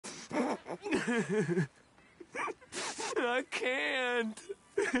I can't.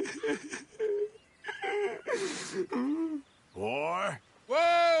 Boy.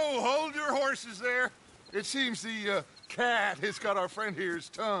 Whoa! Hold your horses there. It seems the cat has got our friend here's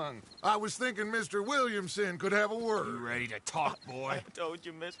tongue. I was thinking Mr. Williamson could have a word. You ready to talk, boy? I told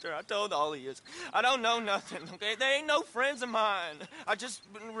you, mister. I told all of you. I don't know nothing, okay? They ain't no friends of mine. I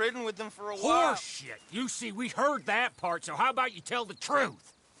just been riding with them for a while. Horseshit. You see, we heard that part, so how about you tell the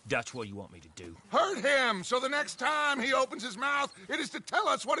truth? Dutch, what do you want me to do? Hurt him, so the next time he opens his mouth, it is to tell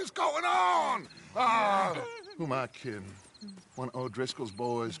us what is going on. Who am I kidding? One of O'Driscoll's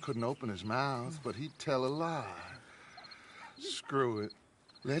boys couldn't open his mouth, but he'd tell a lie. Screw it.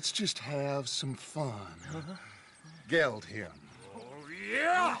 Let's just have some fun. Geld him.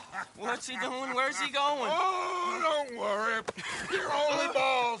 Yeah! What's he doing? Where's he going? Oh, don't worry. You're only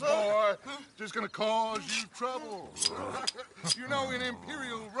balls, boy. Just gonna cause you trouble. You know, in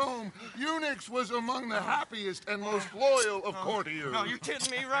Imperial Rome, eunuchs was among the happiest and most loyal of courtiers. No, you're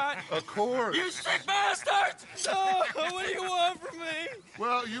kidding me, right? Of course. You sick bastards! Oh, what do you want from me?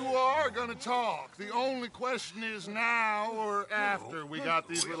 Well, you are gonna talk. The only question is now or after we got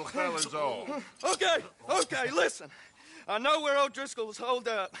these little fellas off. Okay, listen. I know where O'Driscoll's holed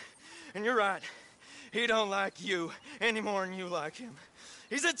up, and you're right. He don't like you any more than you like him.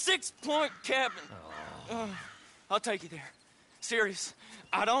 He's at 6 Point Cabin. I'll take you there. Serious,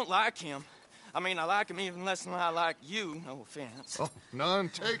 I don't like him. I mean, I like him even less than I like you, no offense. Oh, none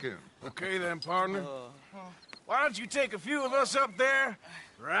taken. Okay then, partner. Why don't you take a few of us up there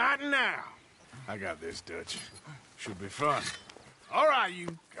right now? I got this, Dutch. Should be fun. All right,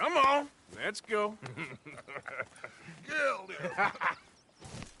 you. Come on. Let's go. Geld him.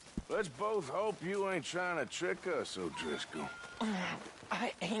 Let's both hope you ain't trying to trick us, O'Driscoll.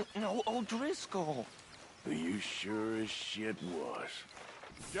 I ain't no O'Driscoll. You sure as shit was.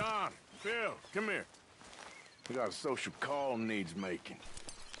 John, Phil, come here. We got a social call needs making.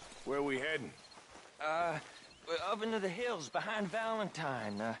 Where we heading? Up into the hills behind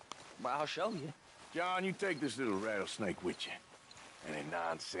Valentine. Well, I'll show you. John, you take this little rattlesnake with you. Any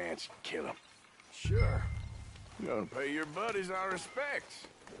nonsense, kill him. Sure. You're gonna pay your buddies our respects.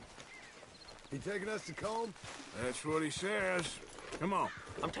 He taking us to Combe? That's what he says. Come on.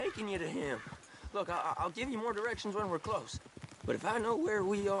 I'm taking you to him. Look, I'll give you more directions when we're close. But if I know where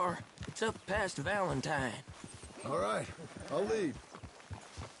we are, it's up past Valentine. All right, I'll lead.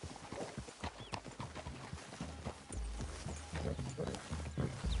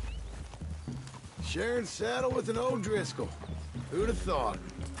 Sharing saddle with an O'Driscoll. Who'd have thought?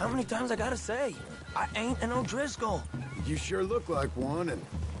 How many times I gotta say? I ain't an O'Driscoll. You sure look like one, and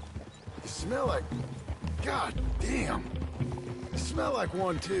you smell like... God damn. You smell like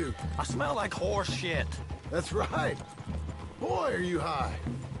one, too. I smell like horse shit. That's right. Boy, are you high.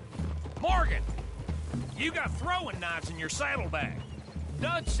 Morgan! You got throwing knives in your saddlebag.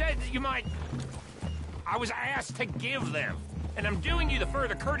 Dutch said that you might... I was asked to give them, and I'm doing you the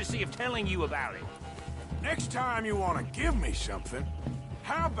further courtesy of telling you about it. Next time you want to give me something,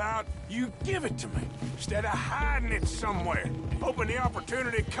 how about you give it to me, instead of hiding it somewhere, hoping the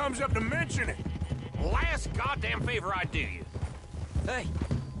opportunity comes up to mention it? Last goddamn favor I do you. Hey!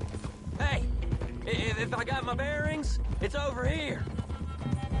 If I got my bearings, it's over here.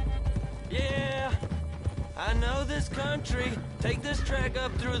 Yeah, I know this country. Take this track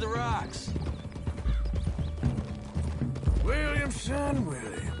up through the rocks. Williamson.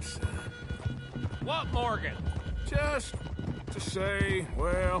 What, Morgan? Just to say,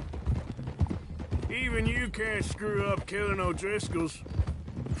 well, even you can't screw up killing O'Driscolls.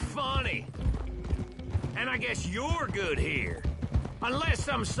 Funny. And I guess you're good here. Unless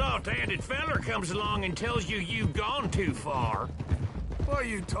some soft-handed feller comes along and tells you you've gone too far. What are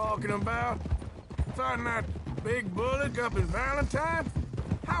you talking about? Fighting that big bullock up in Valentine?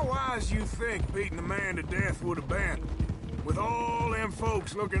 How wise you think beating a man to death would have been? With all them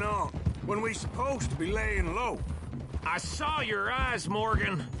folks looking on, when we supposed to be laying low. I saw your eyes,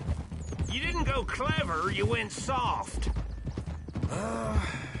 Morgan. You didn't go clever, you went soft.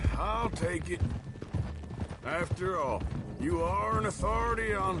 I'll take it. After all, you are an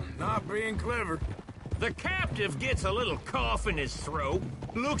authority on not being clever. The captive gets a little cough in his throat,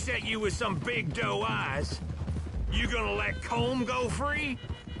 looks at you with some big doe eyes. You gonna let Combe go free?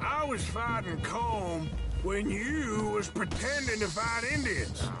 I was fighting Combe when you was pretending to fight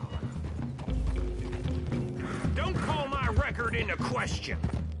Indians. Don't call my record into question.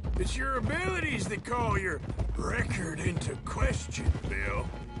 It's your abilities that call your record into question, Bill.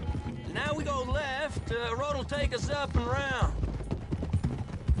 Now we go left. Road will take us up and round.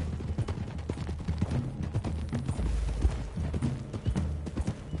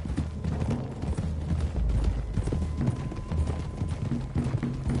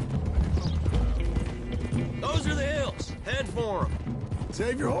 for him.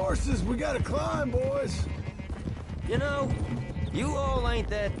 Save your horses. We gotta climb, boys. You know, you all ain't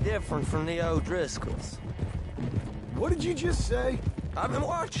that different from the O'Driscolls. What did you just say? I've been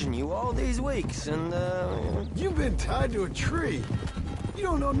watching you all these weeks, and, You've been tied to a tree. You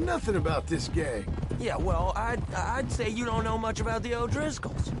don't know nothing about this gang. yeah, well, I'd say you don't know much about the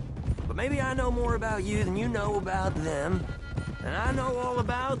O'Driscolls. But maybe I know more about you than you know about them. And I know all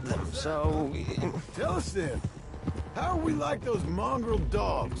about them, so... Tell us then. How are we like those mongrel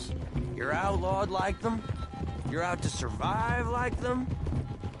dogs? You're outlawed like them? You're out to survive like them?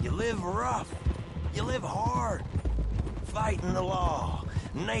 You live rough. You live hard. Fighting the law.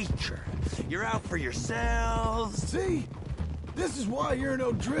 Nature. You're out for yourselves. See? This is why you're an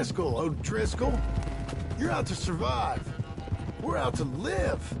O'Driscoll, O'Driscoll. You're out to survive. We're out to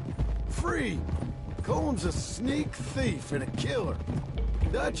live. Free. Coleman's a sneak thief and a killer.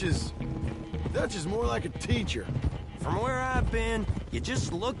 Dutch is more like a teacher. From where I've been, you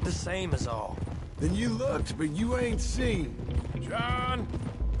just look the same as all. Then you looked, but you ain't seen. John,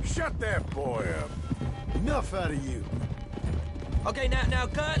 shut that boy up. Enough out of you. Okay, now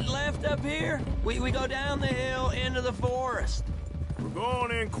cut left up here. We go down the hill into the forest. We're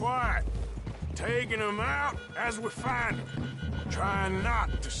going in quiet, taking them out as we find them, trying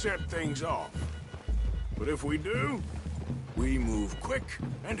not to set things off. But if we do, we move quick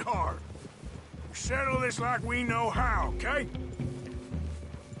and hard. We settle this like we know how, okay?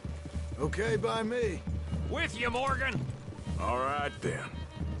 Okay by me. With you, Morgan. All right, then.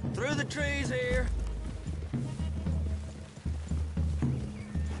 Through the trees here.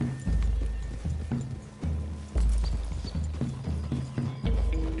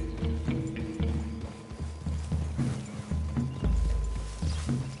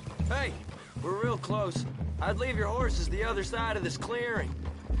 Hey, we're real close. I'd leave your horses the other side of this clearing.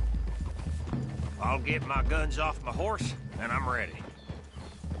 I'll get my guns off my horse, and I'm ready.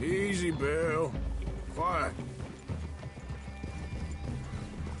 Easy, Bill. Quiet.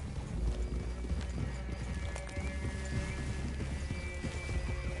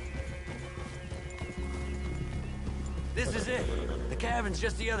 This is it. The cabin's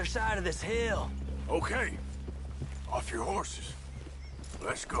just the other side of this hill. Okay. Off your horses.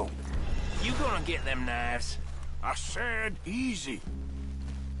 Let's go. You gonna get them knives? I said easy.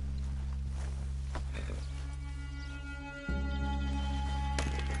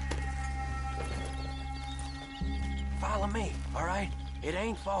 Follow me, all right? It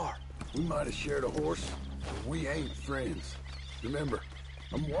ain't far. We might have shared a horse, but we ain't friends. Remember,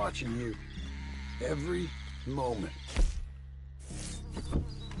 I'm watching you. Every moment.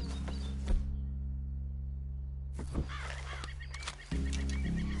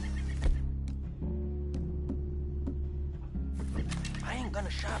 I ain't gonna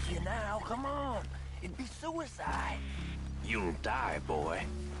shop you now, come on. It'd be suicide. You'll die, boy.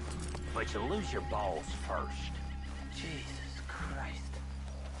 But you'll lose your balls first. Jesus Christ.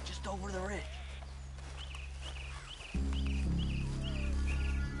 Just over the ridge.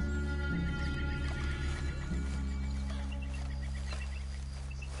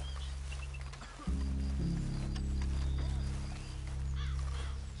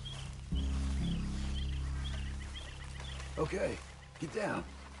 Okay, get down.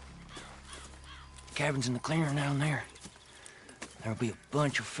 Cabin's in the clearing down there. There'll be a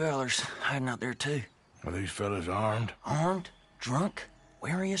bunch of fellers hiding out there, too. Are these fellas armed? Armed, drunk,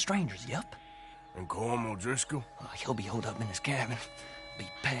 wary of strangers, yup. And Colm O'Driscoll? He'll be holed up in his cabin. Be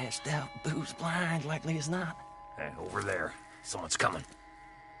passed out, booze blind, likely as not. Hey, over there. Someone's coming.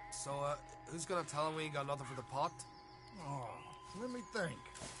 So, who's gonna tell him we ain't got nothing for the pot? Oh, let me think.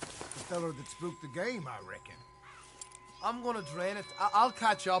 The feller that spooked the game, I reckon. I'm gonna drain it. I'll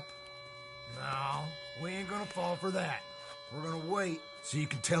catch up. No, we ain't gonna fall for that. We're gonna wait so you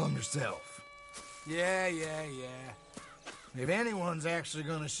can tell him yourself. Yeah. If anyone's actually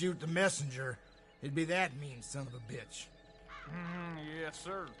gonna shoot the messenger, it'd be that mean son of a bitch. Yes,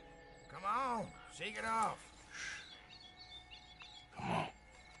 sir. Come on, shake it off. Come on.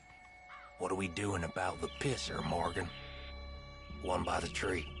 What are we doing about the pisser, Morgan? One by the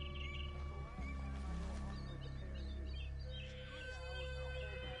tree.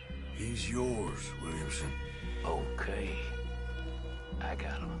 He's yours, Williamson. Okay. I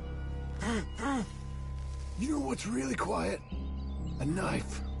got him. You know what's really quiet? A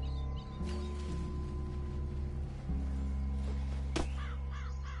knife.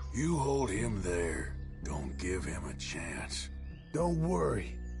 You hold him there. Don't give him a chance. Don't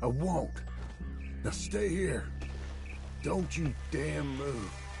worry, I won't. Now stay here. Don't you damn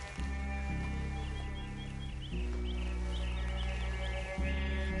move.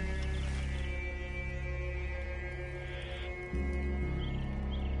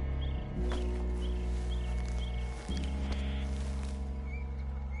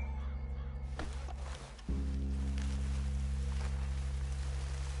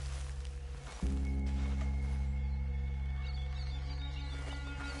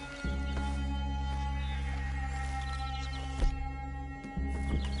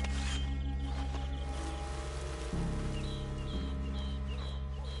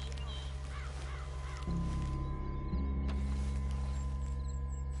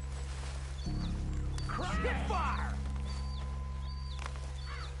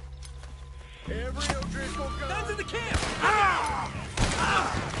 Every O'Driscoll gun. Guns in the camp!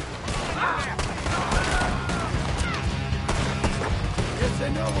 Guess they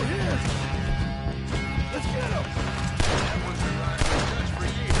know we're here. Let's get them.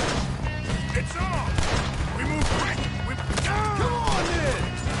 It's on! We move quick! Come on, then.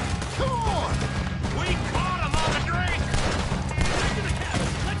 Come on. We caught him on the drink! Back to the cabin!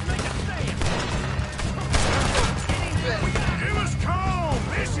 Let's make a stand! Give us calm!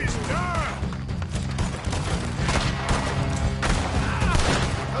 This is done!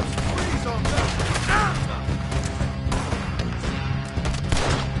 Let's freeze on them.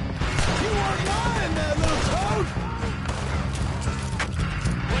 You weren't lying, that little toad.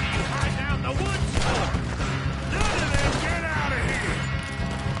 What are you hiding out in the woods for? None of them get out of here!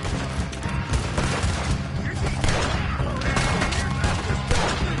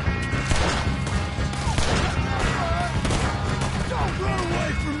 Don't run away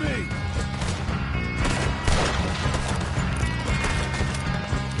from me.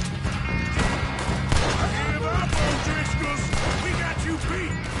 Give up, O'Driscolls! We got you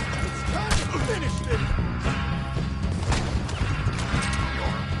beat! It's time to finish this.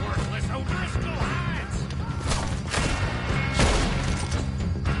 Worthless O'Driscoll hides!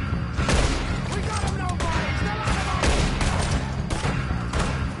 We got him, nobody. Still on him.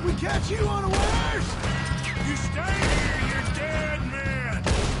 We catch you unawares. You stay here, you dead man!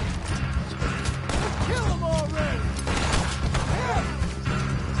 Kill him already. Yeah.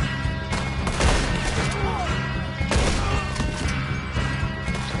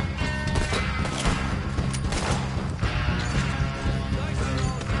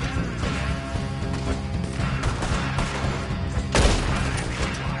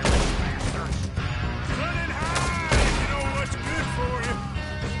 Run and hide if you know what's good for you!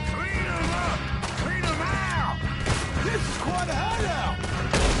 Clean 'em up! Clean 'em out! This is quite a hideout.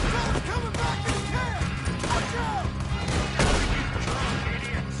 Fellas coming back to the camp. Watch out.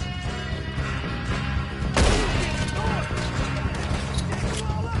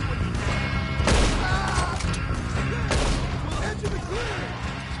 Edge of the clearing.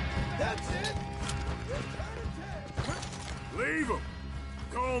 That's it. Leave 'em!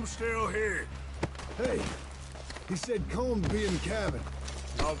 Comb's still here. Hey, he said Combs be in the cabin.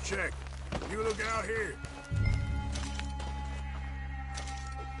 I'll check. You look out here.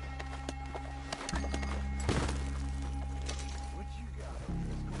 What you got,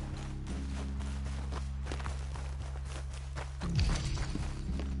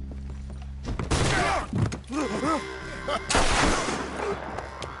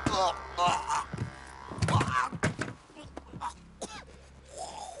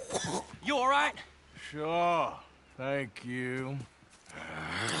 You all right? Sure. Thank you.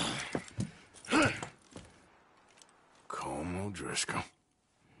 Colm O'Driscoll.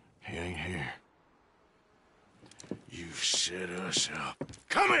 He ain't here. You set us up.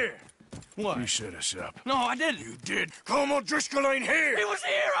 Come here! What? You set us up. No, I didn't. You did. Colm O'Driscoll ain't here! He was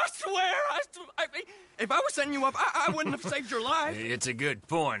here, I swear. If I was setting you up, I wouldn't have saved your life. It's a good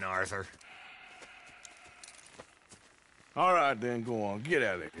point, Arthur. All right, then, go on. Get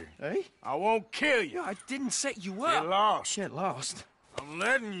out of here. Hey? I won't kill you. I didn't set you Get up. lost. Get lost. I'm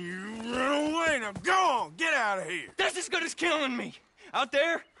letting you run away. Now go on. Get out of here. That's as good as killing me. Out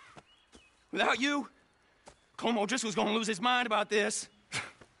there, without you, Colm O'Driscoll's gonna lose his mind about this.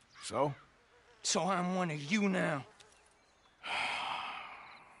 So? So I'm one of you now.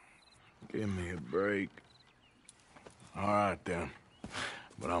 Give me a break. All right, then.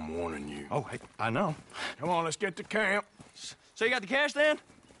 But I'm warning you. Oh, I know. Come on, let's get to camp. So you got the cash then?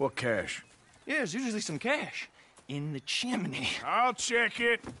 What cash? Yeah, there's usually some cash in the chimney. I'll check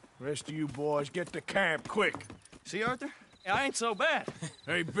it. Rest of you boys, get to camp, quick. See, Arthur? I ain't so bad.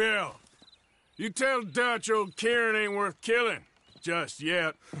 Hey, Bill. You tell Dutch old Kieran ain't worth killing. Just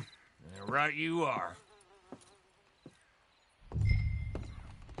yet. Right you are.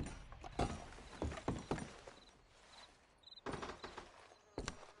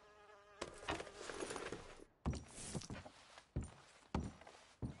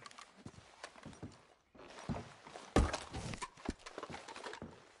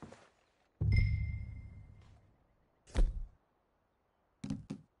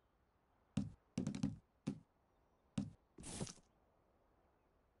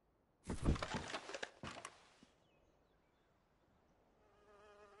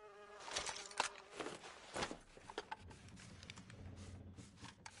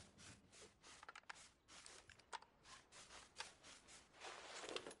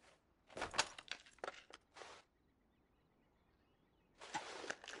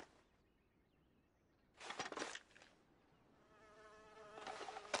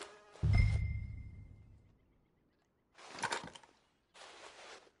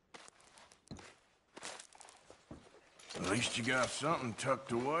 least you got something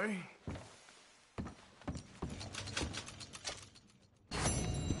tucked away.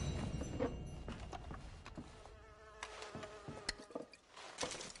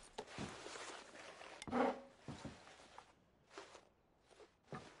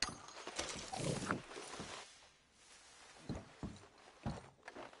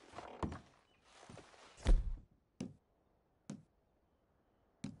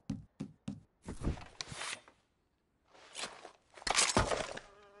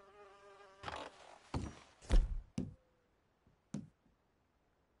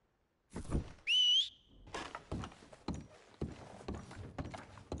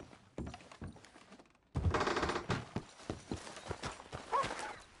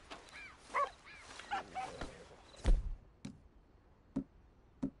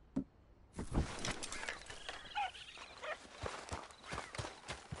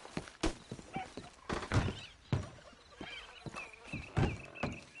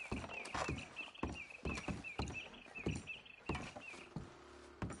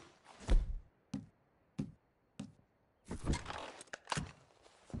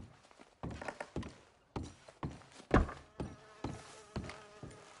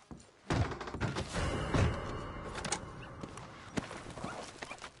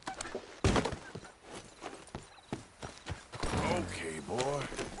 Okay, boy.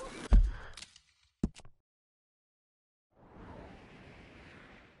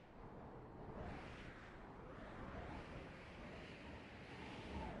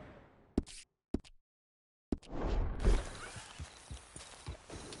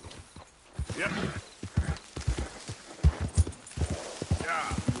 Yep.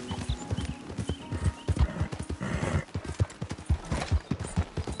 Yeah.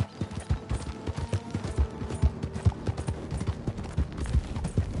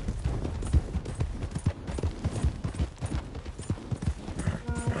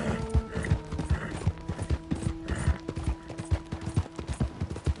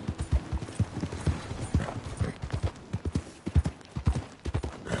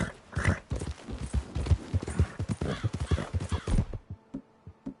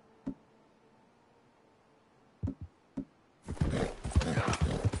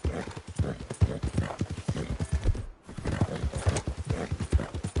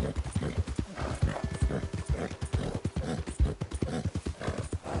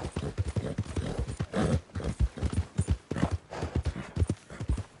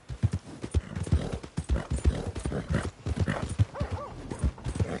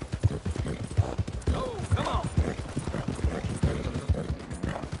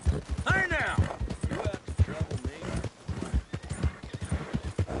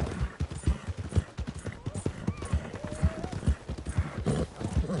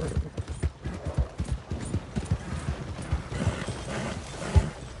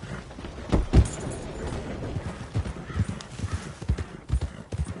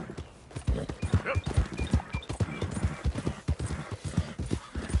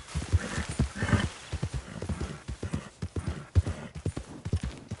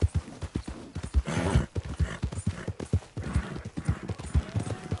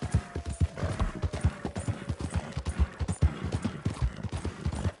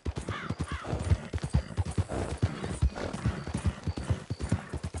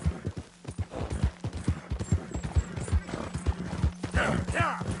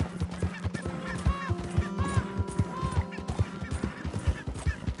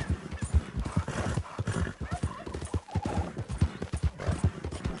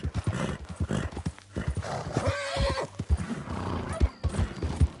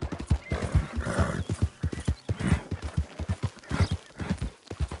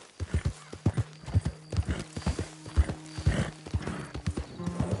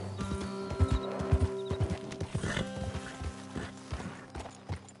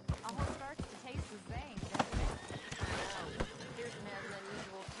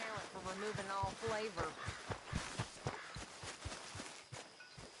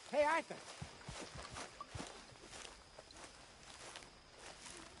 Hey, Arthur.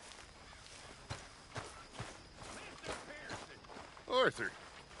 Arthur.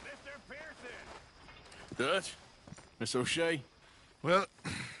 Mr. Pearson. Dutch? Miss O'Shea? Well,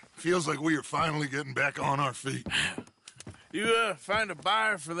 feels like we are finally getting back on our feet. You, find a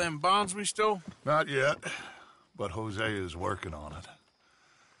buyer for them bonds we stole? Not yet, but Jose is working on it.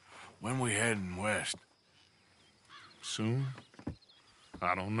 When we heading west? Soon?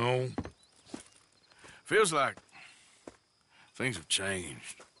 I don't know. Feels like things have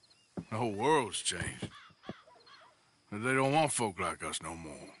changed. The whole world's changed. They don't want folk like us no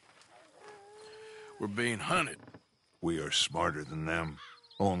more. We're being hunted, We are smarter than them.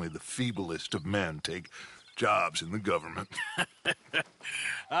 Only the feeblest of men take jobs in the government.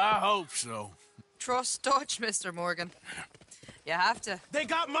 I hope so. Trust Dutch, Mr. Morgan. You have to. They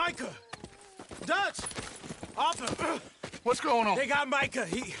got Micah! Dutch! Arthur! What's going on? They got Micah.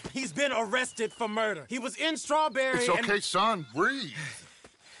 He's been arrested for murder. He was in Strawberry. It's okay, son. Breathe.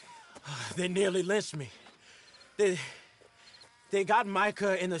 They nearly lynched me. They got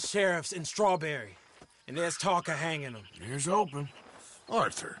Micah and the sheriffs in Strawberry. And there's talk of hanging him. Here's hoping.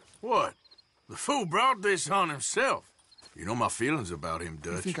 Arthur. What? The fool brought this on himself. You know my feelings about him,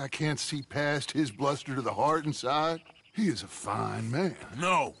 You Dutch. think I can't see past his bluster to the heart inside? He is a fine man.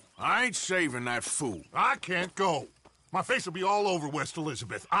 No, I ain't saving that fool. I can't go. My face will be all over West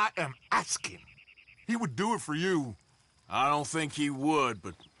Elizabeth. I am asking. He would do it for you. I don't think he would,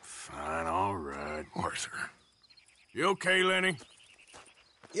 but fine, all right. Arthur. You okay, Lenny?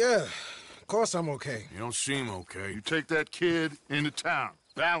 Yeah, of course I'm okay. You don't seem okay. You take that kid into town.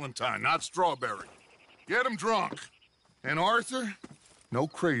 Valentine, not Strawberry. Get him drunk. And Arthur, no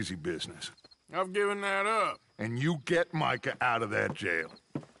crazy business. I've given that up. And you get Micah out of that jail.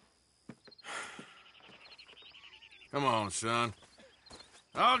 Come on, son.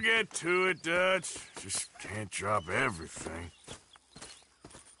 I'll get to it, Dutch. Just can't drop everything.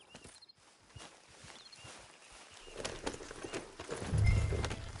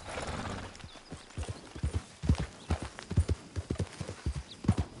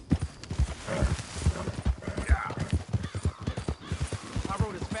 I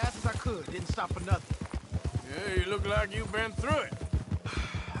rode as fast as I could. Didn't stop for nothing. Yeah, you look like you've been through it.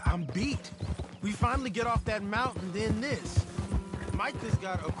 I'm beat. We finally get off that mountain, then this. Micah's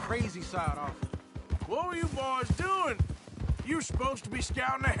got a crazy side off. What were you boys doing? You were supposed to be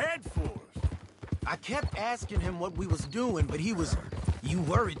scouting ahead for us. I kept asking him what we was doing, but he was, "You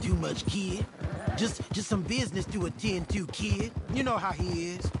worry too much, kid. Just some business to attend to, kid. You know how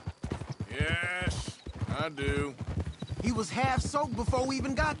he is." Yes, I do. He was half soaked before we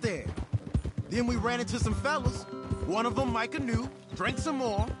even got there. Then we ran into some fellas. One of them Micah knew, drank some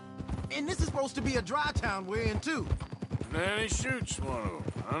more. And this is supposed to be a dry town we're in, too. And then he shoots one of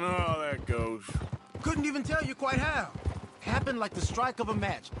them. I know how that goes. Couldn't even tell you quite how. Happened like the strike of a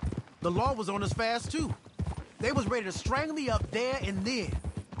match. The law was on us fast, too. They was ready to strangle me up there and then.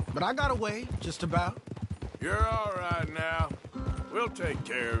 But I got away, just about. You're all right now. We'll take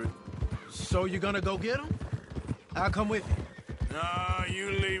care of it. So you gonna go get him? I'll come with you. No,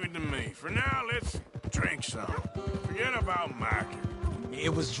 you leave it to me. For now, let's drink some. Forget about Micah.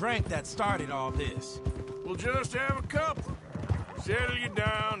 It was drink that started all this. We'll just have a couple. Settle you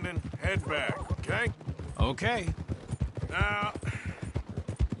down, then head back, okay? Okay. Now,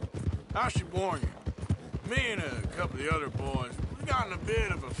 I should warn you. Me and a couple of the other boys, we got in a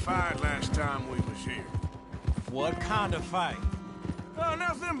bit of a fight last time we was here. What kind of fight? Oh,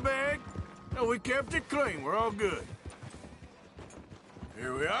 nothing big. No, we kept it clean. We're all good.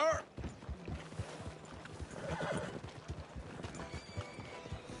 Here we are.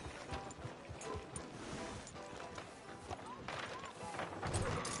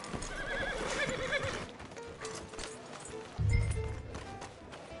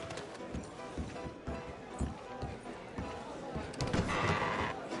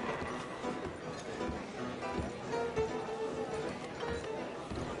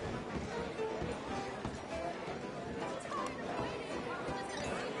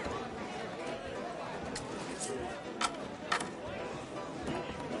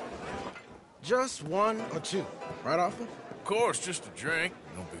 Just one or two, right, Arthur? Of course, just a drink.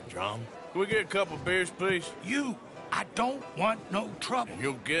 No big drama. Can we get a couple beers, please? I don't want no trouble.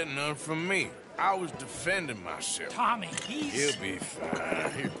 You'll get none from me. I was defending myself. Tommy, he's... He'll be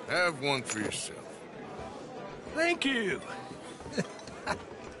fine. Here, have one for yourself. Thank you.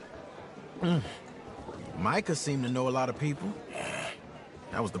 Micah seemed to know a lot of people.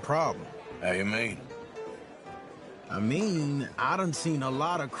 That was the problem. How you mean? I mean, I done seen a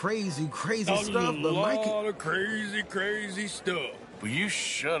lot of crazy stuff, but Micah... A lot of crazy stuff. Will you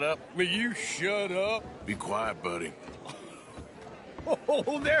shut up? Will you shut up? Be quiet, buddy.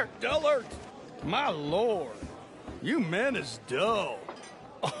 Oh, there, dullard. My lord. You men is dull.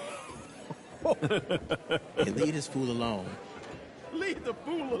 Hey, leave this fool alone. Leave the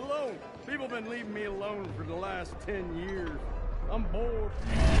fool alone. People been leaving me alone for the last 10 years. I'm bored.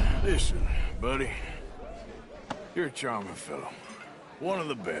 Listen, buddy. You're a charming fellow. One of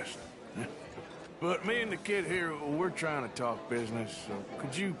the best. But me and the kid here, we're trying to talk business, so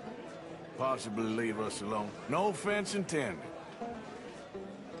could you possibly leave us alone? No offense intended.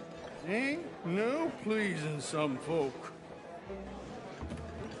 Ain't no pleasing some folk.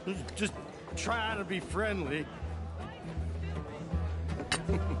 Just trying to be friendly.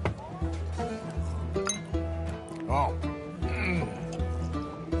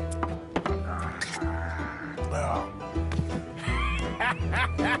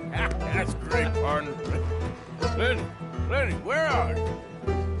 That's great, partner. Lenny, where are you?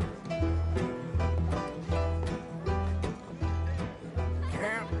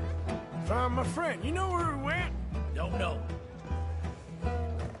 Can't find my friend. You know where he went? Don't know.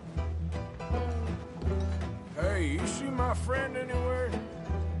 Hey, you see my friend anywhere?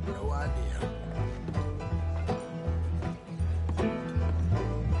 No idea.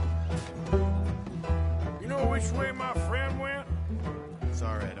 You know which way my friend went?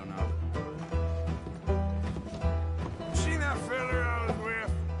 Sorry, I don't know. You see that fella I was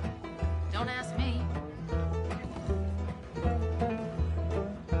with? Don't ask me.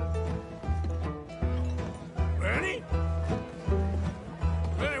 Lenny?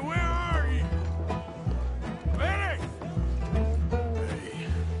 Lenny, where are you? Lenny!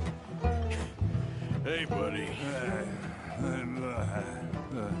 Hey, buddy.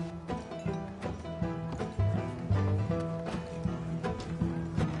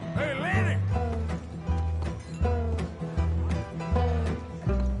 Hey, Lenny!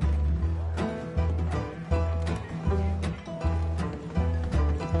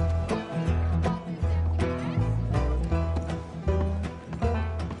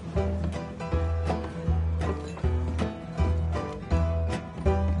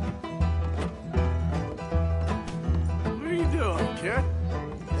 What are you doing, kid?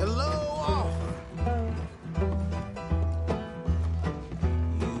 Hello, offer.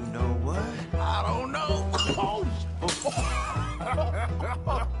 You know what? I don't know.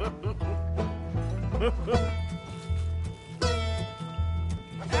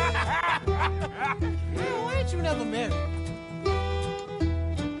 Why ain't you never married?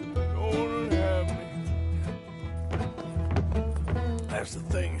 Going to have me. That's the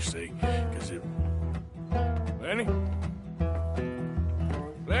thing, see, because it... Lenny?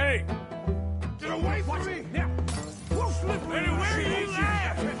 Lenny! Get away from me! Now! Lenny, where are you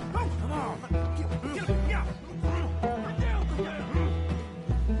at? Come on! Get him! Yeah!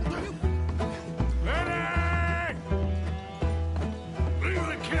 Lenny! Leave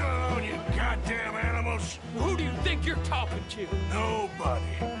the kid alone, you goddamn animals! Who do you think you're talking to?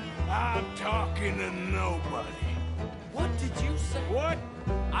 Nobody. I'm talking to nobody. What did you say? What?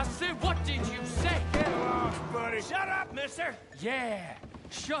 I said, what did you say? Get lost, buddy. Shut up, mister. Yeah,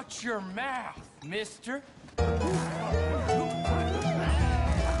 shut your mouth, mister.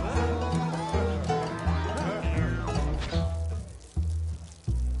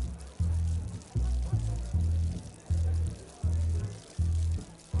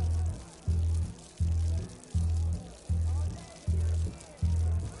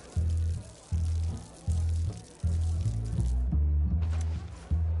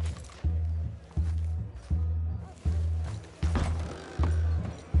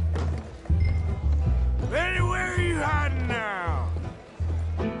 Lenny, where are you hiding now?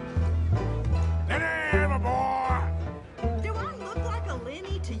 Lenny, my boy! Do I look like a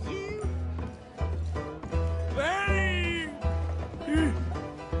Lenny to you? Lenny! You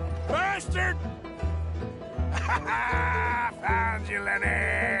bastard! Found you,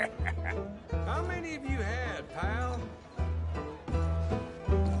 Lenny! How many of you had, pal?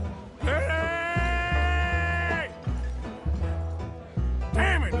 Lenny!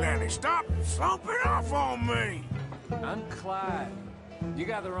 Damn it, Lenny, stop slumping off on me! I'm Clyde. You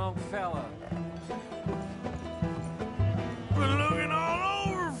got the wrong fella. Been looking all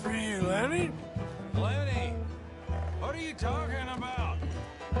over for you, Lenny. Lenny, what are you talking about?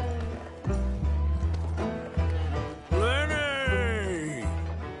 Lenny!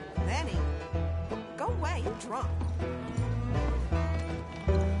 Lenny, go away, you're drunk.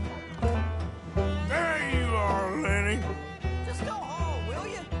 There you are, Lenny. Just go home, will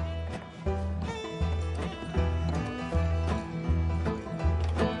you?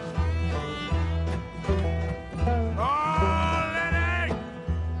 Oh, Lenny!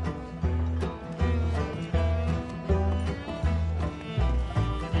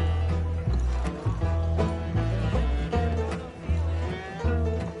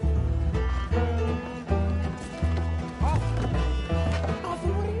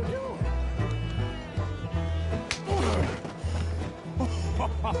 Arthur, what are you doing?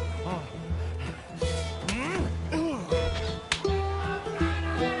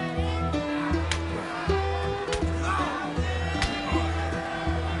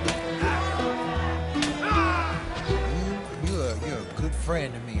 You're a good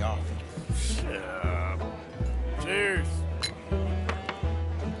friend to me, Arthur. Cheers.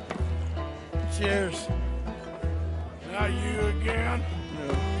 Cheers. Now you again?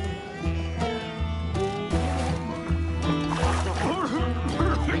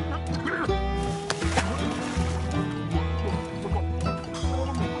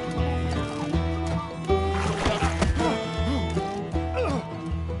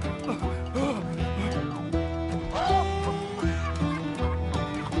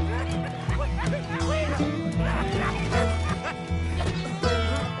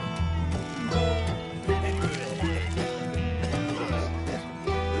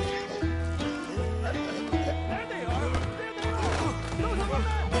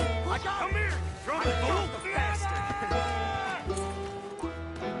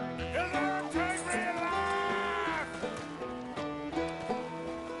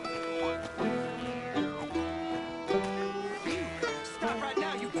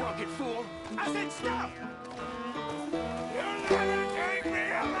 you drunken fool! I said stop! You'll never take me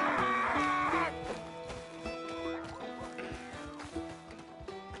alive!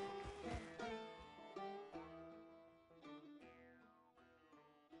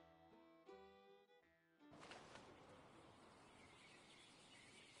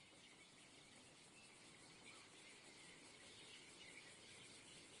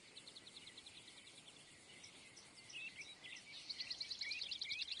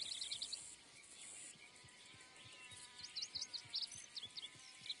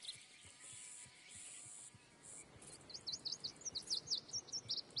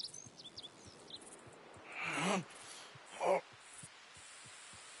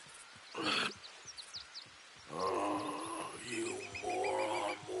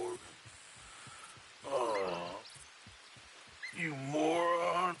 You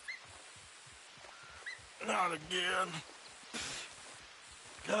moron. Not again.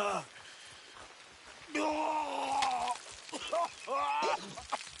 God.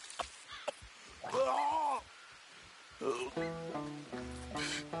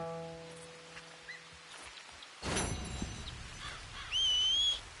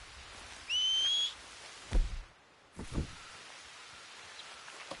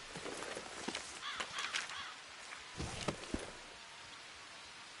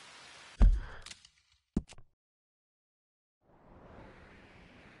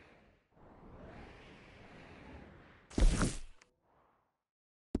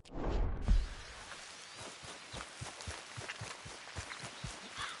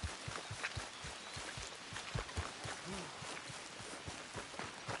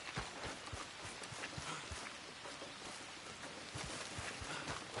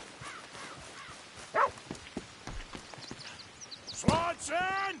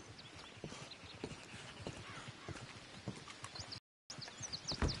 Swanson!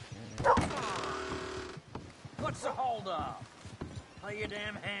 What's the holdup? Lay your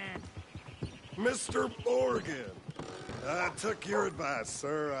damn hand. Mr. Morgan, I took your advice,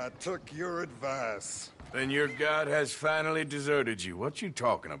 sir. I took your advice. Then your god has finally deserted you. What you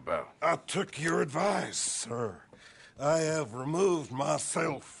talking about? I took your advice, sir. I have removed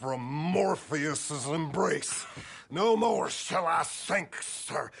myself from Morpheus's embrace. No more shall I sink,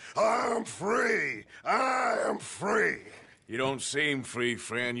 sir. I am free. I am free. You don't seem free,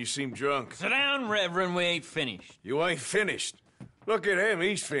 friend. You seem drunk. Sit down, Reverend. We ain't finished. You ain't finished. Look at him.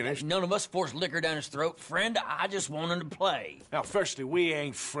 He's finished. None of us forced liquor down his throat. Friend, I just want him to play. Now, firstly, we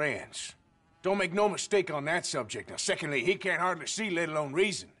ain't friends. Don't make no mistake on that subject. Now, secondly, he can't hardly see, let alone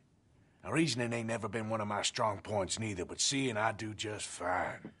reason. Now, reasoning ain't never been one of my strong points neither, but seeing I do just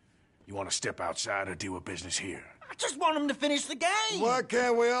fine. You want to step outside or deal with business here? I just want him to finish the game. Why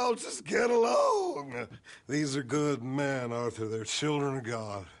can't we all just get along? These are good men, Arthur. They're children of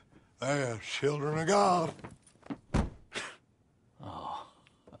God. They're children of God. Oh.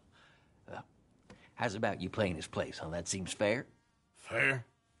 How's about you playing his place, huh? That seems fair? Fair?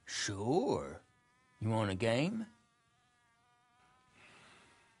 Sure. You want a game?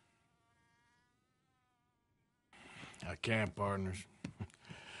 I can't, partners.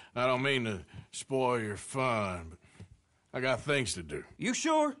 I don't mean to spoil your fun, but I got things to do. You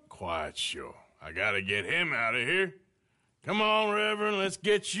sure? Quite sure. I gotta get him out of here. Come on, Reverend, let's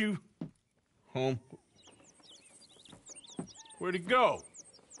get you home. Where'd he go?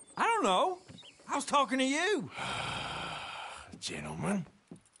 I don't know. I was talking to you. Gentlemen.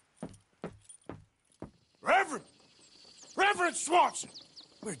 Reverend! Reverend Swanson!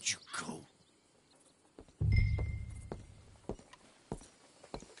 Where'd you go?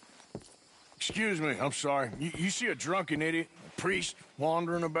 Excuse me, I'm sorry. You see a drunken idiot, a priest,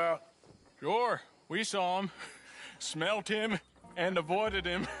 wandering about? Sure, we saw him, smelt him, and avoided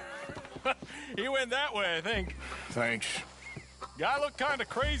him. He went that way, I think. Thanks. Guy looked kind of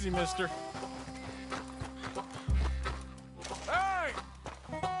crazy, mister. Hey!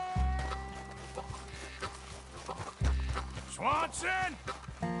 Swanson!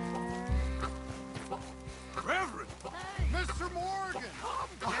 Reverend! Mr. Morgan!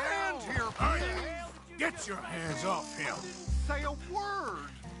 Hand here, please! Get your hands off him! Say a word!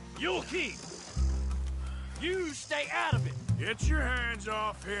 You'll keep! You stay out of it! Get your hands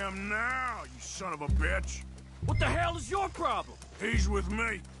off him now, you son of a bitch! What the hell is your problem? He's with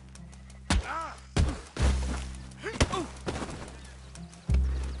me. Ah.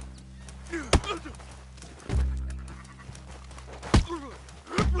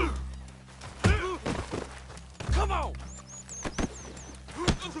 Come on!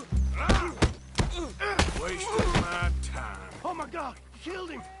 Wasting my time. Oh my God! You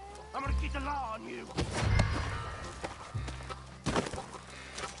killed him! I'm gonna get the law on you.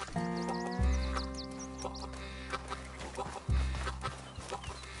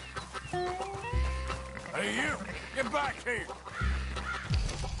 Hey, you! Get back here!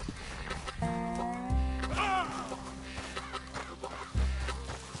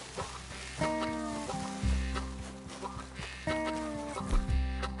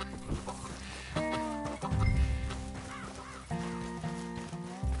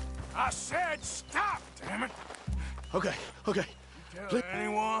 I said stop, damn it! Okay, okay. Tell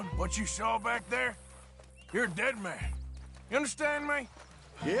anyone what you saw back there? You're a dead man. You understand me?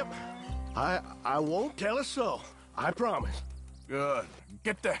 Yep. I won't tell a soul. I promise. Good.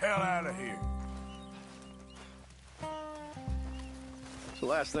 Get the hell out of here. It's the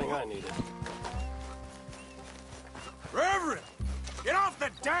last thing I needed. Reverend! Get off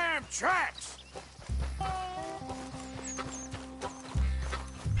the damn tracks!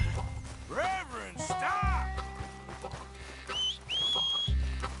 Reverend, stop!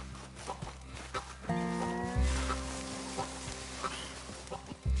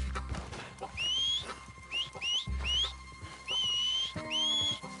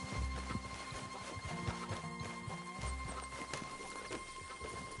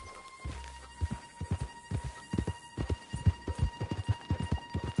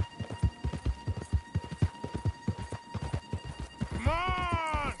 Come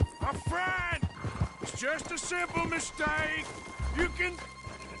on, my friend! It's just a simple mistake. You can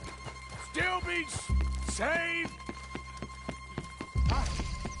still be saved.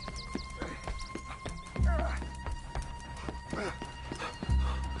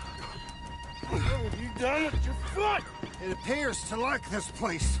 What have you done with your foot? It appears to like this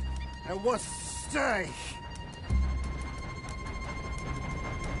place and wants to stay.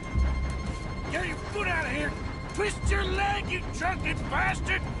 Get your foot out of here! Twist your leg, you drunken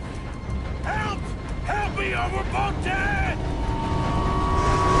bastard! Help! Help me, or we're both dead!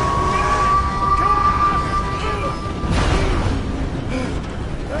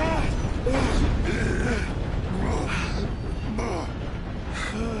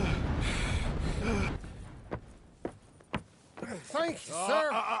 Thank you, sir.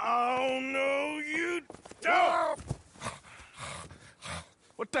 Oh, no, you don't!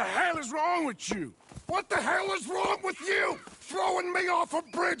 What the hell is wrong with you? What the hell is wrong with you? Throwing me off a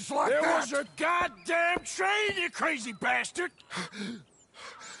bridge like There that? was a goddamn train, you crazy bastard!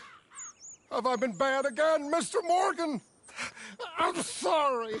 Have I been bad again, Mr. Morgan? I'm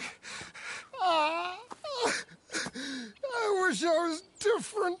sorry. I wish I was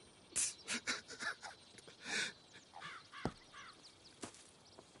different.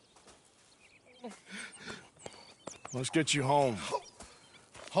 Let's get you home.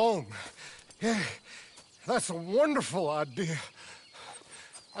 Home? Yeah, that's a wonderful idea.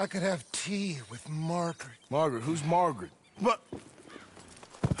 I could have tea with Margaret. Margaret? Who's Margaret? What?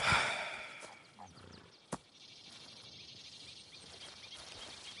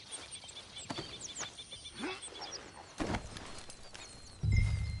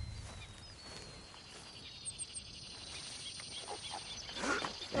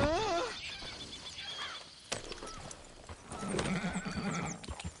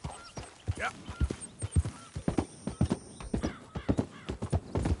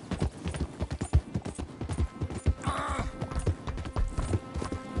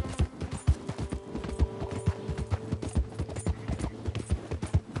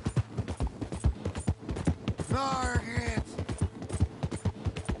 Margaret!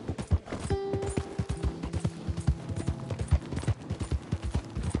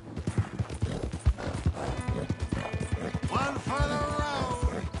 One for the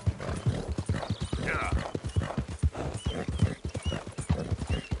road! Yeah.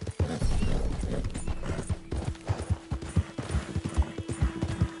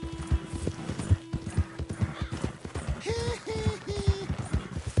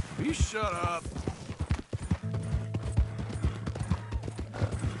 You shut up.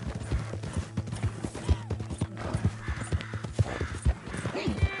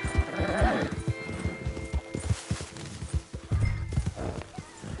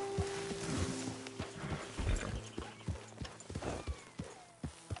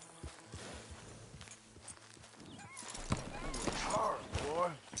 Boy.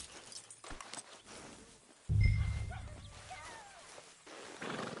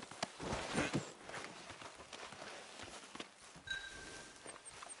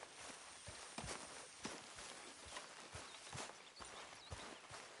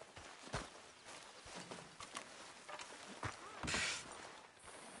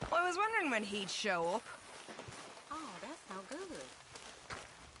 Well, I was wondering when he'd show up. Oh, that's no good.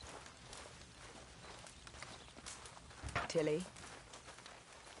 Tilly.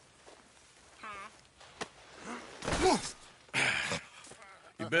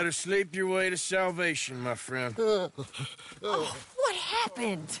 You better sleep your way to salvation, my friend. What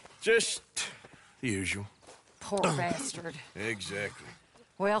happened? Just the usual. Poor bastard. Exactly.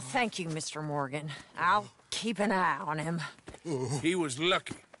 Well, thank you, Mr. Morgan. I'll keep an eye on him. He was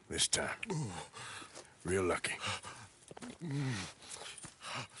lucky this time. Real lucky.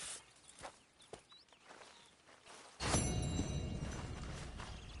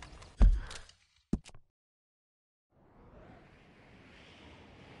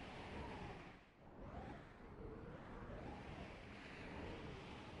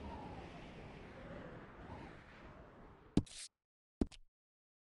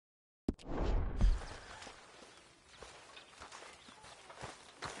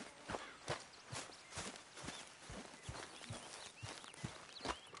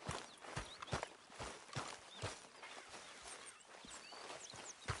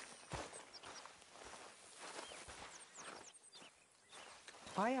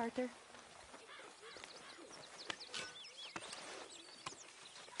 Hi, Arthur. You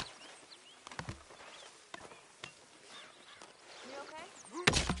okay?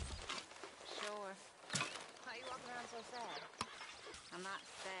 Sure. Why are you walking around so sad? I'm not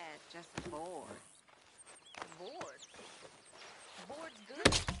sad, just bored. Bored? Bored's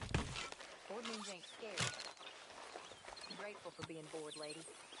good. Bored means you ain't scared. I'm grateful for being bored, lady.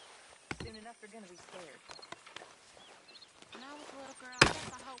 Soon enough, you're gonna be scared. When I was a little girl, I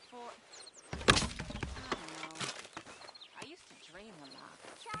guess I hoped for... I don't know. I used to dream a lot.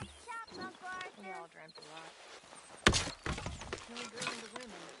 Chop, chop, Uncle Arthur. We all dreamt a lot. Then we grew into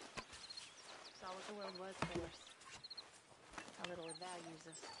women. Saw what the world was for us. How little it values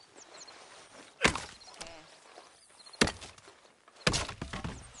us. Gas.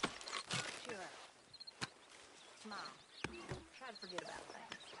 Cheer up. Smile. Try to forget about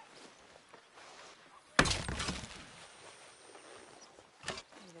things.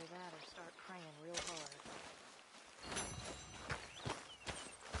 Either that or start praying real hard.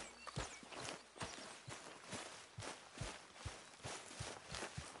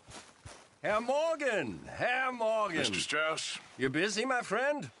 Herr Morgan! Herr Morgan! Mr. Strauss? You busy, my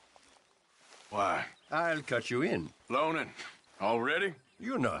friend? Why? I'll cut you in. Loaning. Already?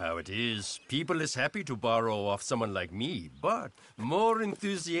 You know how it is. People is happy to borrow off someone like me, but more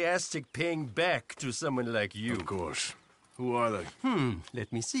enthusiastic paying back to someone like you. Of course. Who are they?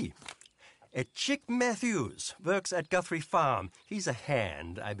 Let me see. Chick Matthews works at Guthrie Farm. He's a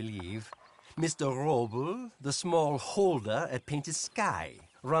hand, I believe. Mr. Roble, the small holder at Painted Sky,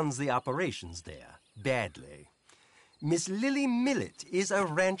 runs the operations there, badly. Miss Lily Millet is a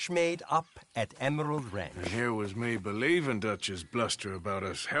ranch maid up at Emerald Ranch. And here was me believing Dutch's bluster about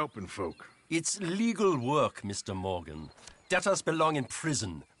us helping folk. It's legal work, Mr. Morgan. Debtors belong in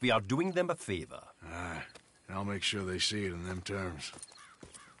prison. We are doing them a favor. Aye. And I'll make sure they see it in them terms.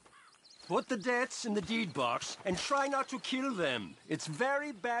 Put the debts in the deed box and try not to kill them. It's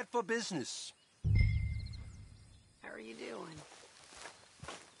very bad for business. How are you doing?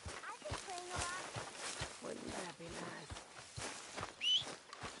 I can sing a lot. Wouldn't that be nice?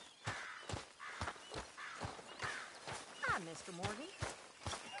 Hi, Mr. Morgan.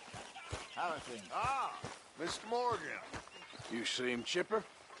 How are things? Ah, Mr. Morgan. You seem chipper?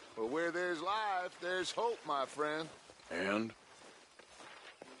 Well, where there's life, there's hope, my friend. And?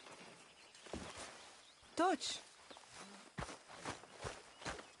 Dutch.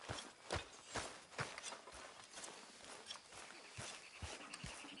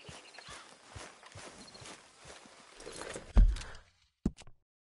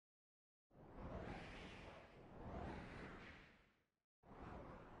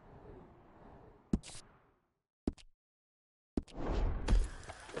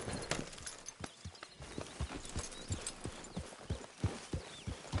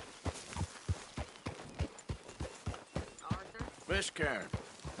 Miss Karen,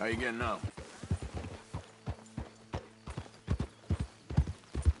 how you getting on?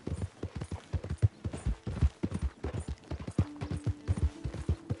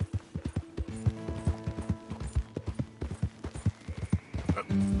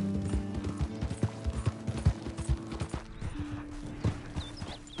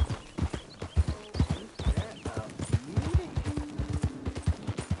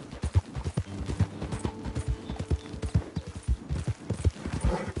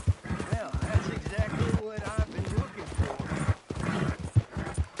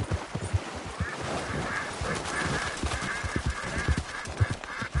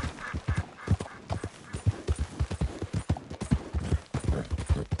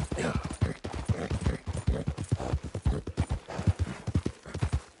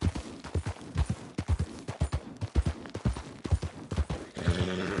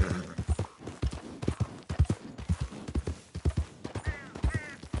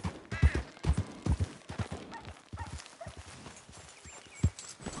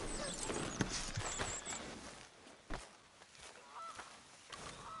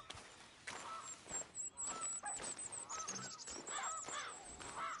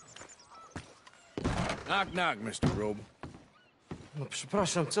 Knock, knock, Mr. Roble. No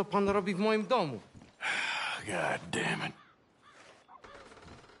przepraszam, co pan robi w moim domu? God damn it.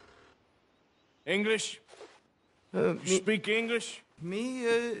 English? You speak English? Me,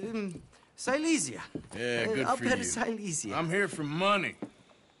 Silesia. Yeah, good up for at you. Silesia. I'm here for money.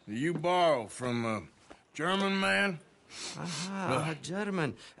 You borrow from a German man? Aha,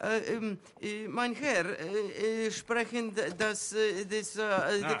 German. Mein Herr, sprechen the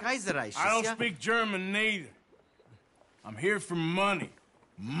Kaiserreich. I don't speak German neither. I'm here for money.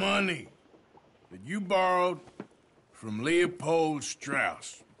 Money that you borrowed from Leopold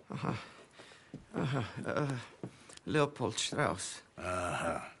Strauss. Leopold Strauss.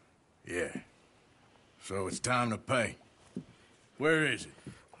 Yeah. So it's time to pay. Where is it?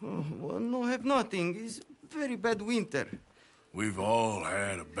 Oh, well, no, have nothing. It's very bad winter. We've all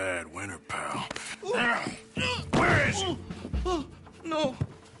had a bad winter, pal. Where is it? Oh, no.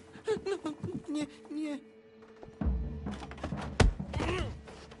 No, nie.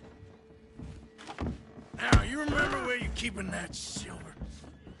 Now, you remember where you're keeping that silver?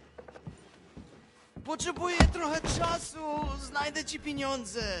 Potrzebuję trochę czasu. Znajdę ci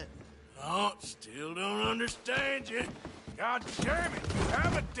pieniądze. Oh, still don't understand you. God damn it! You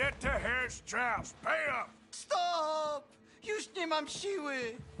have a debt to Herr Strauss. Pay up! Stop! Już nie mam siły.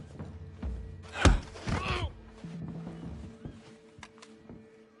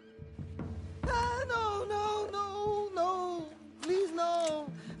 No. Please, no.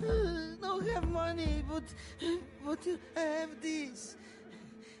 Don't have money, but I have this.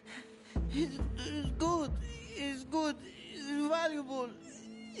 It's good. It's good. It's valuable.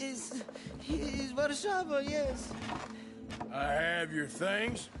 It's Warszawa, yes. I have your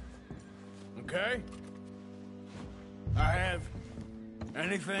things, okay? I have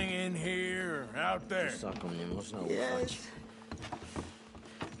anything in here or out there. Suck on him, można ufać.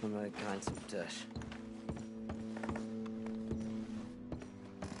 Amerykańcom też.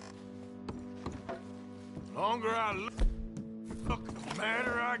 The longer I look, the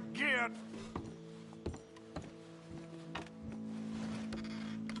madder I get.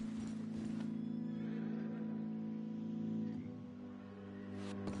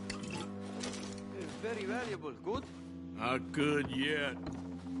 Very valuable. Good? Not good yet.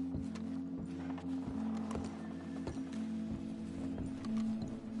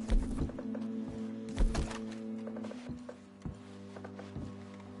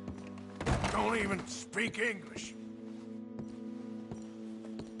 Don't even speak English.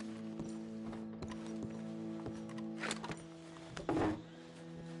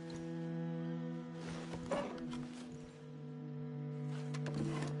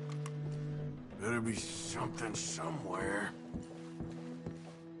 Better be something somewhere.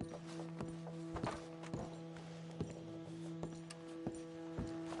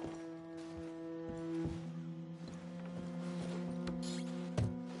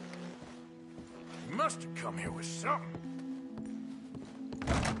 You must have come here with something.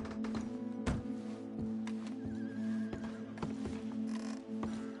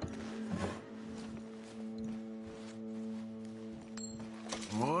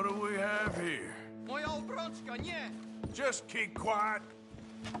 What do we have here? Moja obroczka, nie! Just keep quiet.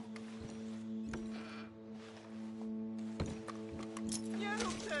 Nie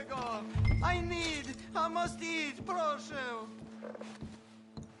rób tego! I must eat, proszę!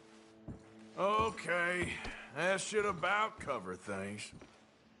 Okay, that should about cover things.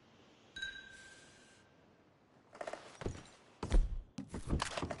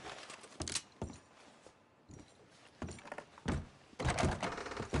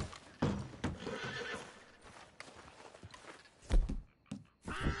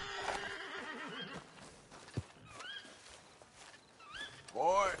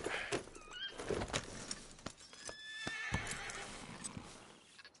 Boy.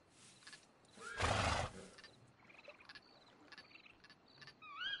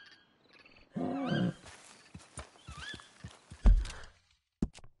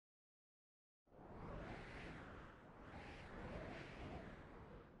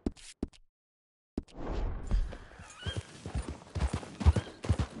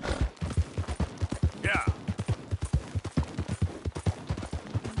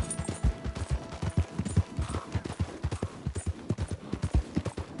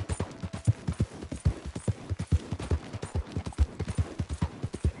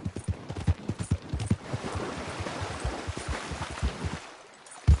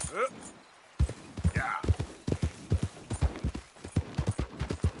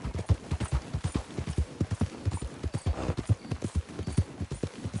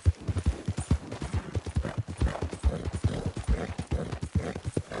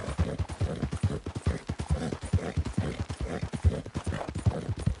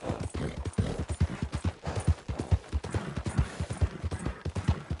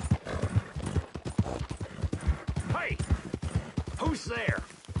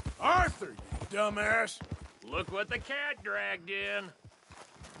 dumbass. Look what the cat dragged in.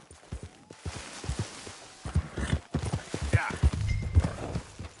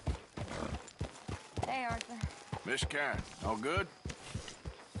 Hey, Arthur. Miss Karen, all good?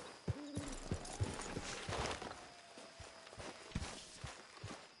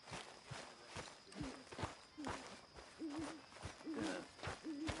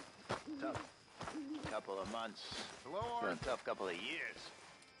 Tough couple of months. Been a tough couple of years.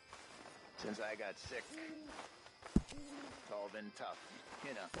 Since I got sick. It's all been tough,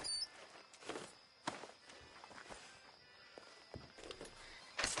 you know.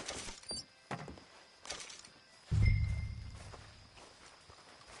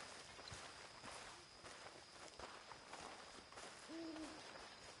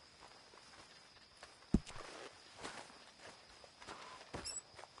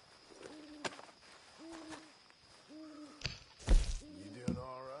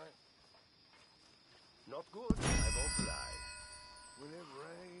 Not good, I won't lie. When it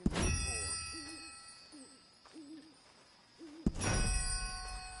rains, it pours.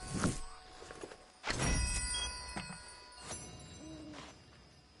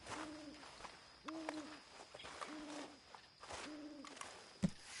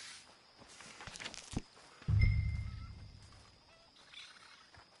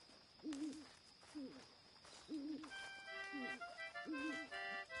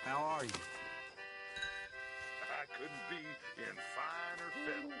 How are you? I couldn't be in finer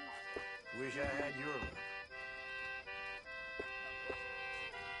fettle. Wish I had your luck.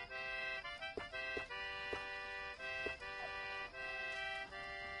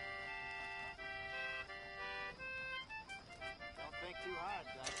 Don't think too hard,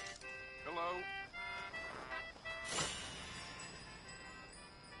 Doc. Hello?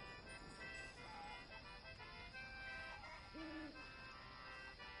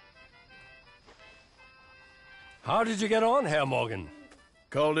 How did you get on, Herr Morgan?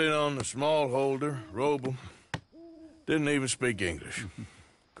 Called in on the smallholder, Roble. Didn't even speak English.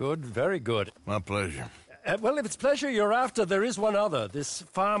 Good, very good. My pleasure. Well, if it's pleasure you're after, there is one other. This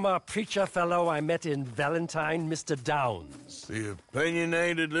farmer preacher fellow I met in Valentine, Mr. Downs. The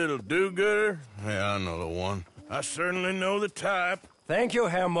opinionated little do-gooder? Yeah, I know the one. I certainly know the type. Thank you,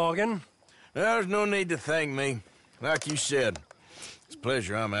 Herr Morgan. There's no need to thank me. Like you said, it's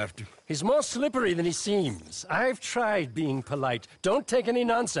pleasure I'm after. He's more slippery than he seems. I've tried being polite. Don't take any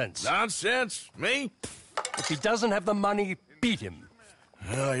nonsense. Nonsense? Me? If he doesn't have the money, beat him.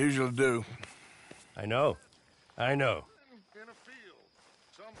 Well, I usually do. I know. I know. In a field,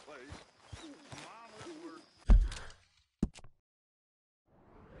 someplace. Mama's work.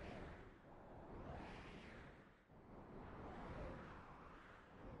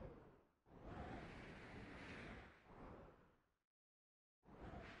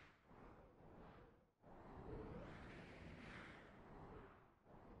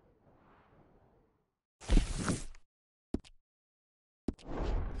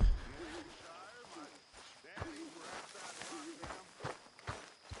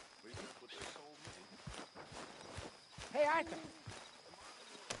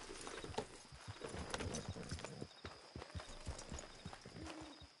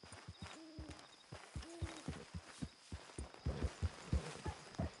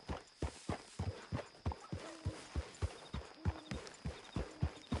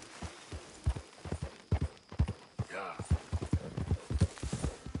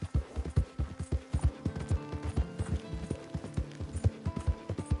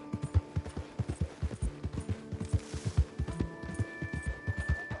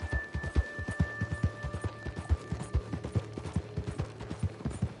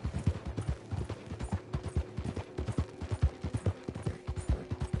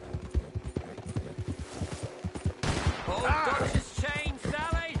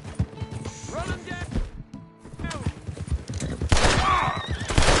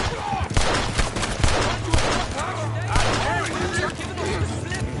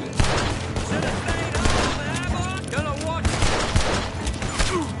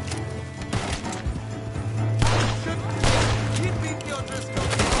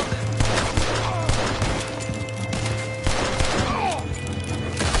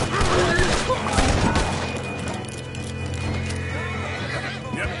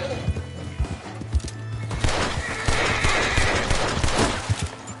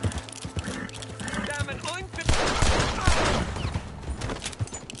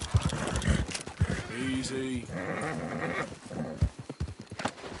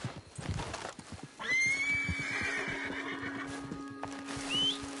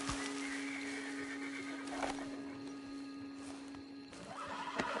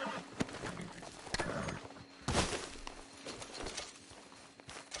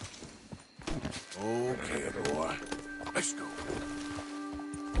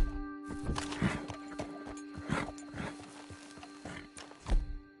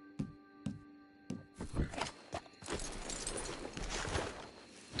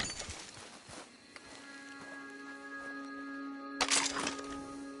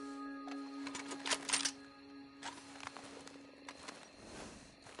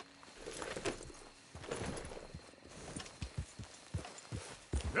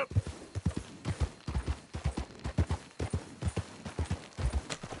 Yep.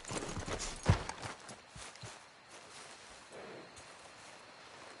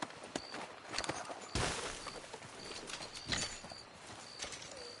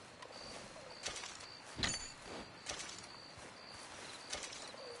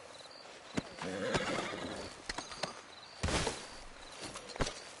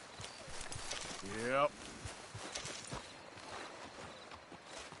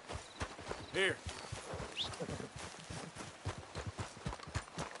 Here.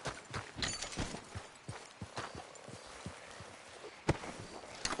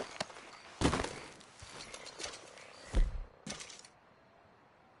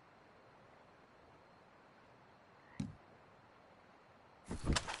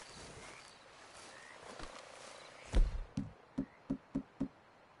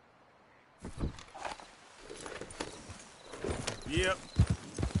 Yep.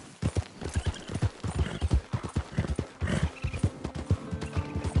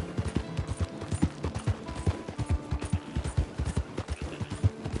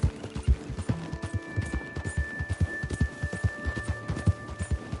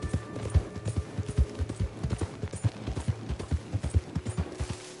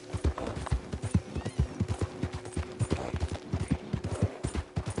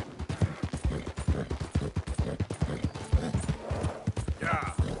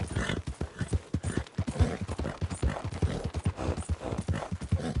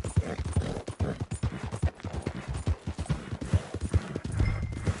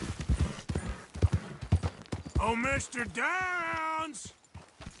 Oh, Mr. Downs!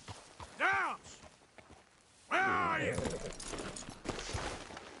 Downs! Where are you?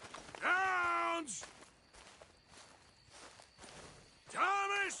 Downs!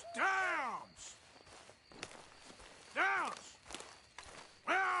 Thomas Downs! Downs!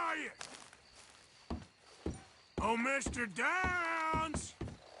 Where are you? Oh, Mr. Downs!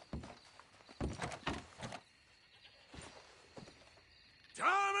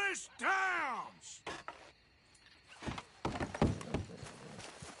 Thomas Downs!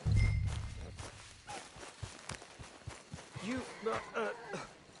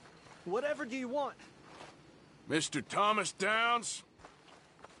 Whatever do you want? Mr. Thomas Downs?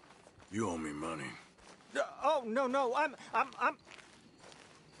 You owe me money. Oh, no, I'm...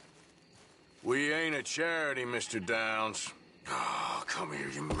 We ain't a charity, Mr. Downs. Oh, come here,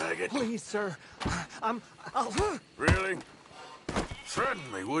 you maggot. Please, sir. I'll... Really?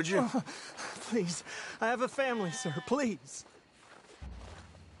 Threaten me, would you? Please, I have a family, sir, please.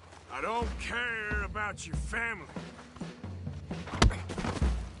 I don't care about your family.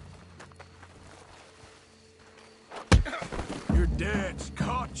 Your dad's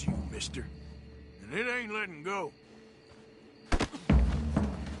caught you, mister. And it ain't letting go.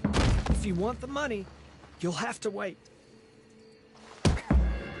 If you want the money, you'll have to wait.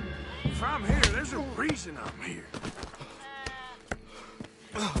 If I'm here, there's a reason I'm here.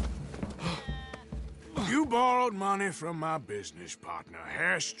 You borrowed money from my business partner,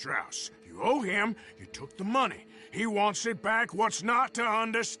 Herr Strauss. You owe him, you took the money. He wants it back. What's not to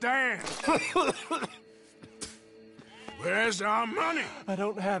understand? Where's our money? I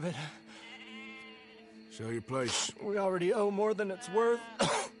don't have it. Sell your place. We already owe more than it's worth.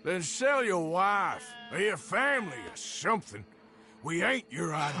 Then sell your wife, or your family, or something. We ain't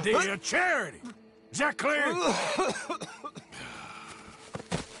your idea of charity. Is that clear?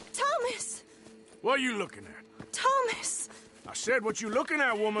 Thomas! What are you looking at? Thomas! I said what you looking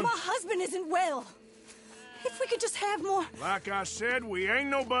at, woman. My husband isn't well. If we could just have more... Like I said, we ain't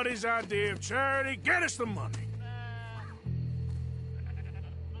nobody's idea of charity. Get us the money.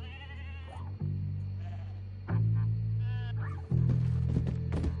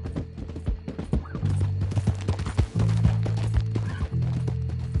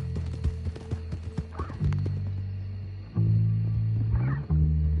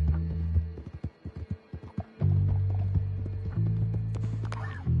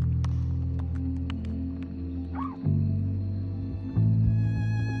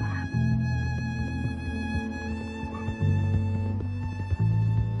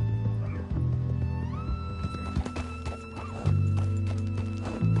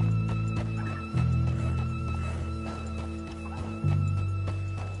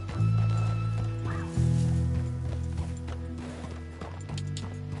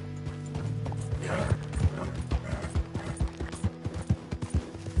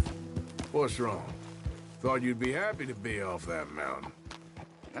 What's wrong? Thought you'd be happy to be off that mountain.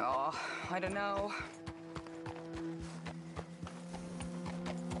 Oh, I don't know.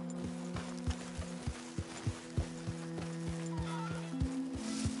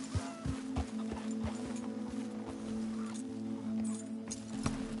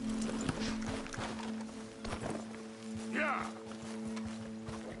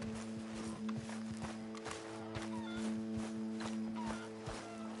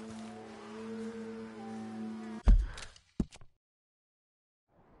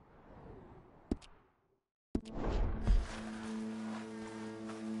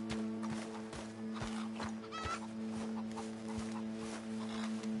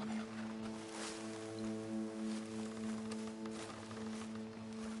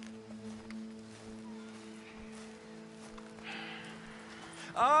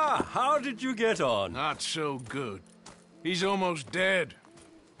 Ah, how did you get on? Not so good. He's almost dead.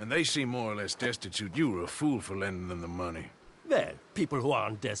 And they seem more or less destitute. You were a fool for lending them the money. Well, people who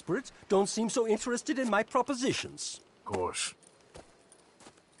aren't desperate don't seem so interested in my propositions. Of course.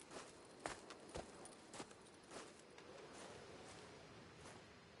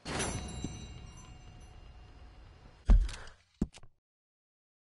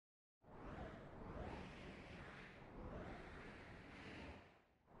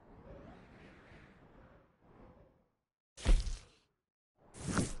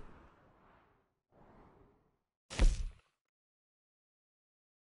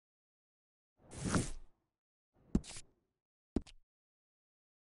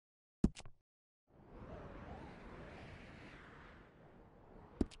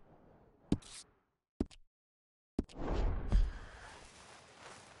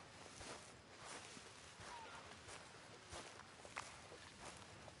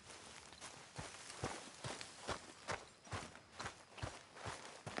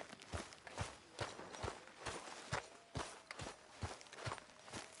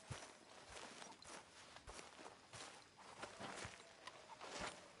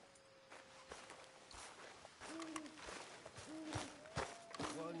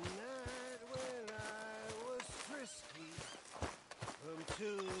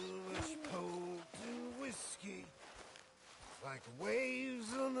 Too much coke and whiskey, like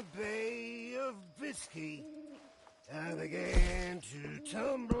waves on the Bay of Biscay. I began to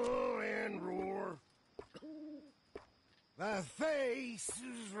tumble and roar. My face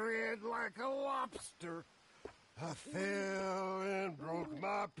is red like a lobster. I fell and broke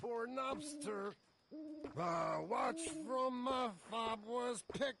my poor knobster. My watch from my fob was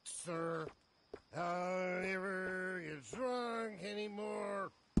picked, sir. I'll never get drunk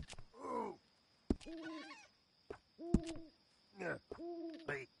anymore. Ooh.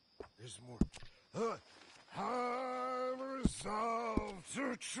 Wait, there's more. I'm resolved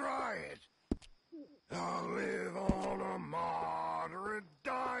to try it. I'll live on a moderate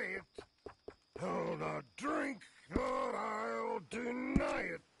diet. I'll not drink, but I'll deny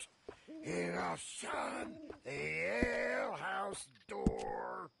it. And I'll shun the alehouse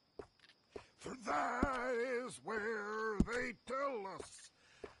door. For that is where they tell us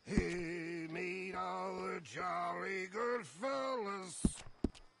he meet all the jolly good fellas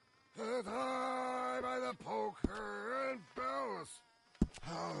that die by the poker and bellas.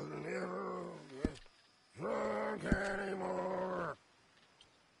 I'll never get drunk anymore.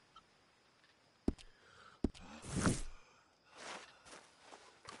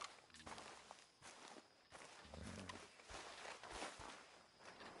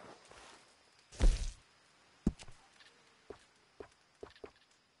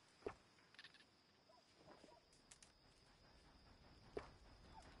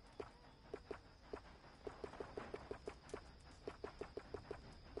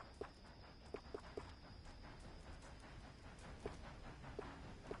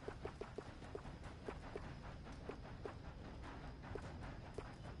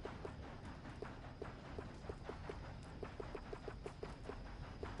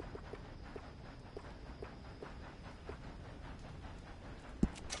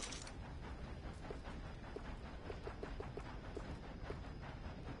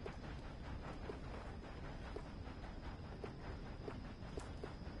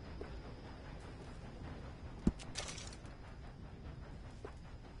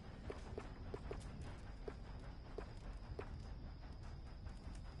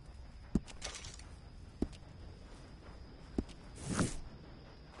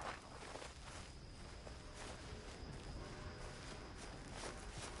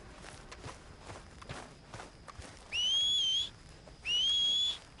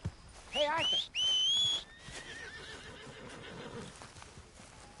 Hey, Arthur.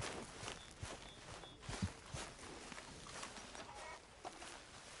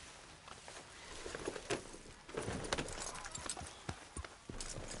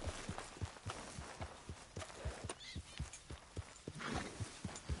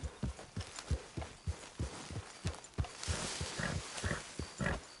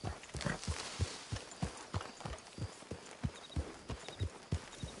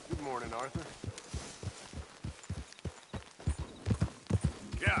 Good morning, Arthur.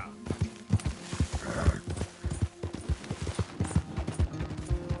 Yeah.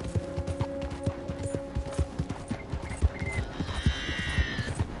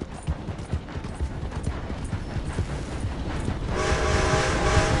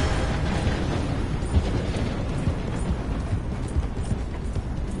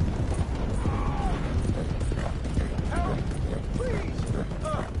 Help! Please!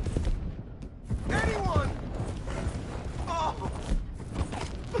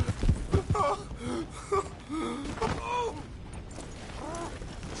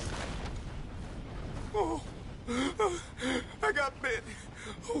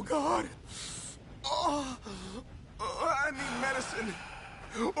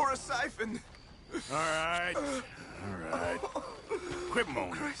 for a siphon. All right. All right. Quit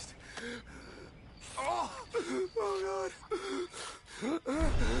moaning. Christ. Oh, God.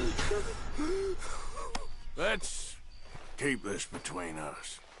 Let's keep this between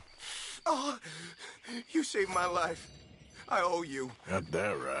us. Oh, you saved my life. I owe you. Got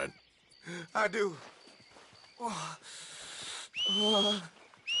that right. I do.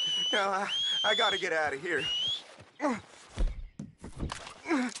 Now, I gotta get out of here.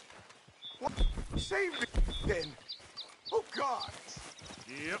 What? Save me, then. Oh, God.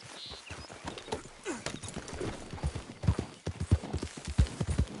 Yep.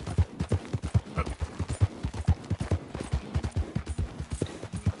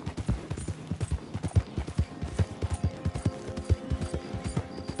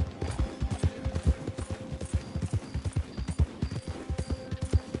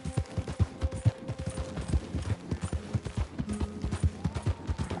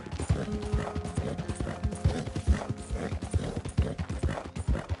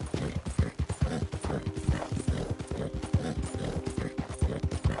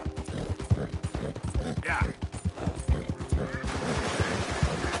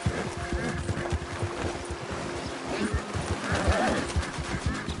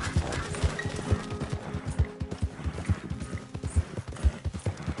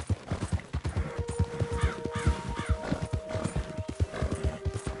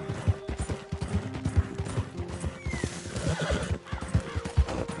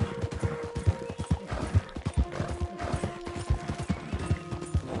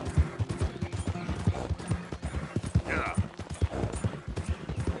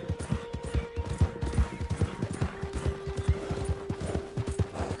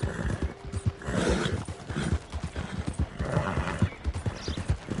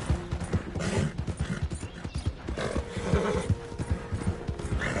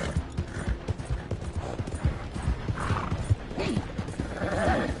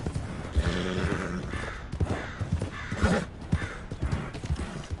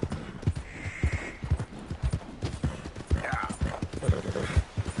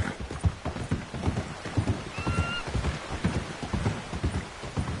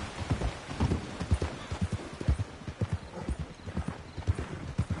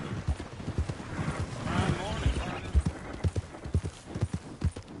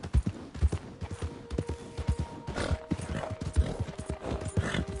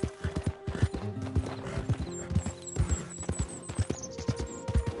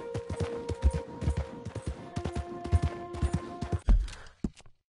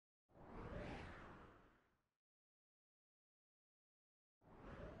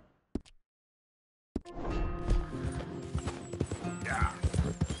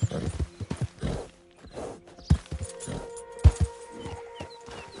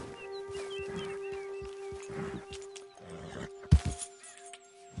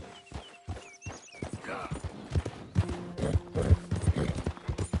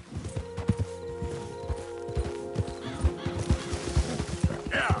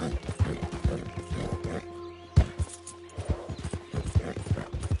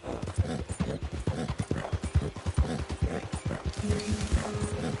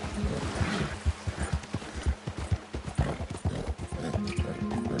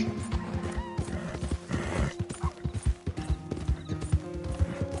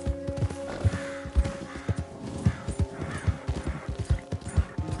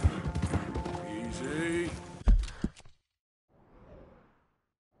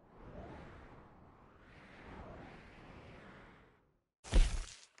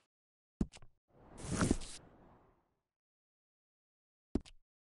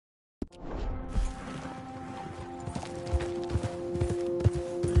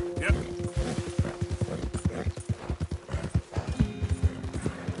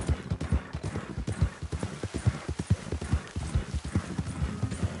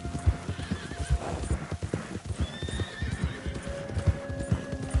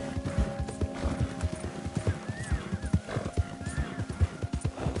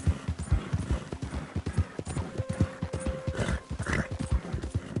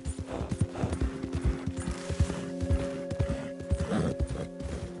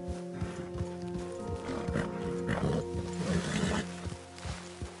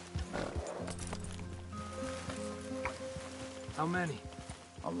 How many?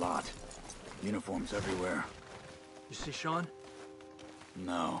 A lot. Uniforms everywhere. You see Sean?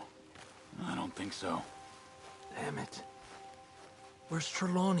 No. I don't think so. Damn it. Where's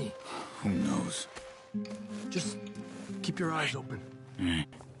Trelawney? Who knows? Just keep your eyes open.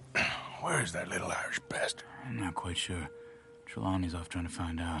 Where's that little Irish bastard? I'm not quite sure. Trelawney's off trying to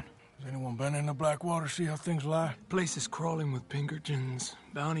find out. Has anyone been in the Blackwater, see how things lie? Place is crawling with Pinkertons,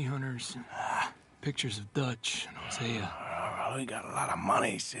 bounty hunters, pictures of Dutch and Hosea. Well, we got a lot of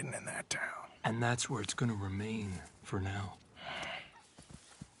money sitting in that town. And that's where it's gonna remain for now.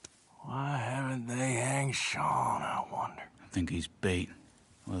 Why haven't they hanged Sean, I wonder? I think he's bait.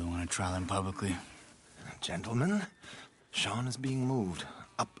 Well, they want to trial him publicly. Gentlemen, Sean is being moved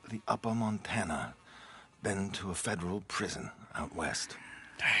up the upper Montana, then to a federal prison out west.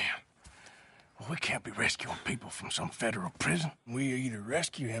 Damn. Well, we can't be rescuing people from some federal prison. We either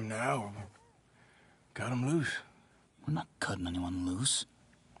rescue him now or cut him loose. We're not cutting anyone loose.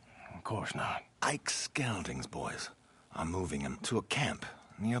 Of course not. Ike Skelding's boys are moving him to a camp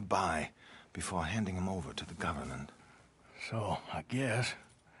nearby before handing him over to the government. So, I guess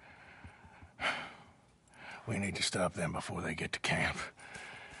we need to stop them before they get to camp.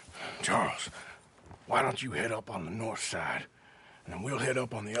 Charles, why don't you head up on the north side, and then we'll head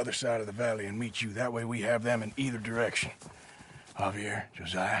up on the other side of the valley and meet you. That way we have them in either direction. Javier,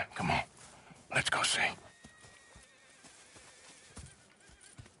 Josiah, come on. Let's go see.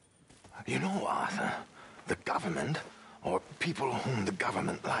 You know, Arthur, the government, or people whom the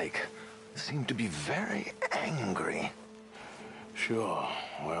government like, seem to be very angry. Sure.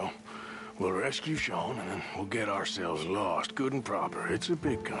 Well, we'll rescue Sean, and then we'll get ourselves lost, good and proper. It's a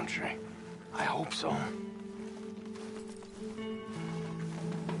big country. I hope so.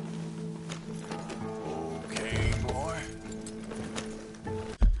 Okay, boy.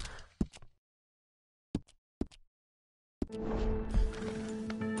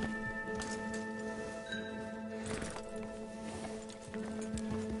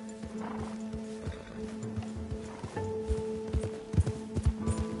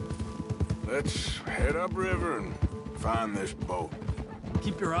 Let's head upriver and find this boat.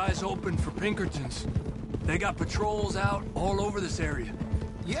 Keep your eyes open for Pinkertons. They got patrols out all over this area.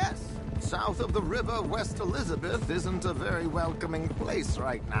 Yes, south of the river, West Elizabeth isn't a very welcoming place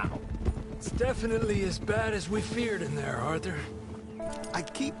right now. It's definitely as bad as we feared in there, Arthur. I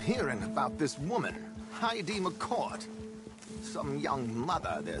keep hearing about this woman, Heidi McCourt. Some young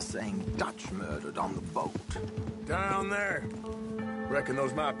mother, they're saying, Dutch murdered on the boat. Down there. Reckon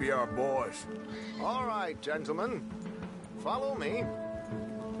those might be our boys. All right, gentlemen. Follow me.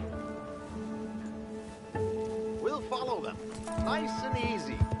 We'll follow them. Nice and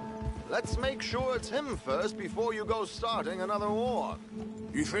easy. Let's make sure it's him first before you go starting another war.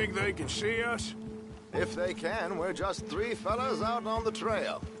 You think they can see us? If they can, we're just three fellas out on the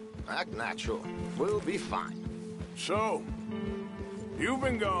trail. Act natural. We'll be fine. So, you've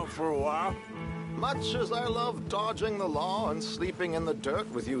been gone for a while. Much as I love dodging the law and sleeping in the dirt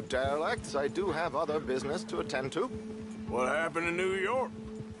with you derelicts, I do have other business to attend to. What happened in New York?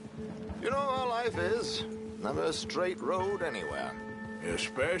 You know how life is. Never a straight road anywhere.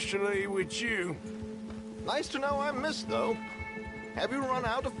 Especially with you. Nice to know I'm missed, though. Have you run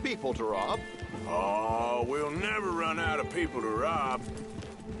out of people to rob? Oh, we'll never run out of people to rob.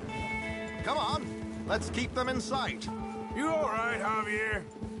 Come on, let's keep them in sight. You all right, Javier?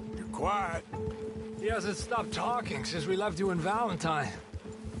 You're quiet. He hasn't stopped talking since we left you in Valentine.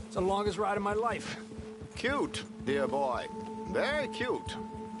 It's the longest ride of my life. Cute, dear boy. Very cute.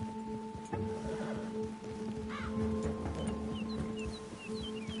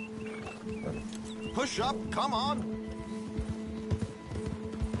 Push up, come on.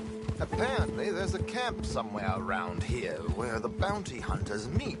 Apparently, there's a camp somewhere around here where the bounty hunters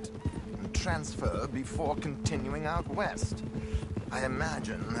meet and transfer before continuing out west. I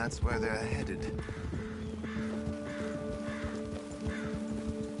imagine that's where they're headed.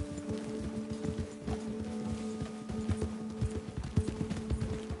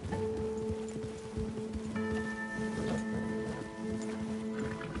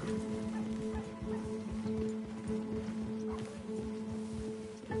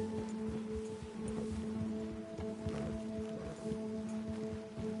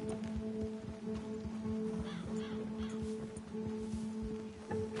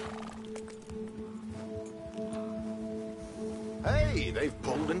 Hey, they've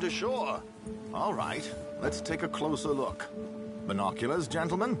pulled into shore. All right, let's take a closer look. Binoculars,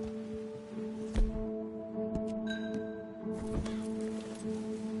 gentlemen?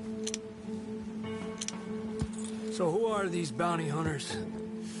 So who are these bounty hunters?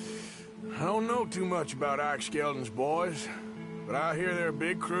 I don't know too much about Ike Skelding's boys, but I hear they're a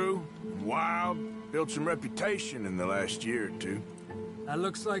big crew, wild, built some reputation in the last year or two. That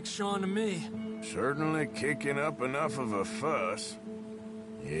looks like Sean to me. Certainly kicking up enough of a fuss.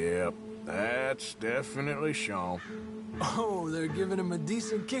 Yep, that's definitely Sean. Oh, they're giving him a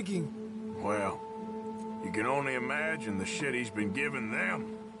decent kicking. Well, You can only imagine the shit he's been giving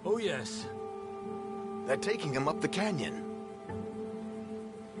them. Oh, yes. They're taking him up the canyon.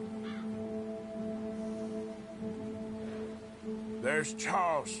 There's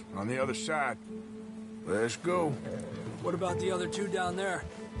Charles on the other side. Let's go. What about the other two down there?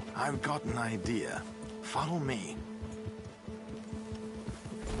 I've got an idea. Follow me.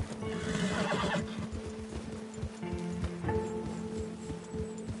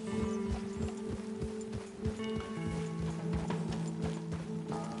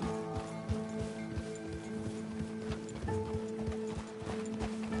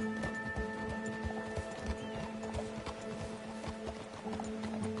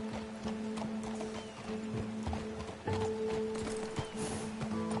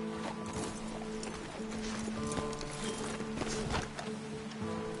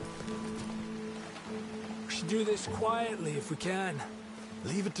 Do this quietly if we can.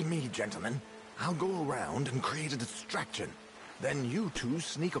 Leave it to me, gentlemen. I'll go around and create a distraction. Then you two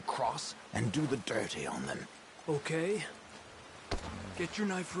sneak across and do the dirty on them. Okay. Get your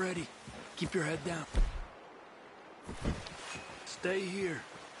knife ready. Keep your head down. Stay here.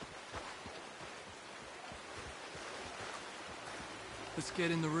 Let's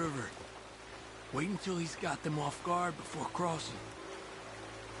get in the river. Wait until he's got them off guard before crossing.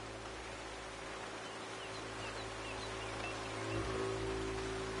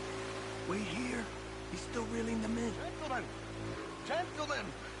 Wait here. He's still reeling them in. Gentlemen! Gentlemen!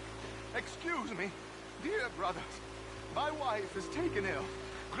 Excuse me. Dear brothers, my wife is taken ill.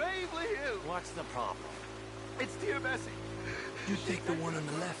 Gravely ill. What's the problem? It's dear Bessie. You take the one on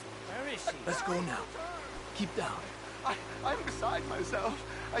the left. Where is she? Let's go now. Keep down. I'm beside myself.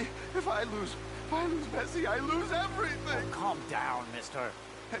 If I lose Bessie, I lose everything. Oh, calm down, mister.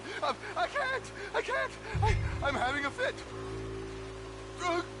 I can't. I'm having a fit.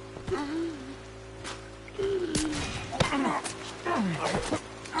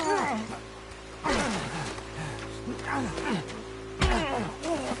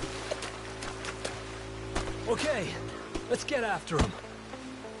 Okay, let's get after him.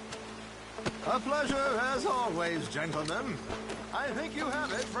 A pleasure as always, gentlemen. I think you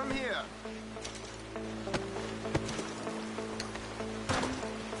have it from here.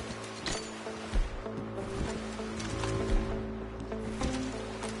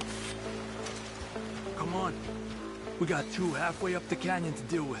 Come on. We got two halfway up the canyon to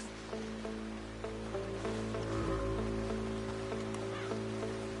deal with.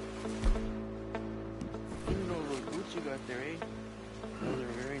 Even though those boots you got there, eh? Those are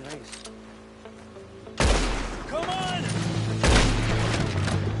very nice. Come on!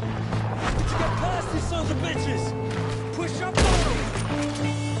 Let's get past these sons of bitches! Push up on them!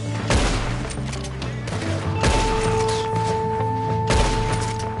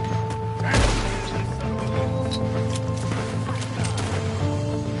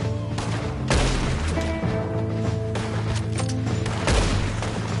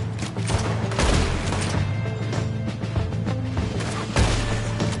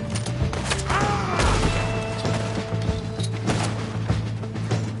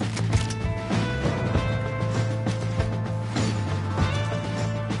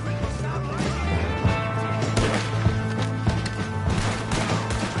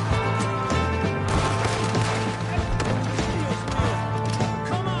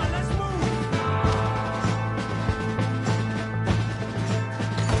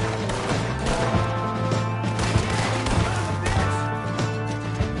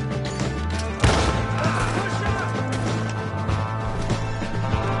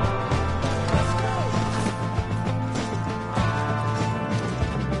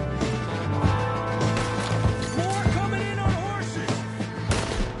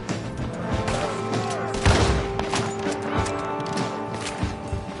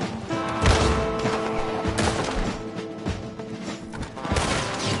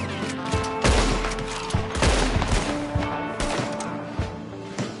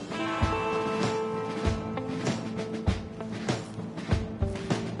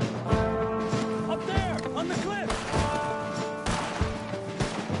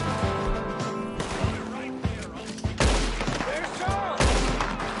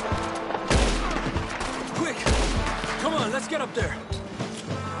 Get up there.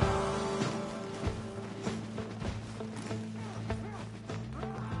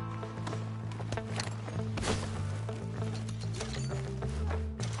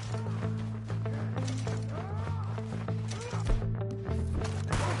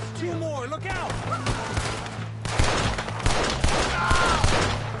 Two more, look out!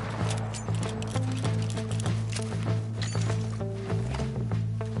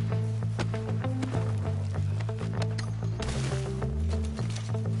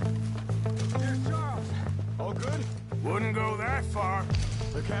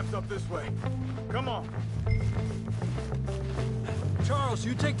 The camp's up this way. Come on. Charles,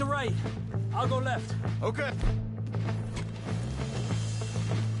 you take the right. I'll go left. Okay.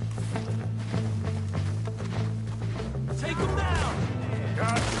 Take them down!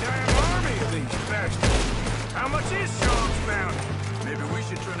 Goddamn army of these bastards! How much is Sean's bounty? Maybe we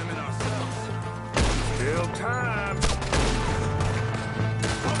should turn him in ourselves. Still time.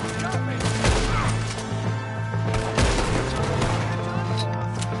 Oh, got me!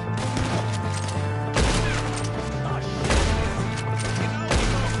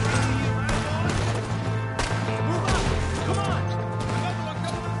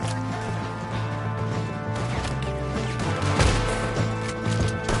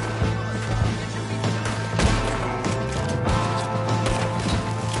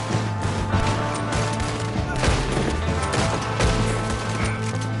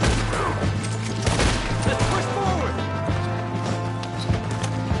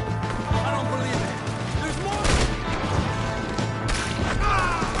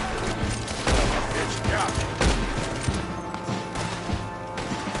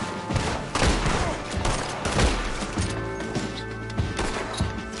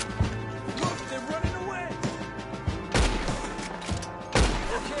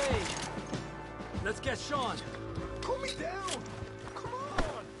 Sean! Cool me down! Come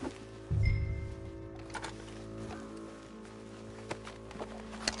on!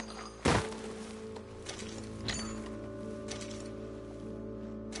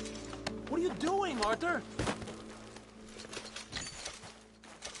 What are you doing, Arthur?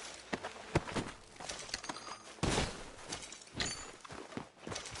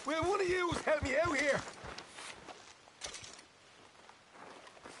 Will one of you help me out here?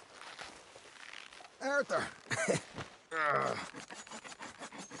 Arthur.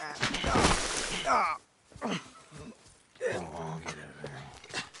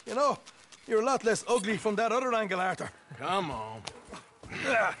 You know, you're a lot less ugly from that other angle, Arthur. Come on.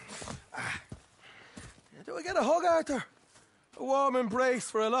 Do I get a hug, Arthur? A warm embrace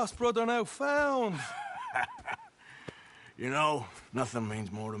for a lost brother now found. You know, nothing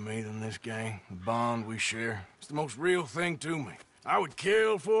means more to me than this gang, the bond we share. It's the most real thing to me. I would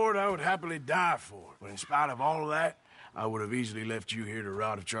kill for it, I would happily die for it. But in spite of all of that, I would have easily left you here to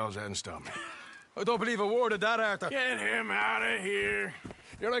rot if Charles hadn't stopped me. I don't believe a word of that, Arthur. Get him out of here.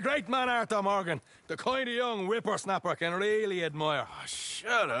 You're a great man, Arthur Morgan. The kind of young whippersnapper I can really admire. Oh,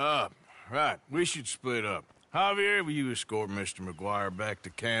 shut up. Right, we should split up. Javier, will you escort Mr. McGuire back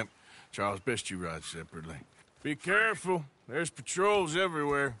to camp? Charles, best you ride separately. Be careful. There's patrols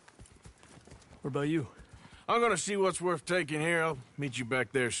everywhere. What about you? I'm gonna see what's worth taking here. I'll meet you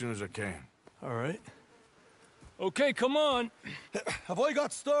back there as soon as I can. All right. Okay, come on. Have I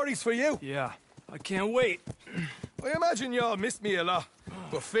got stories for you? Yeah, I can't wait. I imagine y'all missed me a lot,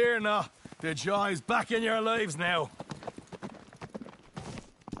 but fear not. The joy's back in your lives now.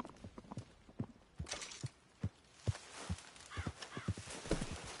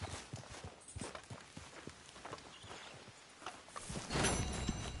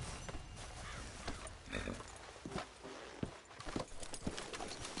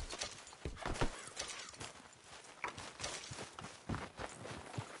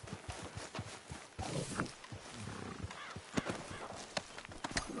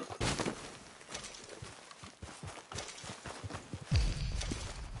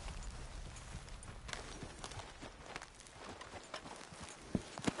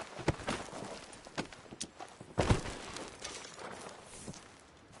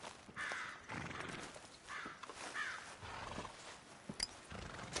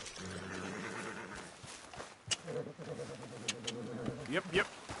 Yep.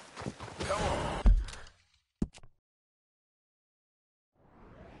 Come on.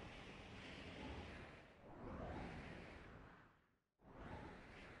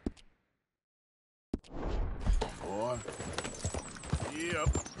 Boy. Yep.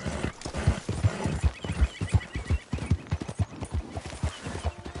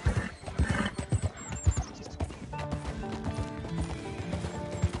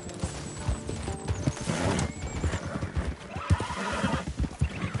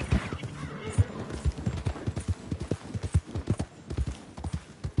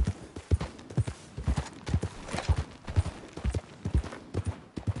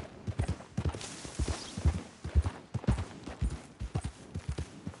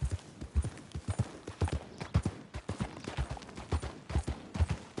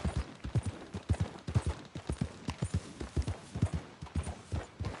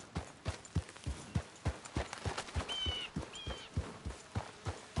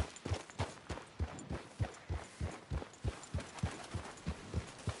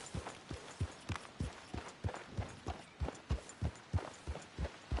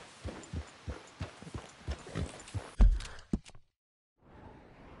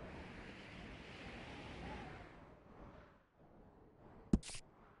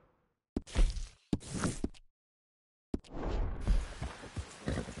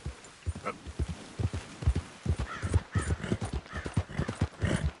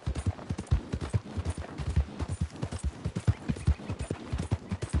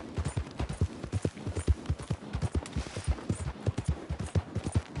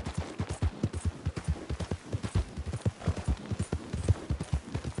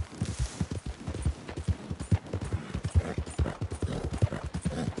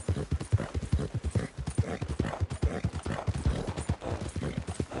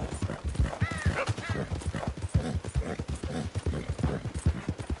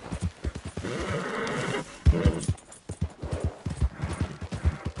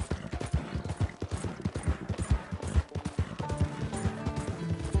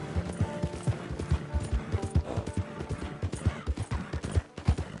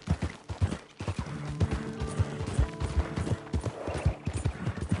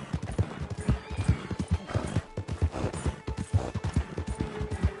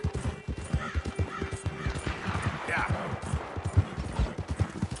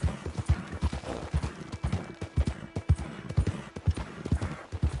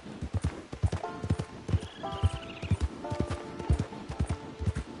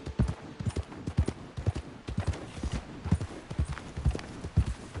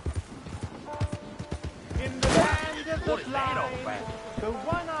 What is that all about? The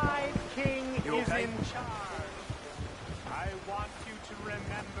one-eyed king You is okay? in charge. I want you to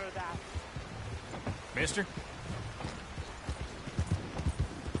remember that. Mister?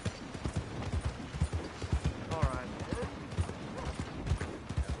 All right.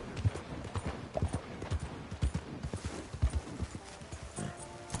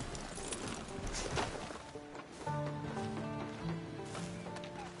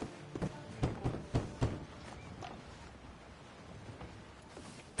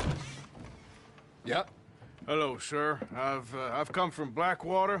 Yep. Hello, sir. I've come from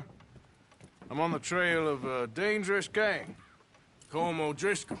Blackwater. I'm on the trail of a dangerous gang. Colm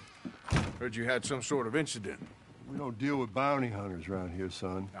O'Driscoll. Heard you had some sort of incident. We don't deal with bounty hunters around here,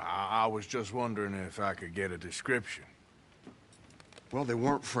 son. I was just wondering if I could get a description. Well, they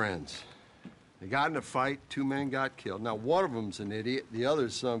weren't friends. They got in a fight, 2 men got killed. Now, one of them's an idiot, the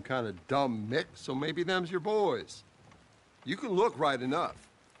other's some kind of dumb mick, so maybe them's your boys. You can look right enough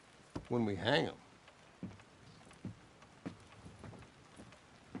when we hang them.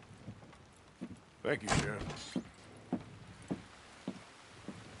 Thank you, Sheriff.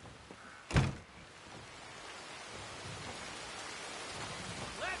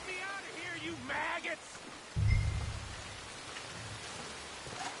 Let me out of here, you maggots!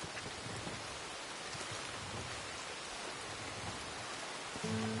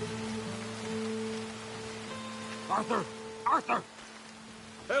 Arthur! Arthur!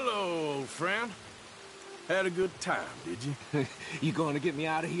 Hello, old friend. Had a good time, did you? You going to get me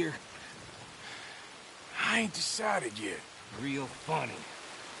out of here? I ain't decided yet. Real funny.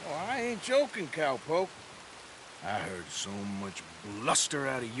 Oh, I ain't joking, cowpoke. I heard so much bluster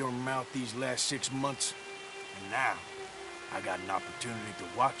out of your mouth these last 6 months. And now, I got an opportunity to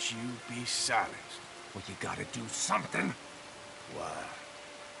watch you be silenced. Well, you gotta do something. Why?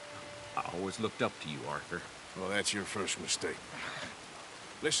 I always looked up to you, Arthur. Well, that's your first mistake.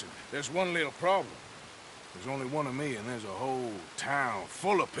 Listen, there's one little problem. There's only one of me, and there's a whole town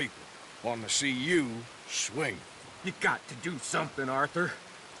full of people wanting to see you swing. You got to do something, Arthur.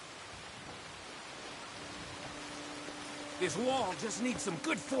 This wall just needs some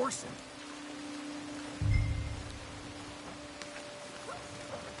good forcing.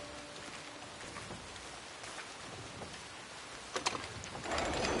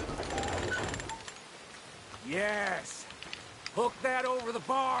 Yes. Hook that over the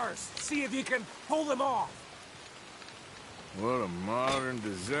bars. See if you can pull them off. What a modern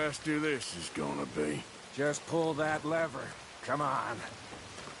disaster this is gonna be. Just pull that lever. Come on.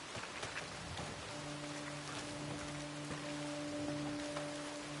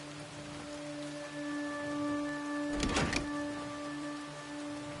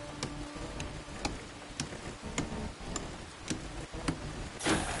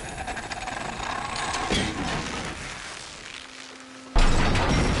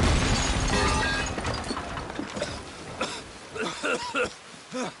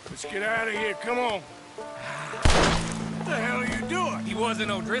 Let's get out of here, come on. What the hell are you doing? He wasn't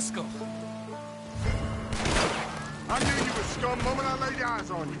O'Driscoll. I knew you were scum the moment I laid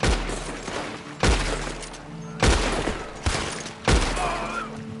eyes on you.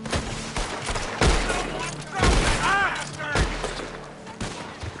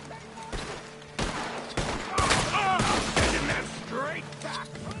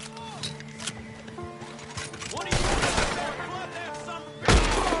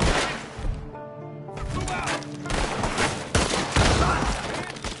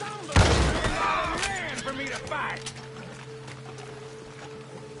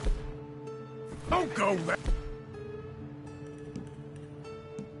 Don't go there.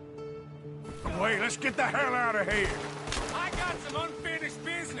 Wait, let's get the hell out of here. I got some unfinished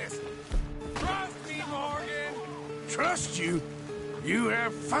business. Trust me, Morgan. Trust you? You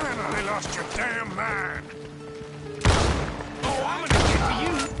have finally lost your damn mind. Oh, I'm gonna get to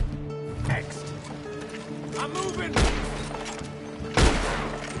you next. I'm moving.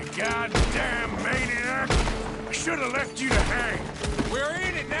 You goddamn maniac! I should have left you to hang. We're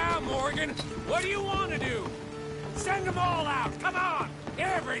in it now, Morgan. What do you want to do? Send them all out. Come on.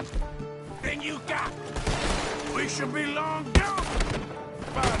 Everything you got. We should be long gone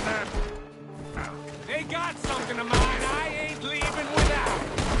by now. They got something of mine I ain't leaving without.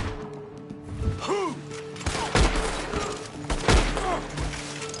 Who?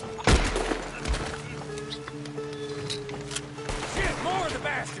 Shit, more of the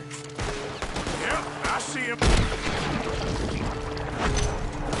bastards. Yep, I see him.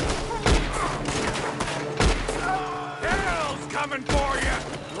 Hell's coming for you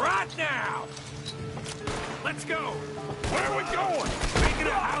right now. Let's go. Where are we going? Making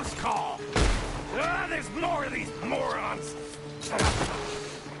a house call. There's more of these morons.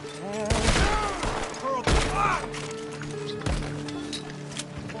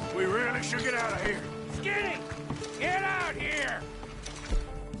 We really should get out of here. Skinny, get out here.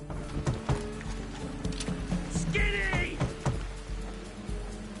 Skinny!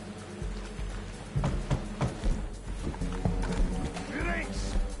 It ain't.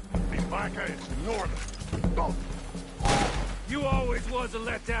 Be like it's northern. Oh. You always was a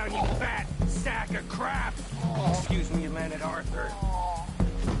letdown, you fat sack of crap. Excuse me, you landed Arthur.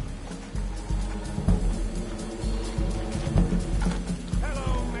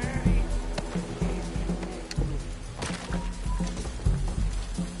 Hello, Manny.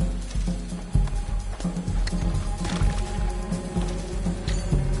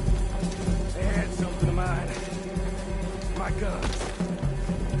 They had something of mine. My guns.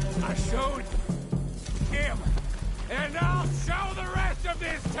 I showed him. And I'll show the rest of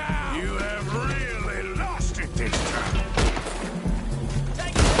this town! You have really lost it this time.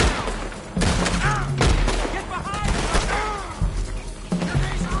 Take it down! Get behind me!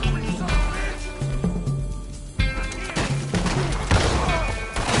 These hungry son of a bitch!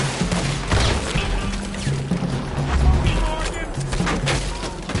 Morgan!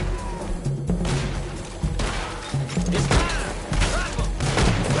 It's time! Drop him!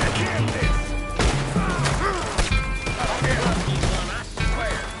 Let's get this!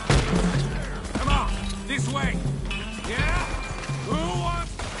 This way. Yeah? Who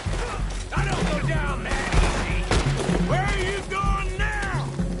wants... I don't go down that easy. Where are you going now?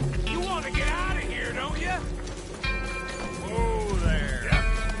 You want to get out of here, don't you? Oh, there.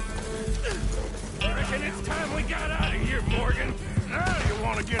 I reckon it's time we got out of here, Morgan. Now you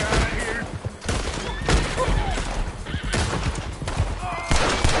want to get out of here?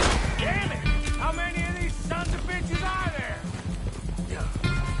 Damn it! How many of these sons of bitches are there?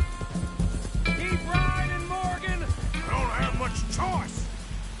 Keep riding, Morgan! I don't have much choice.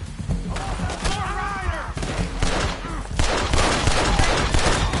 More riders!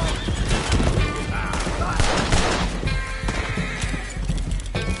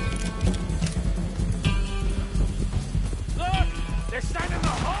 Look! They're sending the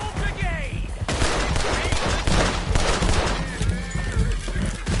whole brigade!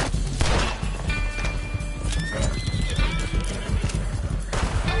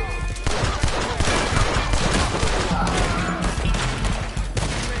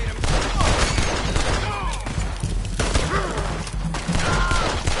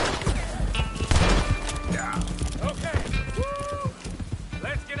 Okay. Woo!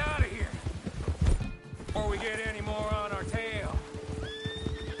 Let's get out of here. Before we get any more on our tail.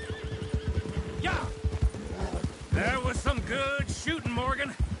 Yeah! That was some good shooting, Morgan.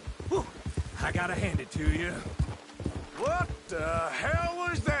 Whew. I gotta hand it to you. What the hell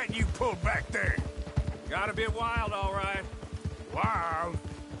was that you pulled back there? Got a bit wild, all right. Wild?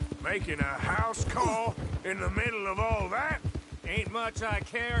 Making a house call in the middle of all that? Ain't much I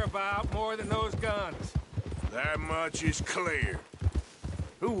care about more than those guns. That much is clear.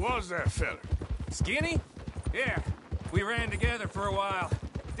 Who was that feller? Skinny? Yeah, we ran together for a while.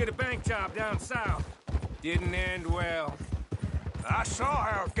 Did a bank job down south. Didn't end well. I saw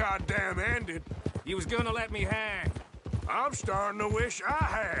how it goddamn ended. He was gonna let me hang. I'm starting to wish I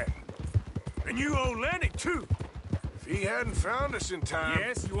had. And you owe Lenny, too. If he hadn't found us in time...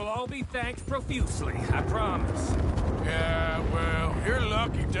 Yes, you will all be thanked profusely, I promise. Yeah, well, you're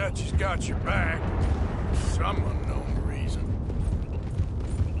lucky Dutch has got your back. Some unknown reason.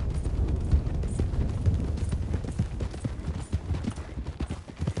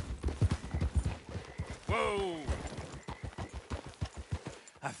 Whoa!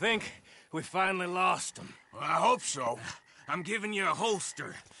 I think we finally lost him. Well, I hope so. I'm giving you a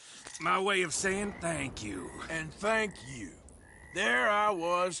holster. My way of saying thank you. And thank you. There I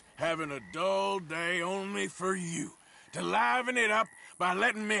was, having a dull day only for you. To liven it up by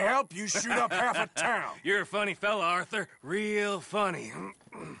letting me help you shoot up half a town. You're a funny fella, Arthur. Real funny.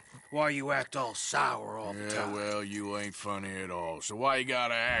 why you act all sour all the time. Well, you ain't funny at all, so why you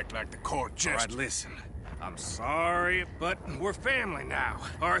gotta act like the court jester? All right, listen. I'm sorry, but we're family now.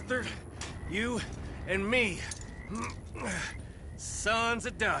 Arthur, you and me. Sons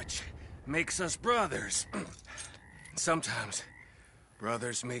of Dutch. Makes us brothers. Sometimes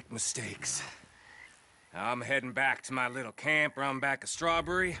brothers make mistakes. I'm heading back to my little camp around back of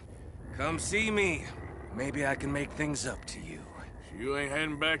Strawberry. Come see me. Maybe I can make things up to you. You ain't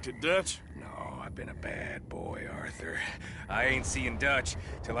heading back to Dutch? No, I've been a bad boy, Arthur. I ain't seeing Dutch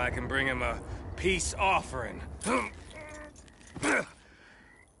till I can bring him a peace offering.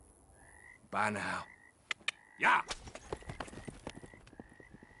 Bye now. Yeah.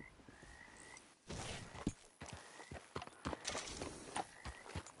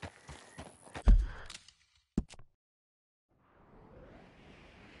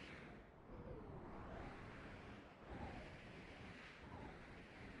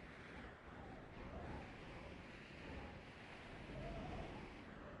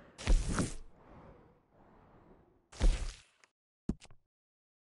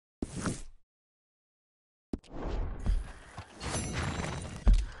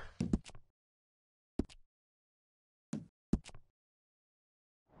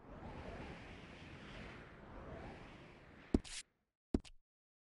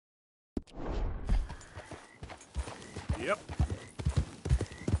 Yep.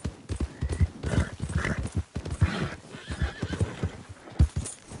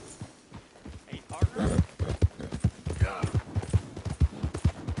 Hey, Parker.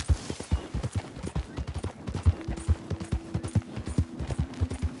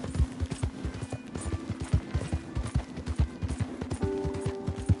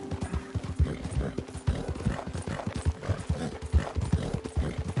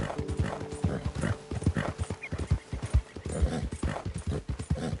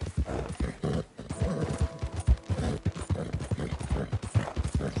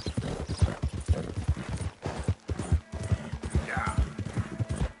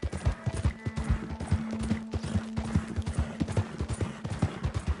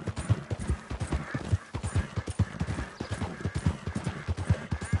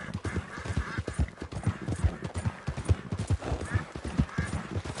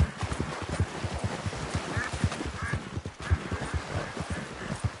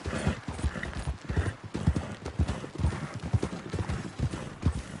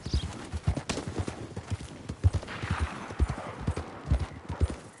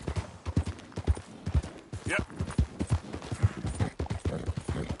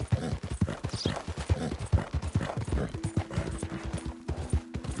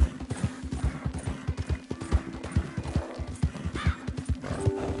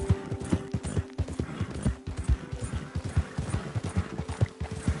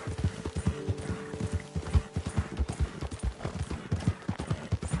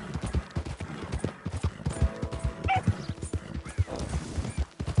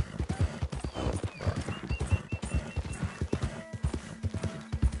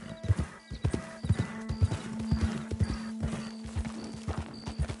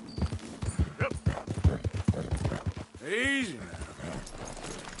 Easy now.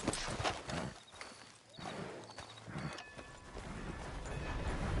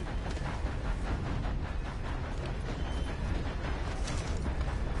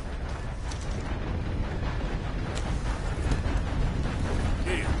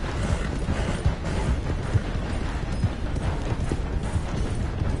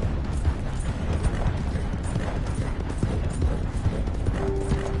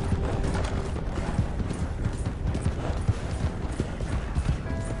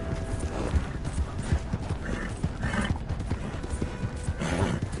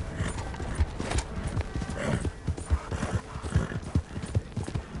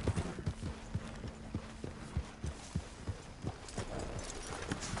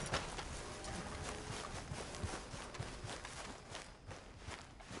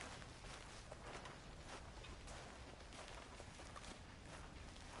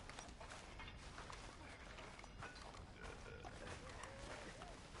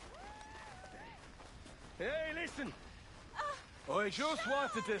 Hey, listen! I just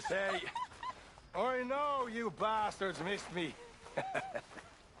wanted to say, I know you bastards missed me.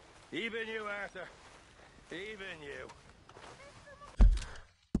 Even you, Arthur. Even you.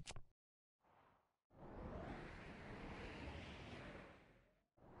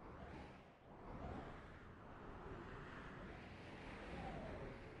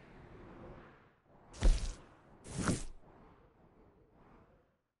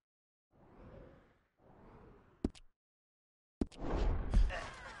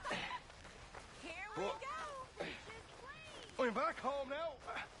 I'm back home now.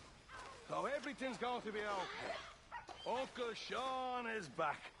 So everything's going to be okay. Uncle Sean is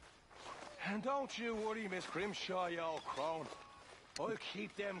back. And don't you worry, Miss Grimshaw, you old crone. I'll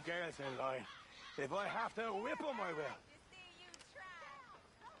keep them girls in line. If I have to whip them, I will.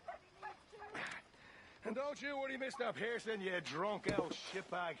 And don't you worry, Mr. Pearson, you drunk old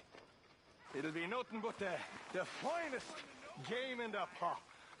shitbag. It'll be nothing but the finest game in the pot.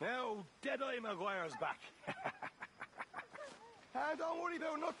 Now, Deadeye Maguire's back. And don't worry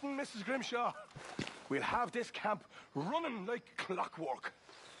about nothing, Mrs. Grimshaw. We'll have this camp running like clockwork.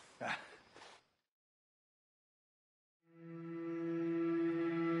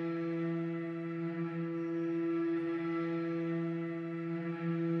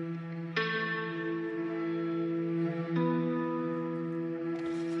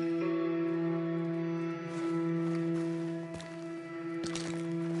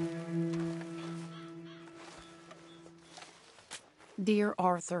 Dear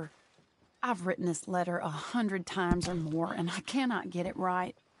Arthur, I've written this letter 100 times or more, and I cannot get it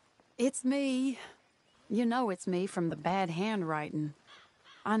right. It's me. You know it's me from the bad handwriting.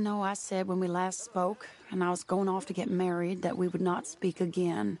 I know I said when we last spoke, and I was going off to get married, that we would not speak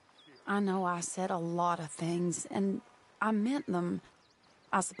again. I know I said a lot of things, and I meant them,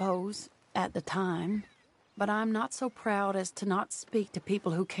 I suppose, at the time. But I'm not so proud as to not speak to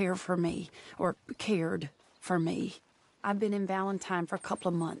people who care for me, or cared for me. I've been in Valentine for a couple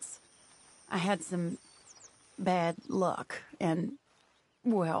of months. I had some bad luck, and,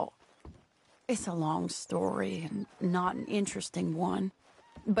 well, it's a long story and not an interesting one.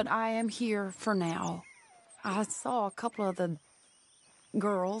 But I am here for now. I saw a couple of the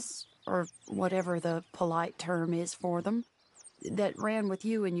girls, or whatever the polite term is for them, that ran with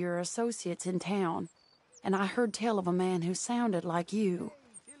you and your associates in town. And I heard tell of a man who sounded like you.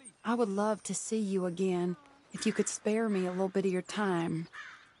 I would love to see you again. If you could spare me a little bit of your time.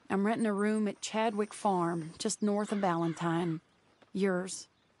 I'm renting a room at Chadwick Farm, just north of Valentine. Yours,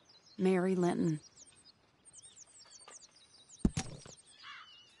 Mary Linton.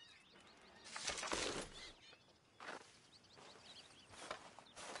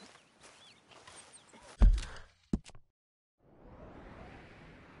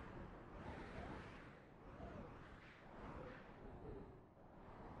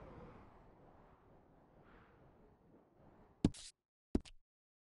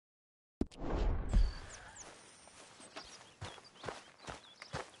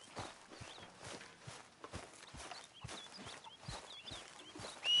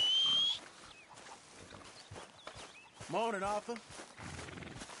 Morning, Arthur.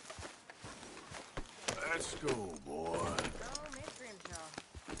 Let's go, boy.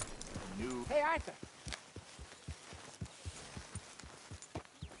 Hey, Arthur.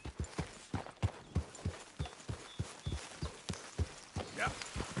 Yep.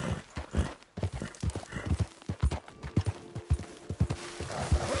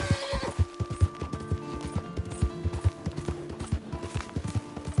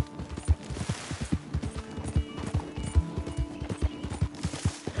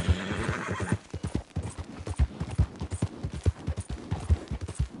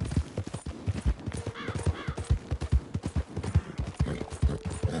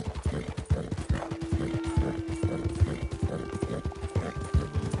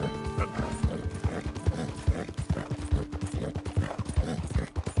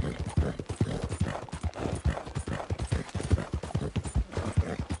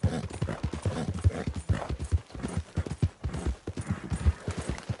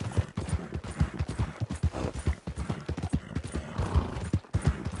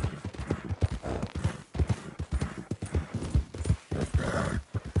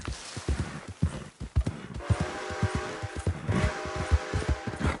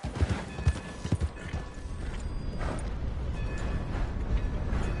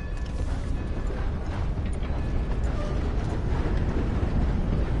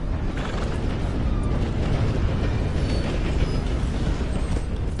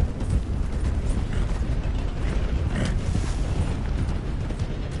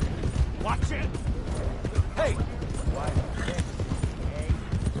 Watch it! Hey!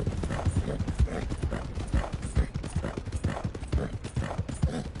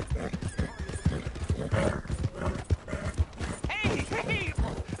 Hey!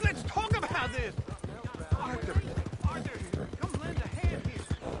 Let's talk about this! Arthur, come lend a hand here.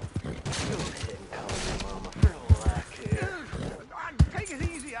 Go ahead and call me Mama. Relax here. Take it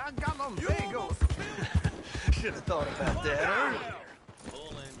easy. I got my bagel. Should have thought about that earlier.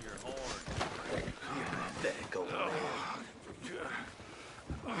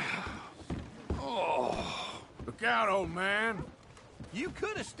 Look out, old man. You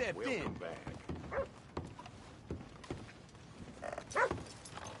could have stepped in. Back.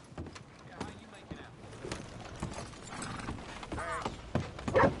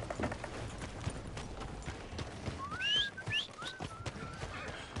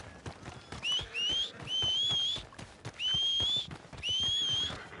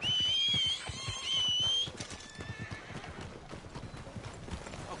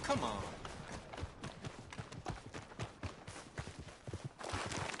 Oh, come on.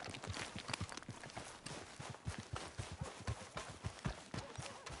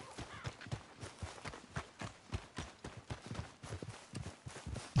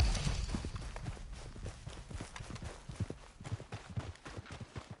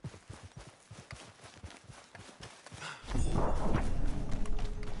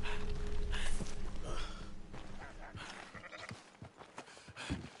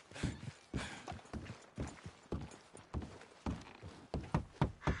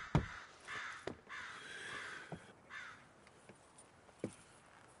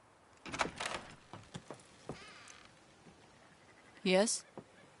 Yes?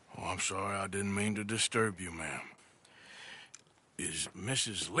 Oh, I'm sorry. I didn't mean to disturb you, ma'am. Is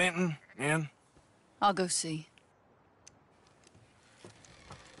Mrs. Linton in? I'll go see.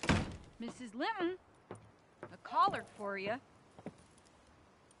 Mrs. Linton, a collard for you.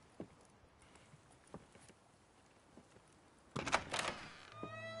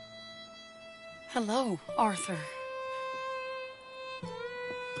 Hello, Arthur.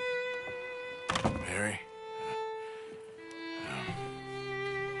 Mary?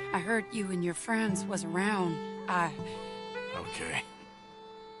 I heard you and your friends was around. Okay.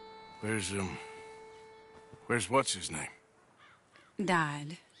 Where's what's his name?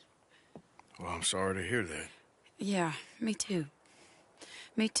 Died. Well, I'm sorry to hear that. Yeah, me too.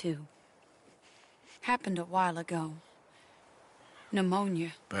 Me too. Happened a while ago.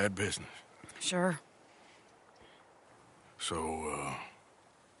 Pneumonia. Bad business. Sure. So,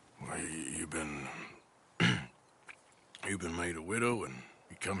 well, you've been made a widow and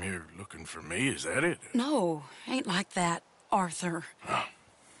you come here looking for me, is that it? No, ain't like that, Arthur. Oh,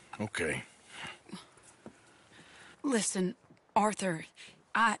 okay. Listen, Arthur,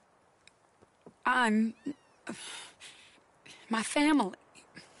 I'm... my family.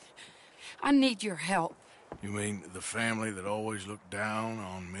 I need your help. You mean the family that always looked down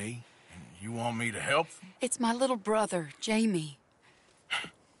on me? And you want me to help them? It's my little brother, Jamie.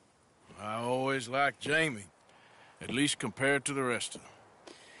 I always liked Jamie, at least compared to the rest of them.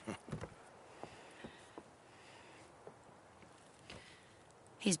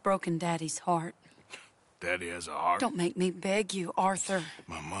 He's broken Daddy's heart. Daddy has a heart. Don't make me beg you, Arthur.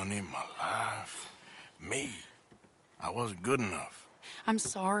 My money, my life, me. I wasn't good enough. I'm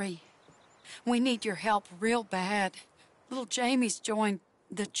sorry. We need your help real bad. Little Jamie's joined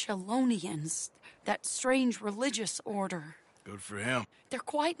the Chelonians, that strange religious order. Good for him. They're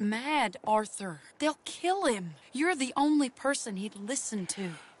quite mad, Arthur. They'll kill him. You're the only person he'd listen to.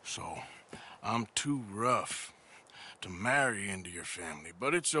 So, I'm too rough to marry into your family,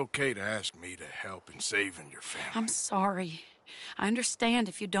 but it's okay to ask me to help in saving your family. I'm sorry. I understand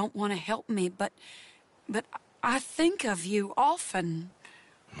if you don't want to help me, but I think of you often.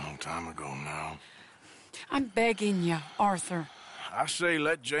 Long time ago now. I'm begging you, Arthur. I say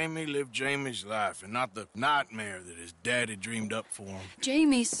let Jamie live Jamie's life and not the nightmare that his daddy dreamed up for him.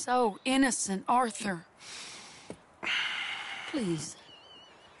 Jamie's so innocent, Arthur. Please,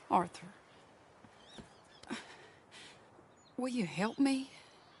 Arthur. Will you help me?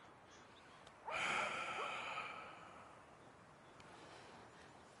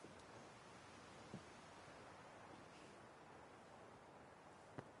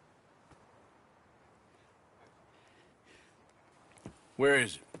 Where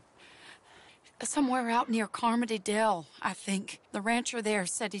is it? Somewhere out near Carmody Dell, I think. The rancher there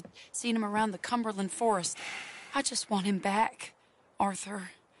said he'd seen him around the Cumberland Forest. I just want him back, Arthur.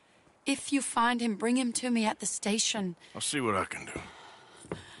 If you find him, bring him to me at the station. I'll see what I can do.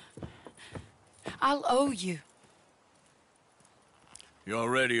 I'll owe you. You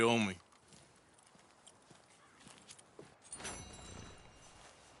already owe me.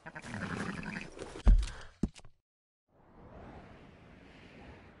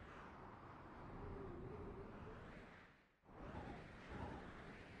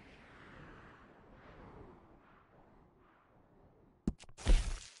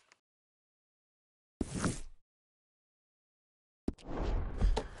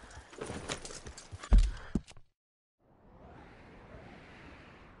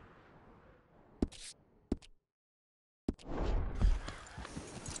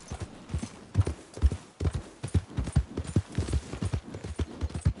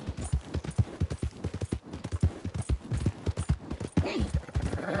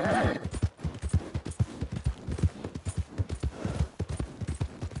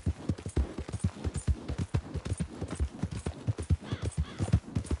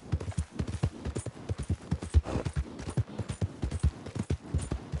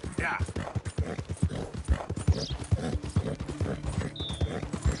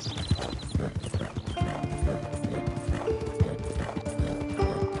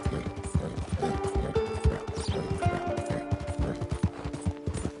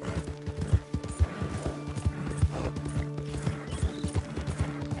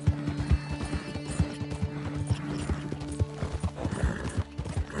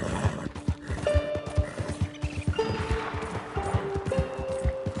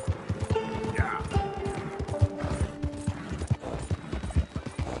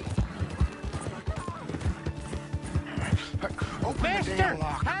 Mister, damn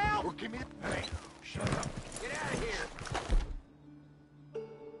lock. help! Well, give me the... Hey, shut up. Get out of here!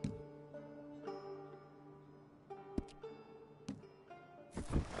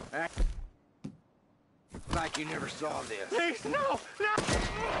 Act like you never saw this. Please, no! No!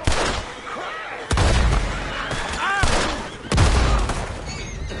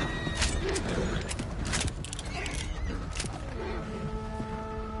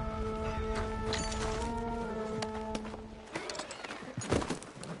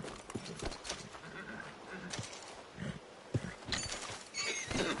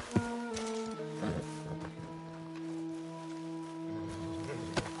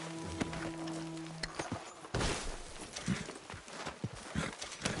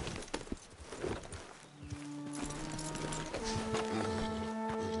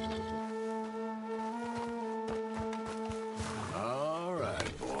 All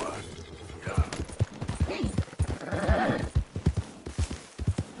right, boy.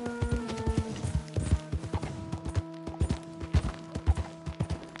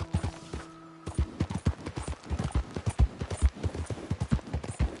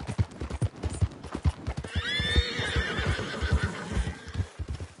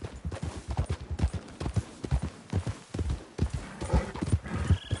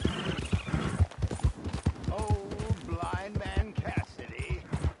 Old blind man Cassidy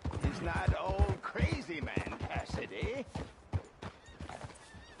is not old crazy man Cassidy.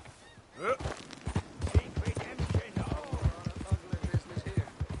 Seek redemption. Oh, ugly business here.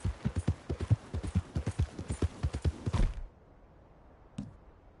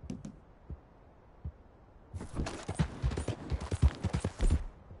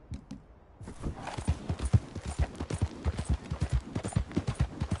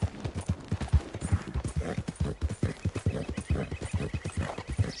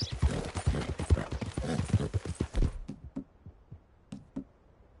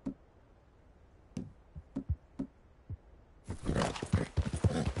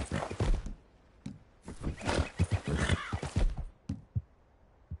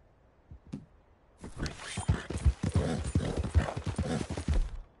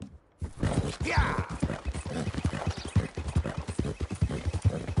 Yeah!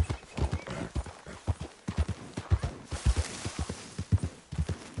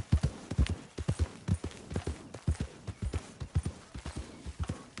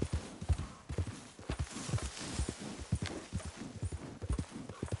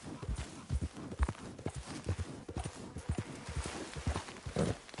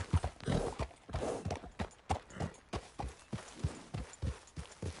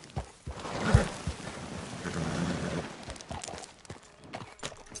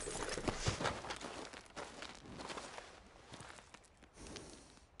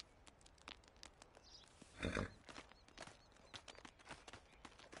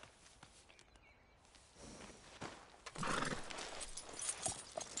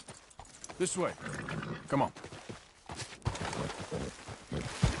 This way. Come on.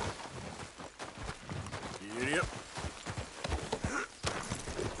 Idiot.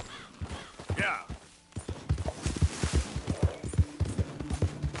 Yeah.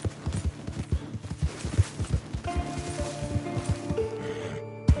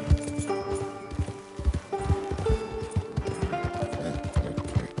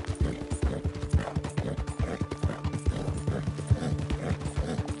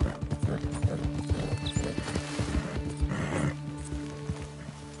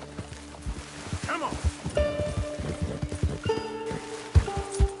 Come on!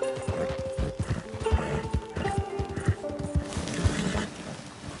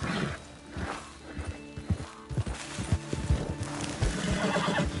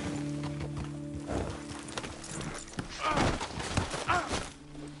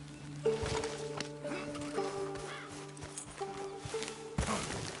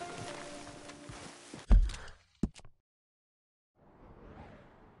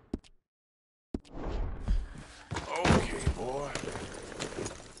 Okay, boy.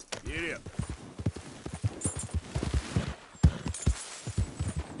 Idiot.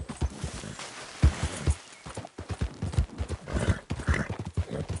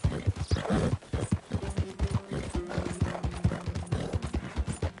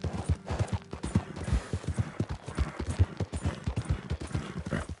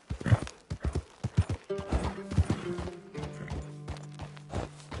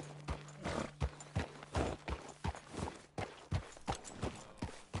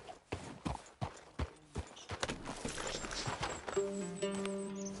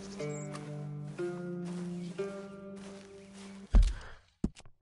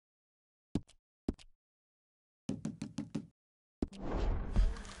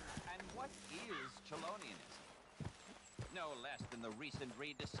 no less than the recent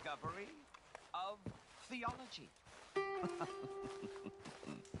rediscovery of theology.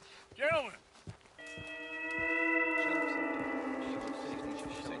 Gentlemen!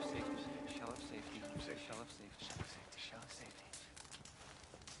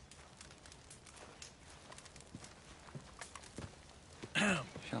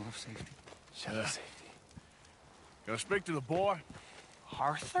 Shell of safety. Shell of safety. Can I speak to the boy?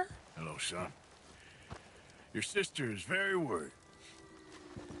 Arthur? Hello, son. Your sister is very worried.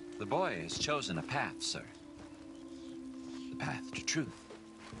 The boy has chosen a path, sir. The path to truth.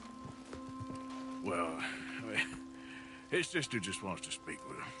 Well, his sister just wants to speak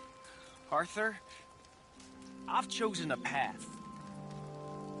with him. Arthur, I've chosen a path.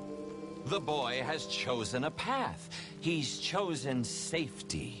 The boy has chosen a path. He's chosen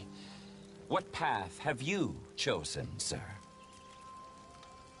safety. What path have you chosen, sir?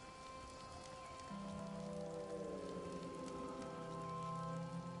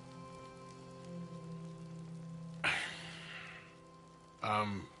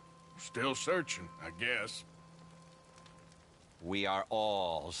 I'm still searching, I guess. We are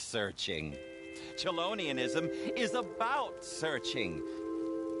all searching. Chelonianism is about searching.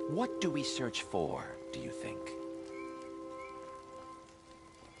 What do we search for, do you think?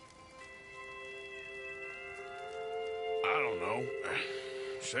 I don't know.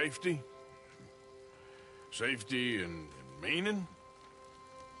 Safety? Safety and meaning?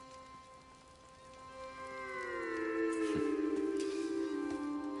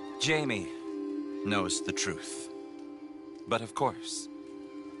 Jamie knows the truth. But of course,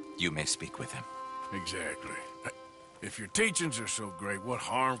 you may speak with him. Exactly. If your teachings are so great, what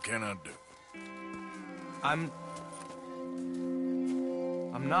harm can I do? I'm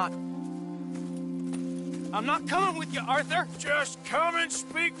not coming with you, Arthur. Just come and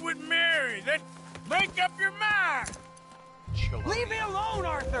speak with Mary, then make up your mind. Leave me alone,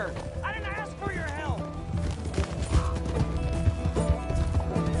 Arthur. I didn't ask for your help.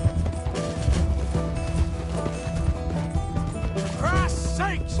 Christ's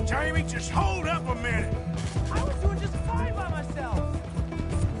sakes, Jamie, just hold up a minute. I was doing just fine by myself.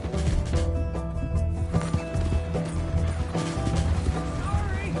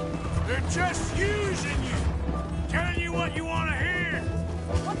 Sorry. They're just using you. Telling you what you want to hear.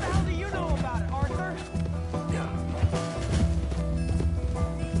 What the hell do you know about it, Arthur?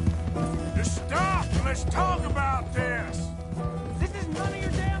 Just stop and let's talk about this. This is none of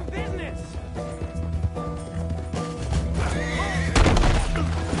your damn business.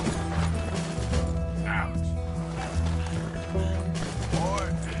 Ouch. Boy.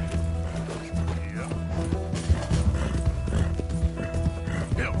 Yep.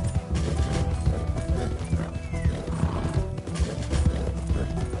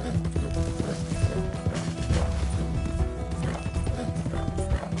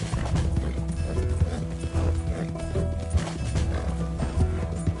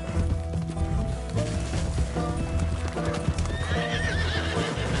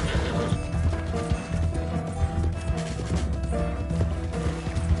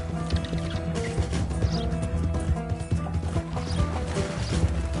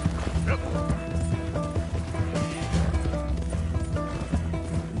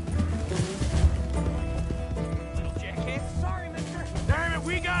 Sorry, mister. Damn it,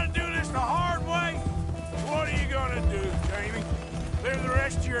 we gotta do this the hard way. What are you gonna do, Jamie? Live the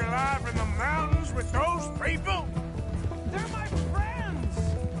rest of your life in the mountains with those people? They're my friends.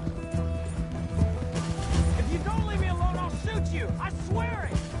 If you don't leave me alone, I'll shoot you. I swear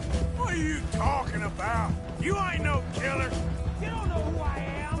it. What are you talking about? You ain't no killer. You don't know who I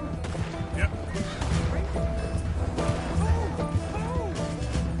am. Yep.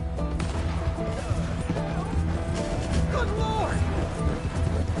 Good Lord!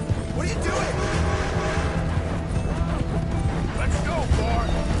 What are you doing? Let's go, boy.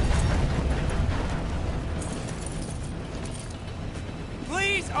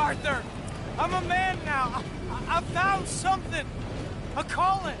 Please, Arthur! I'm a man now. I found something. A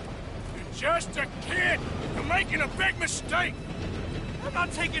calling. You're just a kid. You're making a big mistake. I'm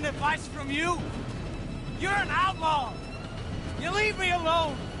not taking advice from you. You're an outlaw. You leave me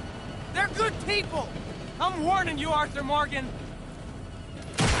alone. They're good people. I'm warning you, Arthur Morgan.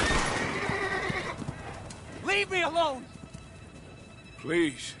 Leave me alone.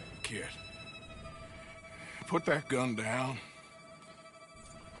 Please, kid. Put that gun down.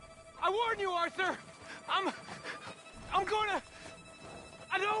 I warn you, Arthur. I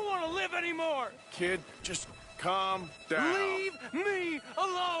don't want to live anymore. Kid, just calm down. Leave me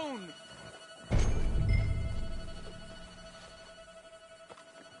alone.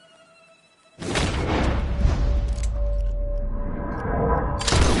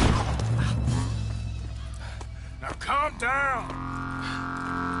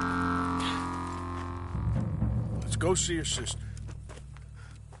 go see your sister.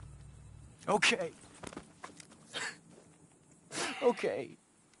 Okay. Okay.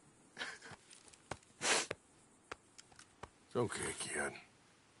 It's okay, kid.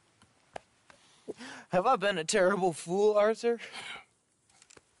 Have I been a terrible fool, Arthur?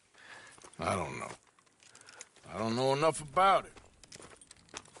 I don't know. I don't know enough about it.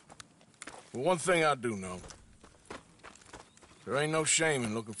 But one thing I do know. There ain't no shame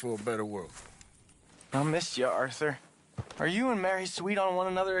in looking for a better world. I missed you, Arthur. Are you and Mary sweet on one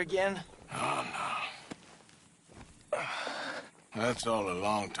another again? Oh, no. That's all a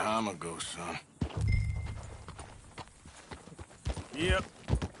long time ago, son. Yep.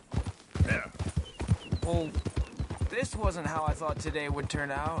 Yeah. Well, this wasn't how I thought today would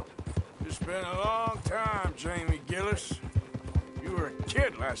turn out. It's been a long time, Jamie Gillis. You were a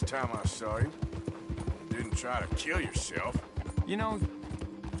kid last time I saw you. You didn't try to kill yourself. You know,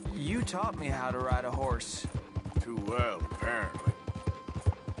 you taught me how to ride a horse. Too well, apparently.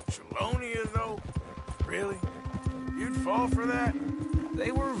 Chelonia, though? Really? You'd fall for that?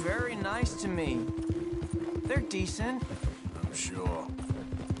 They were very nice to me. They're decent. I'm sure.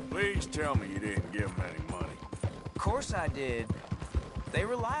 Please tell me you didn't give them any money. Of course I did. They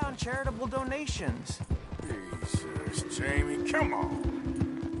rely on charitable donations. Jesus, Jamie, come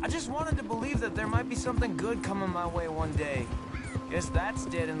on. I just wanted to believe that there might be something good coming my way one day. Guess that's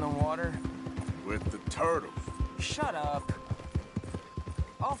dead in the water. With the turtles. Shut up.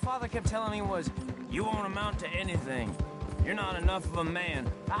 All Father kept telling me was, you won't amount to anything. You're not enough of a man.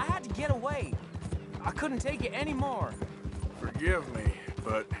 I had to get away. I couldn't take it anymore. Forgive me,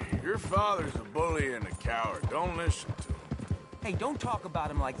 but your father's a bully and a coward. Don't listen to him. Hey, don't talk about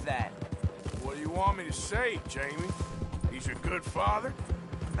him like that. What do you want me to say, Jamie? He's a good father?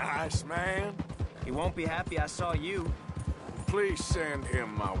 Nice man? He won't be happy I saw you. Please send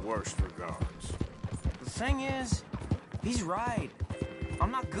him my worst regards. The thing is, he's right.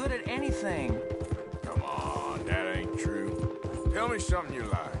 I'm not good at anything. Come on, that ain't true. Tell me something you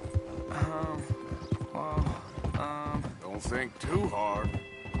like. Don't think too hard.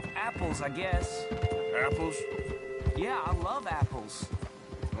 Apples, I guess. Apples? Yeah, I love apples.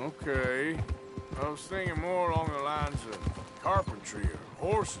 Okay. I was thinking more along the lines of carpentry or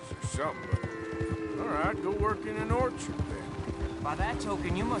horses or something. All right, go work in an orchard then. By that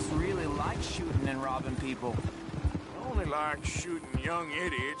token, you must really like shooting and robbing people. I only like shooting young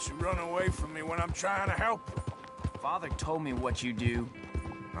idiots who run away from me when I'm trying to help them. Father told me what you do.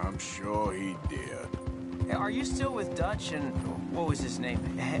 I'm sure he did. Hey, are you still with Dutch and... what was his name?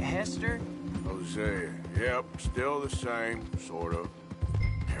 Hester? Hosea. Yep, still the same, sort of.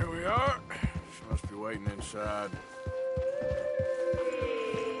 Here we are. She must be waiting inside.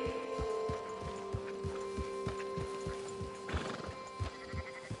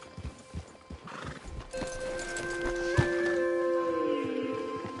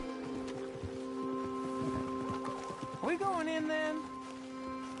 We going in then?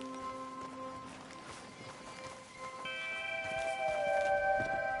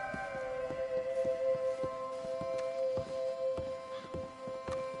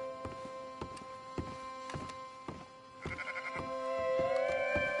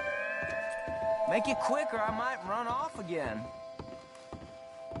 Make it quick or I might run off again.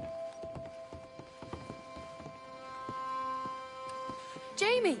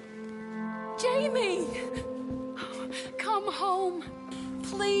 Jamie! Jamie! Come home.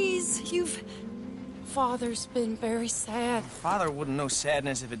 Please, Father's been very sad. Father wouldn't know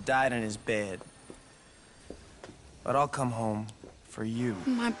sadness if it died in his bed. But I'll come home for you.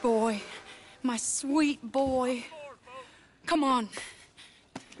 My boy. My sweet boy. Come on.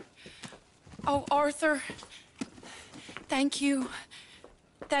 Oh, Arthur. Thank you.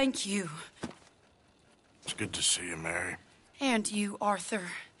 Thank you. It's good to see you, Mary. And you, Arthur.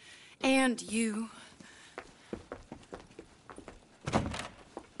 And you.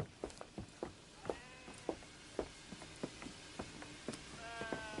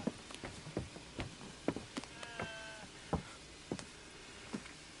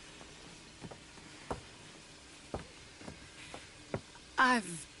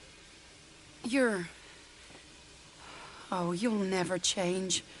 Oh, you'll never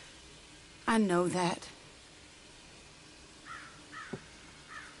change. I know that.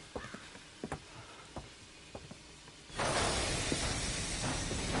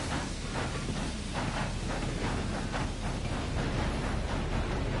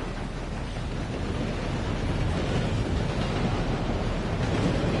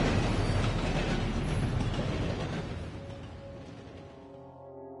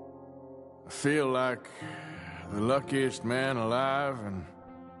 I feel like the luckiest man alive, and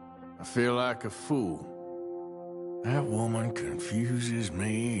I feel like a fool. That woman confuses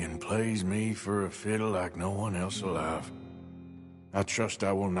me and plays me for a fiddle like no one else alive. I trust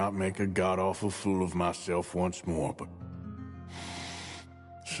I will not make a god-awful fool of myself once more, but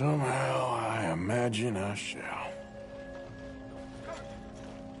somehow I imagine I shall.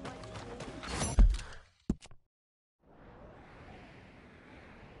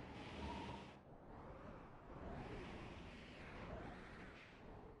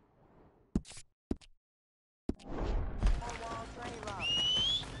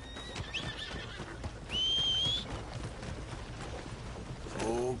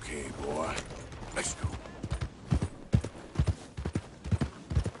 Okay, boy. Let's go.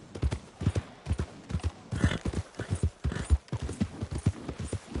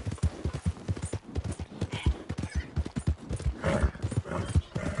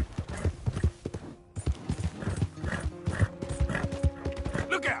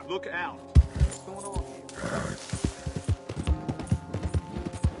 Look out! Look out! What's going on here?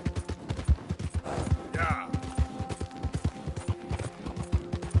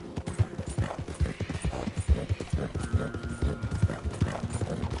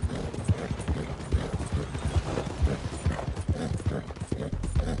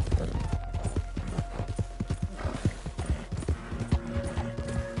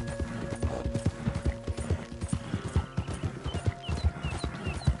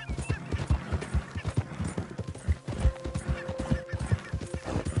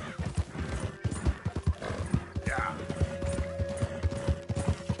 Yeah.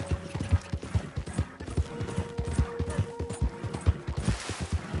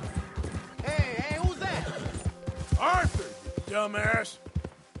 Hey, who's that? Arthur, you dumbass.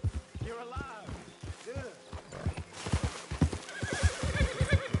 You're alive. Good.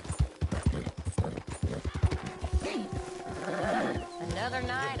 Another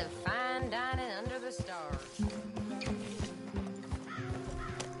night of fine dining under the stars.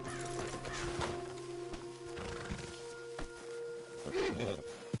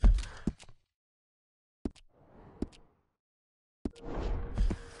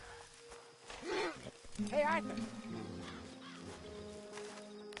 Hey, Arthur.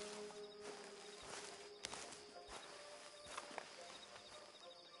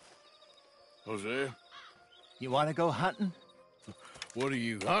 Hosea, You want to go hunting? what are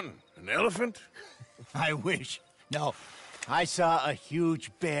you hunting? An elephant? I wish. No, I saw a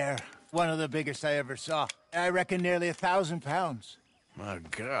huge bear. One of the biggest I ever saw. I reckon nearly 1,000 pounds. My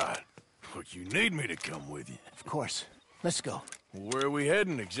God. But you need me to come with you. Of course. Let's go. Where are we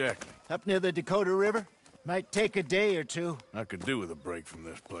heading exactly? Up near the Dakota River. Might take a day or two. I could do with a break from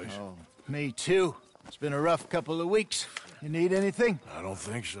this place. Oh, me too. It's been a rough couple of weeks. You need anything? I don't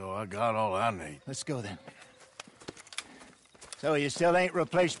think so. I got all I need. Let's go then. So you still ain't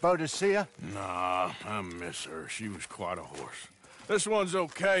replaced Boadicea? Nah, I miss her. She was quite a horse. This one's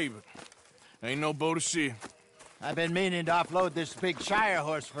okay, but ain't no Boadicea. I've been meaning to offload this big Shire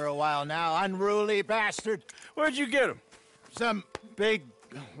horse for a while now. Unruly bastard. Where'd you get him? Some big,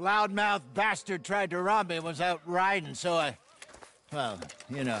 loudmouth bastard tried to rob me and was out riding, so I... Well,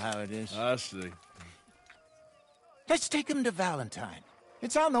 you know how it is. I see. Let's take him to Valentine.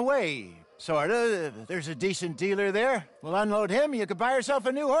 It's on the way, sorta. There's a decent dealer there. We'll unload him, you could buy yourself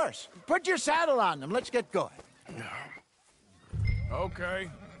a new horse. Put your saddle on him, let's get going. Okay,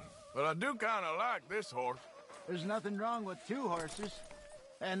 but I do kind of like this horse. There's nothing wrong with two horses.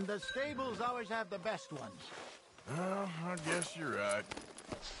 And the stables always have the best ones. Well, I guess you're right.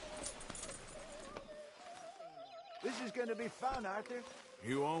 This is gonna be fun, Arthur.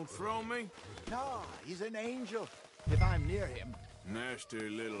 You won't throw me? No, he's an angel. If I'm near him. Nasty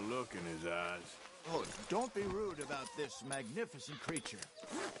little look in his eyes. Oh, don't be rude about this magnificent creature.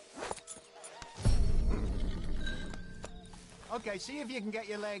 Okay, see if you can get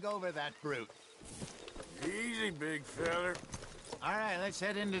your leg over that brute. Easy, big feller. All right, let's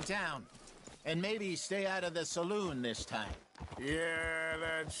head into town. And maybe stay out of the saloon this time. Yeah,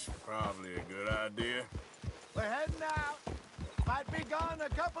 that's probably a good idea. We're heading out. Might be gone a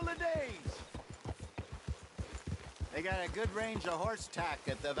couple of days. They got a good range of horse tack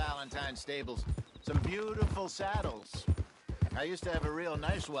at the Valentine stables. Some beautiful saddles. I used to have a real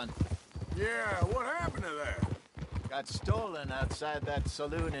nice one. Yeah, what happened to that? Got stolen outside that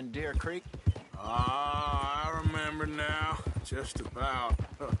saloon in Deer Creek. Ah, I remember now. Just about.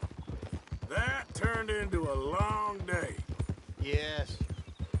 That turned into a long day. Yes.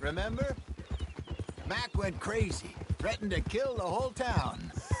 Remember? Mac went crazy, threatened to kill the whole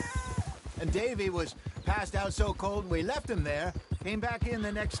town. And Davy was passed out so cold we left him there, came back in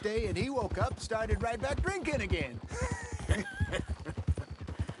the next day, and he woke up, started right back drinking again.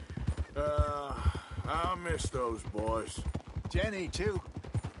 I'll miss those boys. Jenny, too.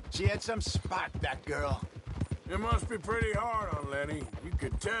 She had some spark, that girl. It must be pretty hard on Lenny. You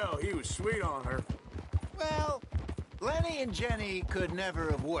could tell he was sweet on her. Well, Lenny and Jenny could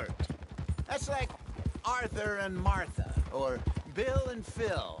never have worked. That's like Arthur and Martha, or Bill and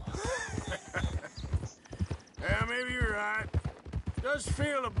Phil. Yeah, maybe you're right. Does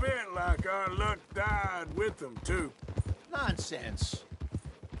feel a bit like our luck died with them, too. Nonsense.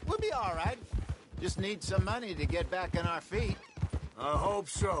 We'll be all right. Just need some money to get back on our feet. I hope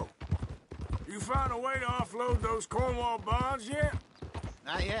so. You found a way to offload those Cornwall bonds yet?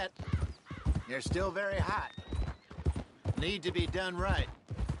 Not yet. They're still very hot. Need to be done right.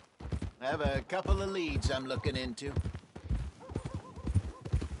 I have a couple of leads I'm looking into.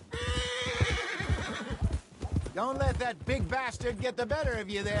 Don't let that big bastard get the better of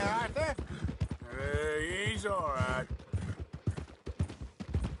you there, Arthur. He's all right.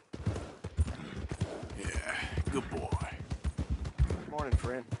 Yeah, good boy. Morning,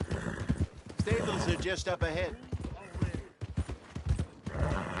 friend. Stables are just up ahead.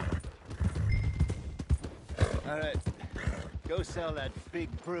 All right. Go sell that big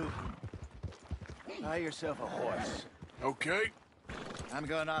brute. Buy yourself a horse. Okay. I'm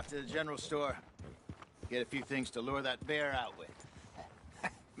going off to the general store. Get a few things to lure that bear out with.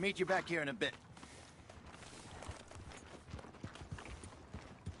 Meet you back here in a bit.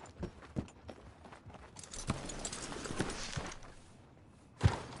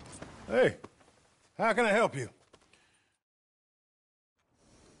 Hey, how can I help you?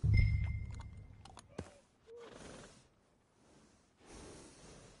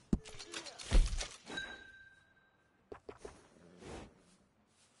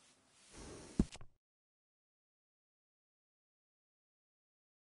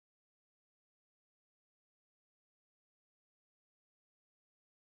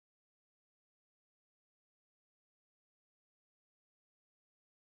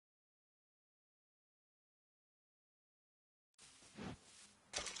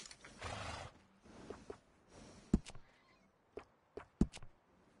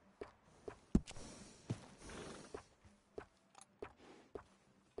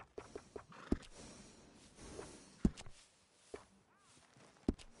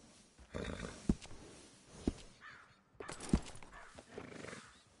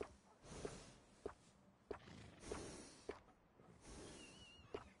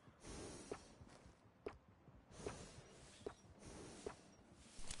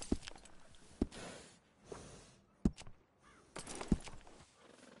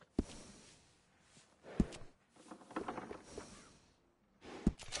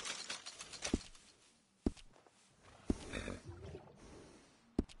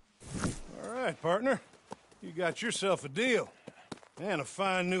 All right, partner. You got yourself a deal. And a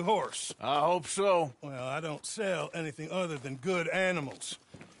fine new horse. I hope so. Well, I don't sell anything other than good animals.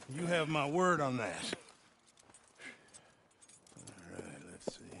 You have my word on that. All right,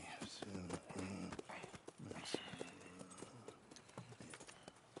 let's see.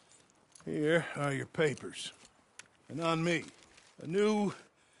 Here are your papers. And on me, a new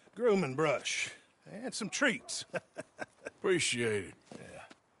grooming brush. And some treats. Appreciate it.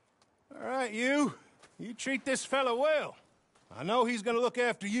 All right, you treat this fella well. I know he's gonna look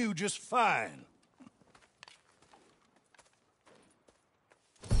after you just fine.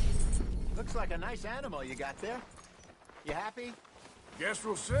 Looks like a nice animal you got there. You happy? Guess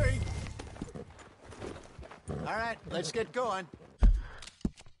we'll see. All right, let's get going.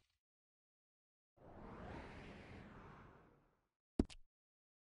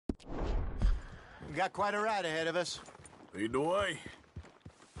 We got quite a ride ahead of us. Lead the way.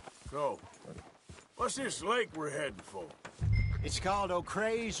 So, what's this lake we're heading for? It's called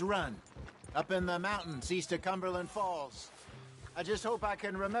O'Creagh's Run, up in the mountains east of Cumberland Falls. I just hope I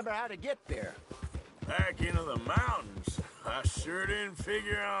can remember how to get there. Back into the mountains? I sure didn't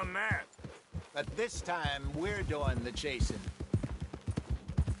figure on that. But this time, we're doing the chasing.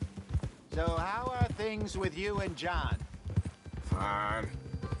 So how are things with you and John? Fine.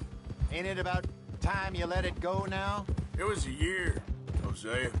 Ain't it about time you let it go now? It was a year,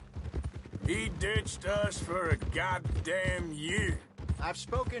 Hosea. He ditched us for a goddamn year. I've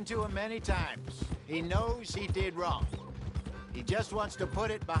spoken to him many times. He knows he did wrong. He just wants to put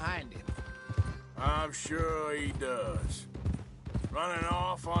it behind him. I'm sure he does. Running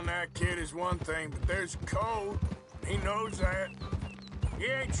off on that kid is one thing, but there's code. He knows that. He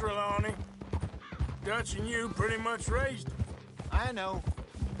ain't Trelawney. Dutch and you pretty much raised him. I know.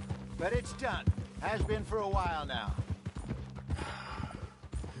 But it's done. Has been for a while now.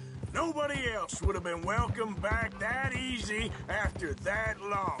 Nobody else would have been welcomed back that easy after that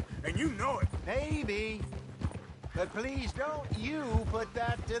long. And you know it. Maybe. But please don't you put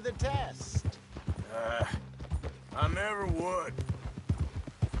that to the test. I never would.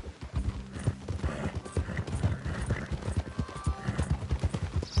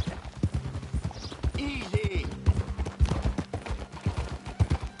 Easy.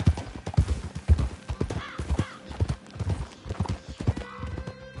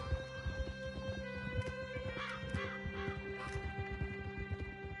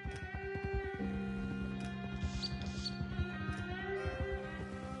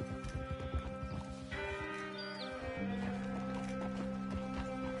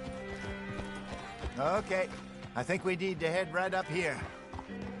 Okay, I think we need to head right up here.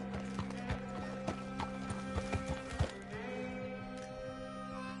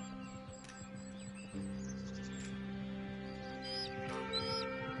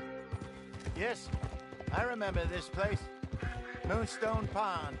 Yes, I remember this place. Moonstone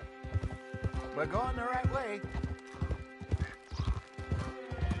Pond. We're going the right way.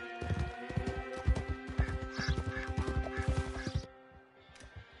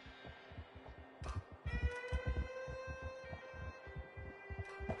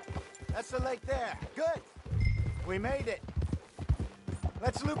 That's the lake there. Good. We made it.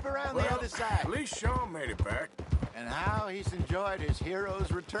 Let's loop around the other side. At least Sean made it back. And how he's enjoyed his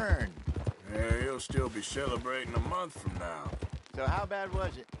hero's return. Yeah, he'll still be celebrating a month from now. So how bad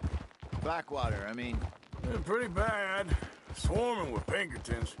was it? Blackwater, I mean. Yeah, pretty bad. Swarming with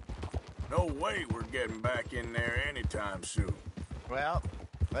Pinkertons. No way we're getting back in there anytime soon. Well,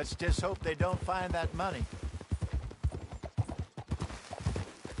 let's just hope they don't find that money.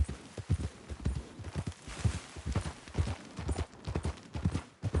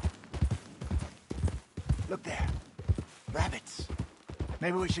 Look there. Rabbits.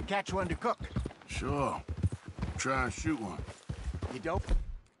 Maybe we should catch one to cook. Sure. Try and shoot one. You don't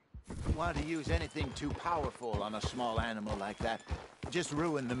want to use anything too powerful on a small animal like that. Just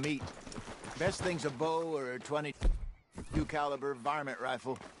ruin the meat. Best thing's a bow or a .22 caliber varmint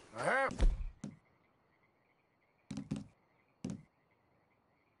rifle. I have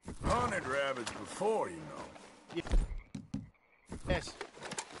hunted rabbits before, you know. Yes,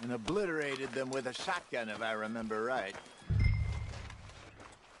 and obliterated them with a shotgun, if I remember right.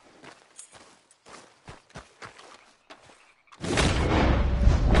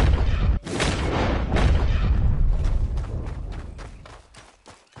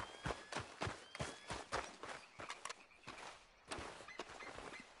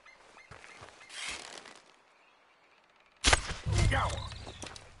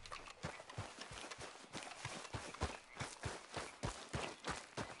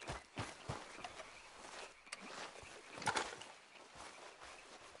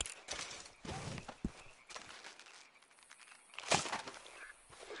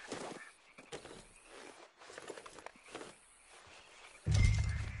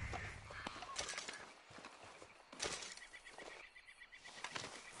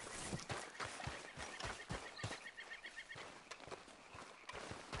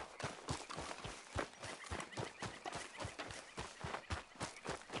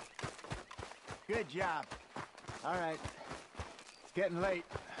 Good job. All right. It's getting late.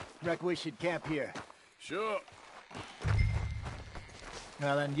 Reckon we should camp here. Sure.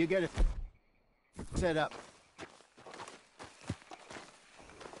 Well, then, you get it set up.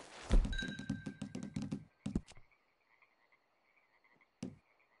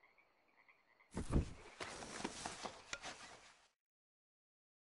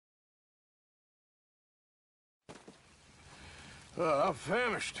 I'm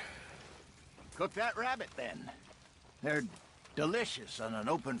famished. Cook that rabbit, then. They're delicious on an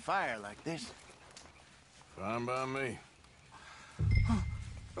open fire like this. Fine by me.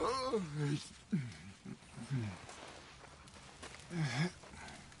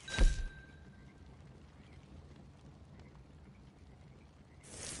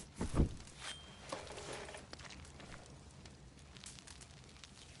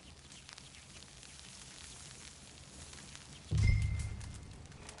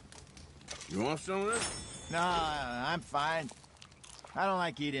 You want some of this? No, I'm fine. I don't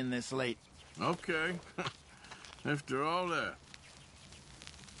like eating this late. Okay. After all that.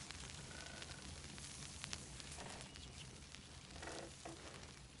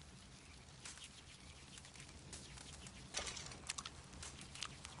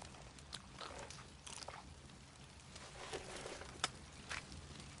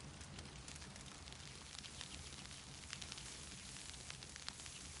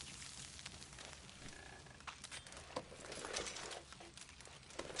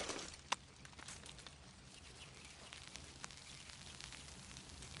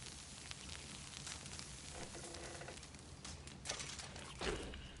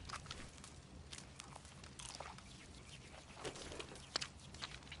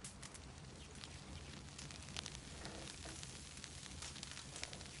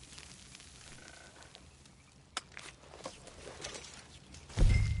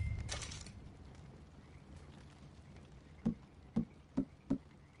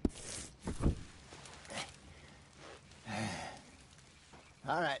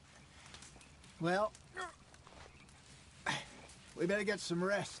 All right. Well, we better get some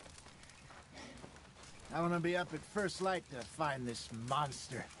rest. I want to be up at first light to find this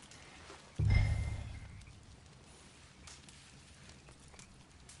monster.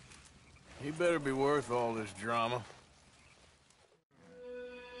 He better be worth all this drama.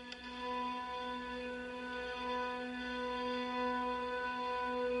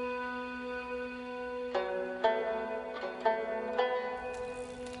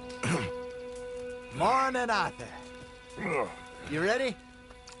 Morning, Arthur. You ready?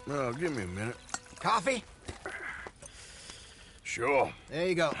 Well, give me a minute. Coffee? Sure. There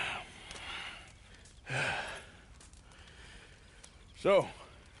you go. So,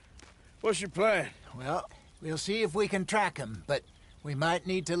 what's your plan? Well, we'll see if we can track him, but we might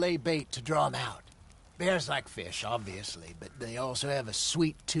need to lay bait to draw him out. Bears like fish, obviously, but they also have a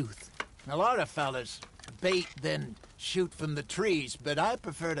sweet tooth. A lot of fellas bait, then shoot from the trees, but I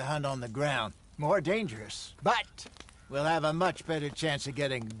prefer to hunt on the ground. More dangerous, but we'll have a much better chance of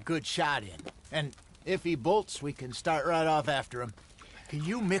getting a good shot in. And if he bolts, we can start right off after him. Can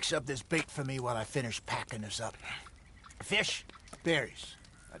you mix up this bait for me while I finish packing this up? Fish, berries.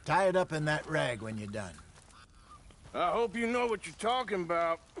 Tie it up in that rag when you're done. I hope you know what you're talking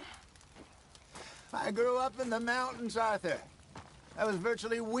about. I grew up in the mountains, Arthur. I was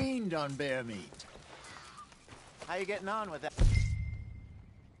virtually weaned on bear meat. How you getting on with that?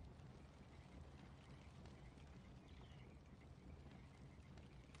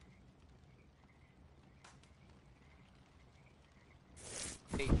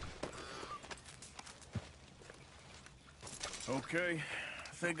 Okay,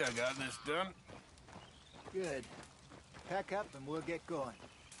 I think I got this done. Good. Pack up and we'll get going.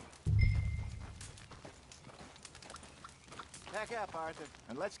 Pack up, Arthur,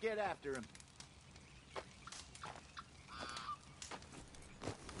 and let's get after him.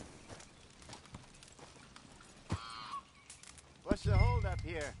 What's the hold up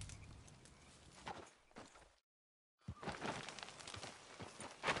here?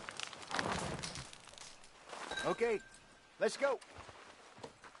 Okay, let's go.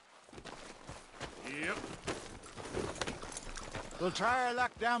 Yep. We'll try our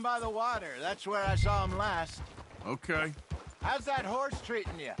luck down by the water. That's where I saw him last. Okay. How's that horse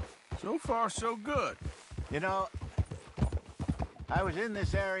treating you? So far, so good. You know, I was in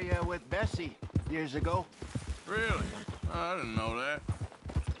this area with Bessie years ago. Really? I didn't know that.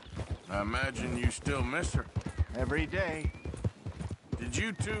 I imagine you still miss her. Every day. Did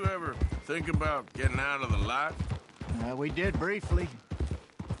you two ever think about getting out of the light? We did briefly.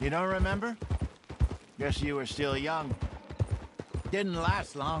 You don't remember? Guess you were still young. Didn't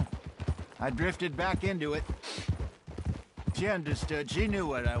last long. I drifted back into it. She understood. She knew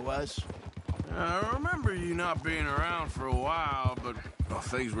what I was. I remember you not being around for a while, but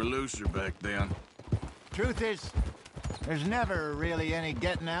things were looser back then. Truth is, there's never really any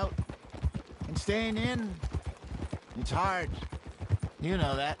getting out. And staying in, it's hard. You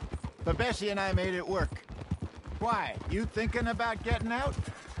know that. But Bessie and I made it work. Why? You thinking about getting out?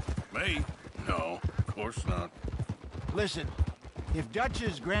 Me? No, of course not. Listen, if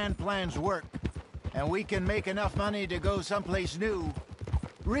Dutch's grand plans work, and we can make enough money to go someplace new,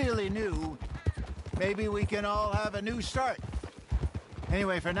 really new, maybe we can all have a new start.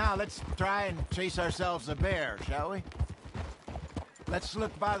 Anyway, for now, let's try and chase ourselves a bear, shall we? Let's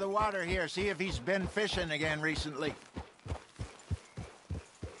look by the water here, see if he's been fishing again recently.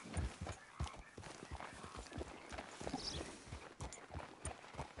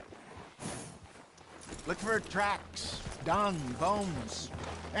 Look for tracks, dung, bones,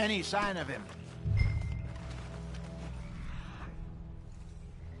 any sign of him.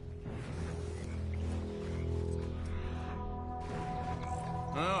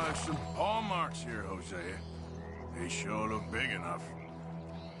 Well, there's some paw marks here, Hosea. They sure look big enough.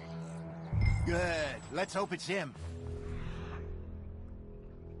 Good. Let's hope it's him.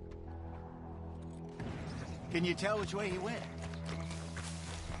 Can you tell which way he went?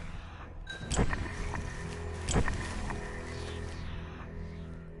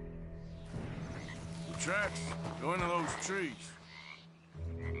 The tracks go into those trees.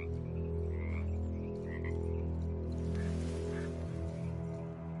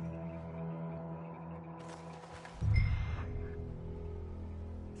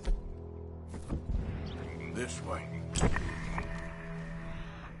 This way.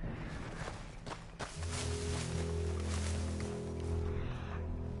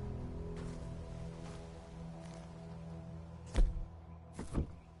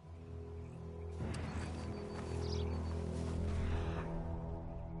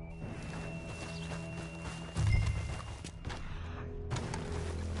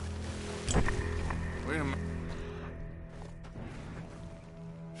 Wait a minute.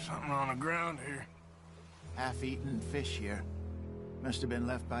 Something on the ground here. Half-eaten fish here. Must have been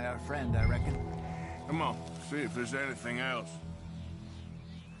left by our friend, I reckon. Come on, see if there's anything else.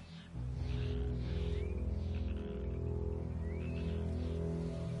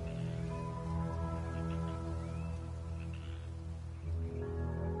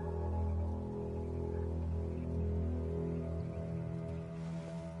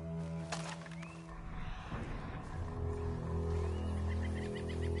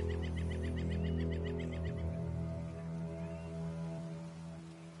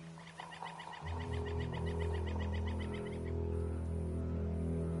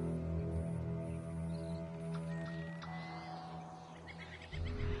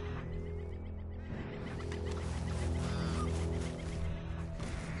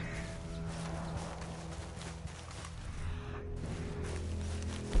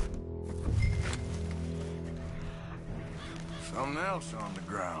 Something else on the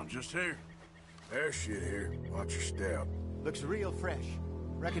ground, just here. There's shit here. Watch your step. Looks real fresh.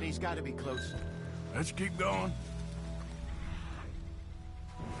 Reckon he's got to be close. Let's keep going.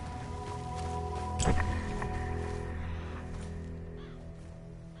 Damn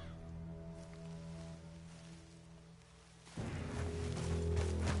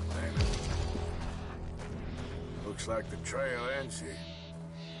it. Looks like the trail ends here.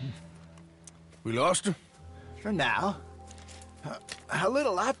 We lost him? For now. A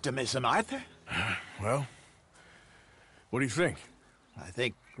little optimism, Arthur. Well, what do you think? I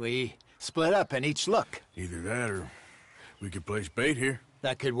think we split up and each look. Either that or we could place bait here.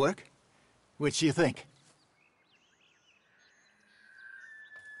 That could work. Which do you think?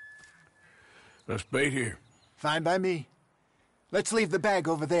 Let's bait here. Fine by me. Let's leave the bag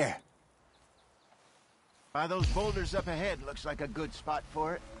over there. By those boulders up ahead, looks like a good spot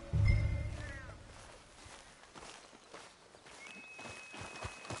for it.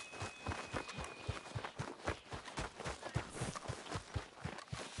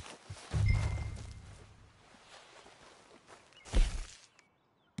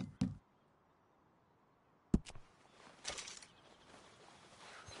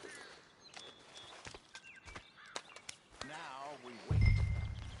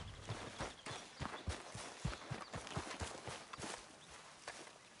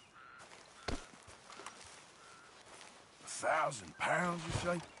 £1,000, you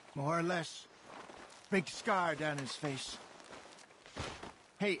say? More or less. Big scar down his face.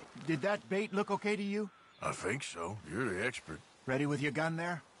 Hey, did that bait look okay to you? I think so. You're the expert. Ready with your gun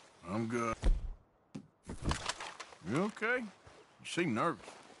there? I'm good. You okay? You seem nervous.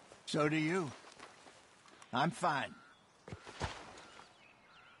 So do you. I'm fine.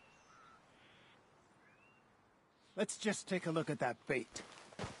 Let's just take a look at that bait.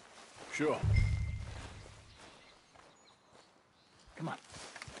 Sure. Come on.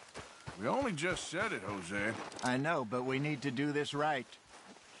 We only just said it, Jose. I know, but we need to do this right.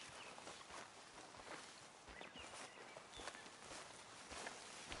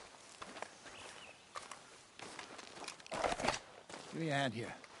 Give me a hand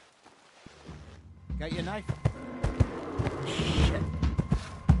here. Got your knife? Shit.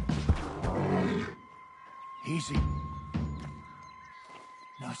 Easy.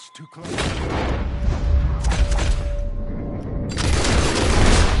 No, it's too close.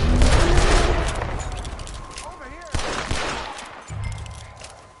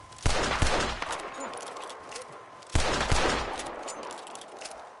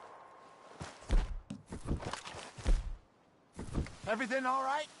 Everything all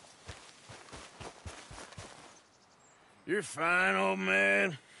right? You're fine, old man.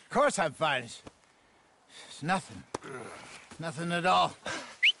 Of course I'm fine. It's nothing. Nothing at all.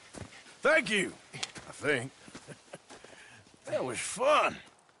 Thank you, I think. That was fun.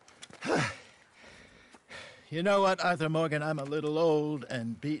 You know what, Arthur Morgan? I'm a little old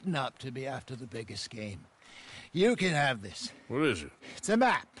and beaten up to be after the biggest game. You can have this. What is it? It's a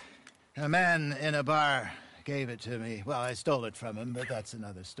map. A man in a bar gave it to me. Well, I stole it from him, but that's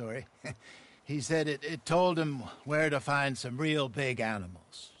another story. He said it told him where to find some real big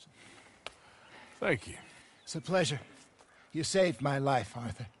animals. Thank you. It's a pleasure. You saved my life,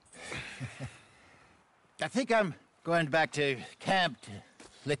 Arthur. I think I'm going back to camp to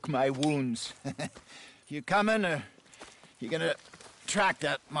lick my wounds. You coming, or you gonna track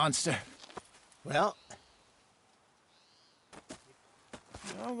that monster? Well,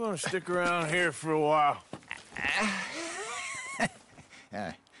 I'm gonna stick around here for a while.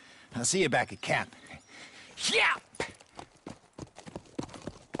 I'll see you back at camp. Yeah!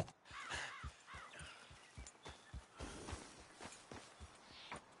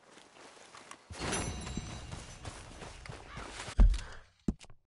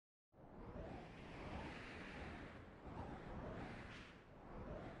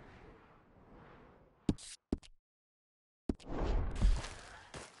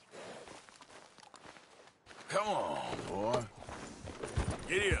 Come on, boy.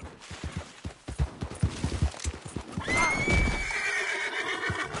 Giddy up.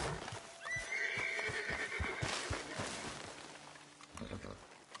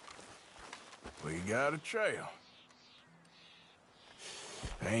 We got a trail.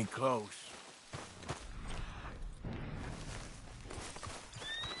 Ain't close.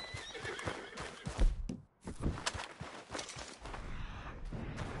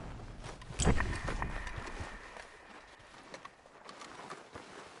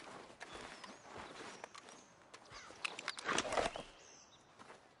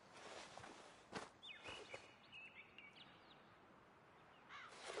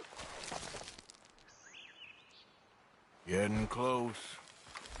 Getting close.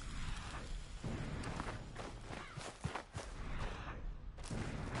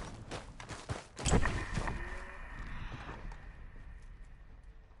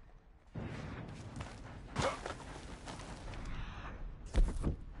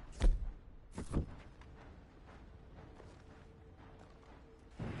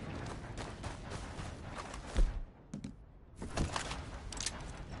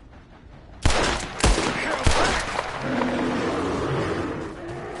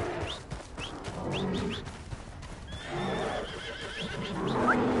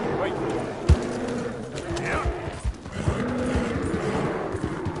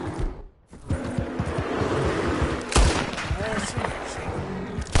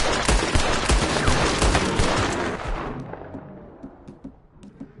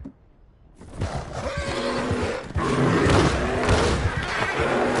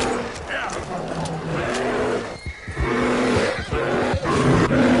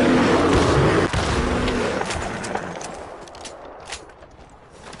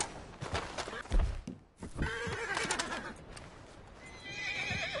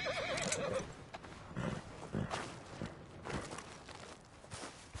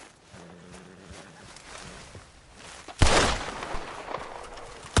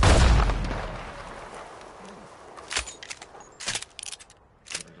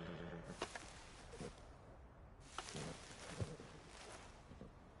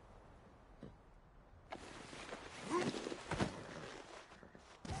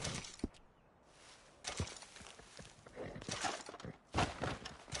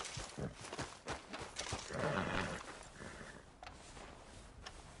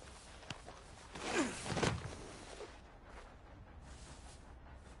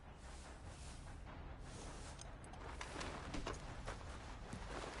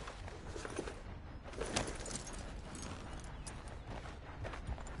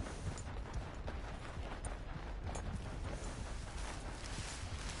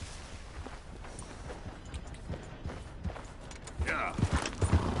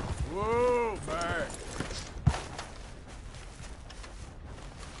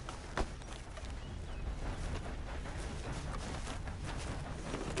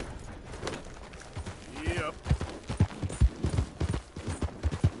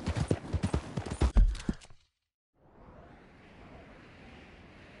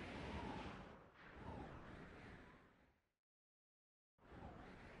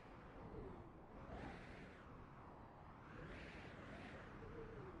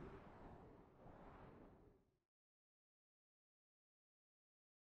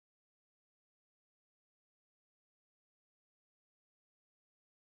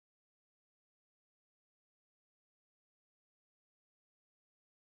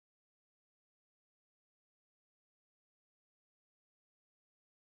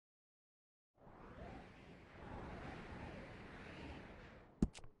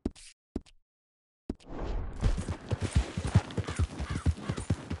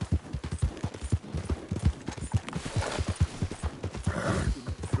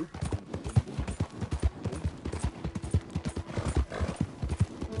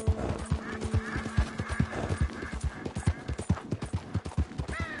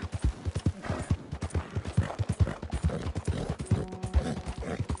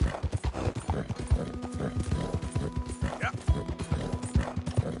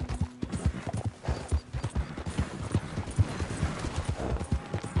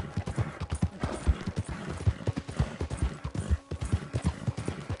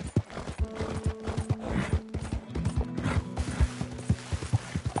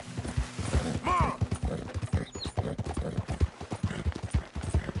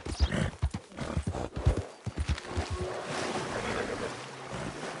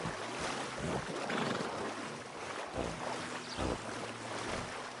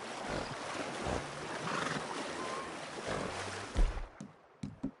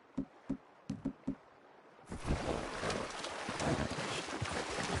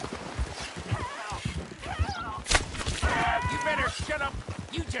 shut up.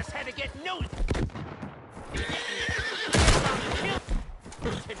 You just had to get news.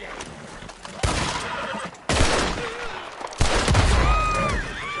 Today.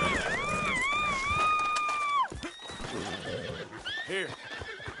 Here,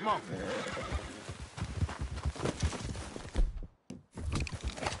 come on.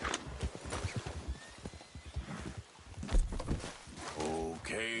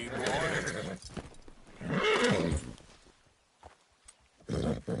 Okay, boy.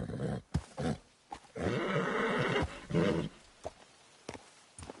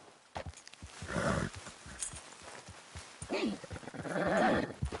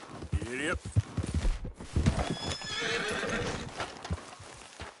 Idiot.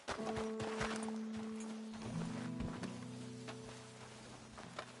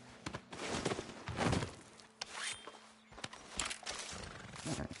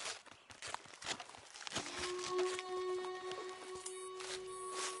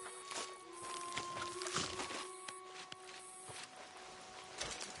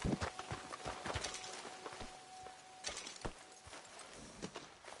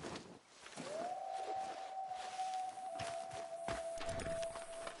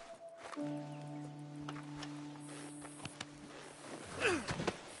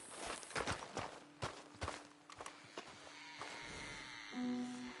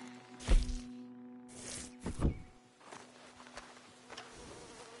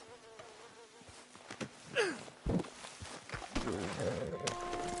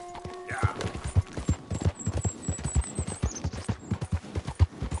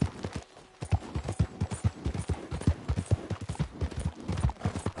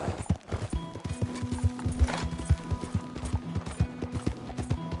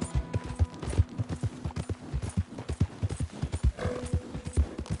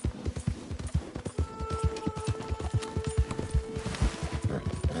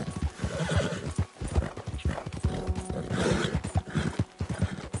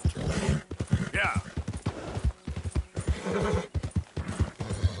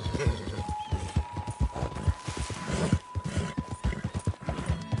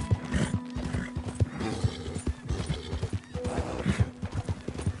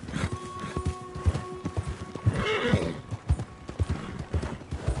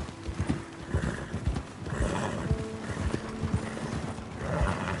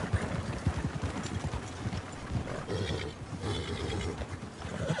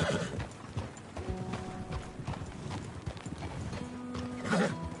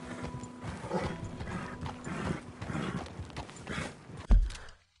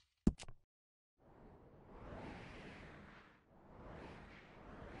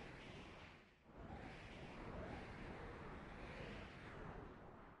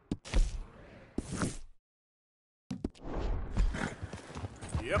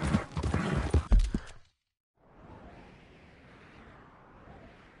 Yep.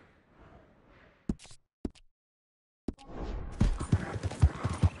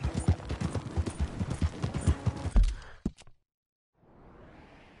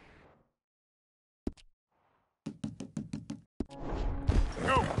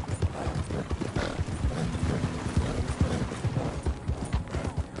 Go!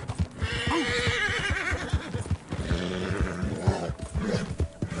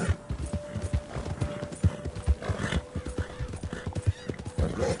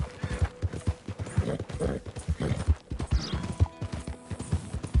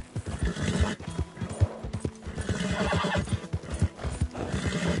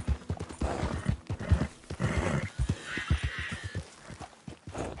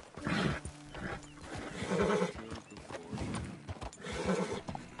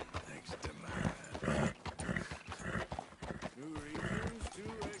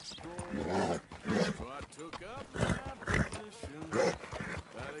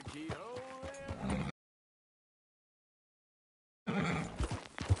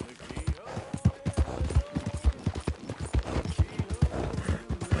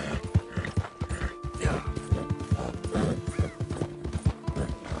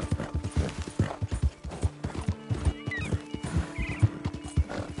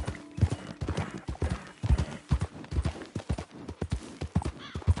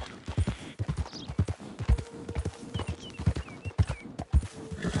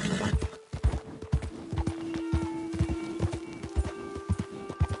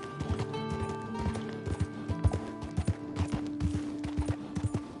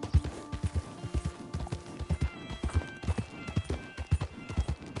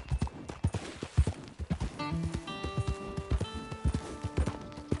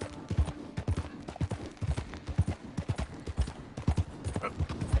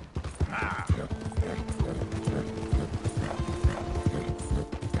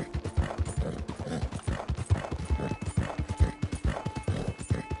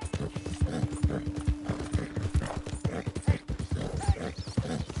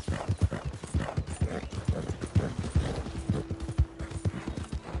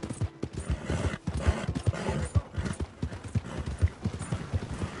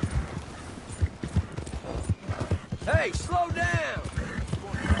 Hey, slow down!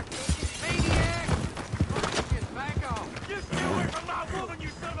 Maniac! Just back off. Just get away from my woman, you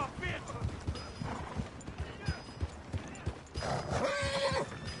son of a bitch!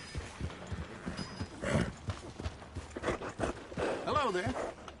 Hello there.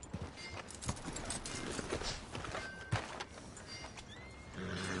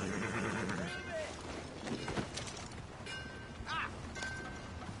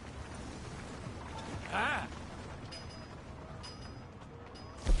 Ah!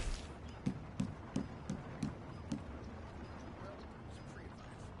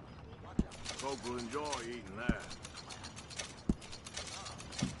 Folk will enjoy eating that.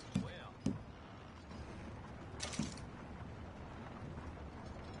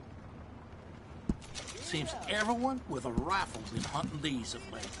 Seems everyone with a rifle been hunting these of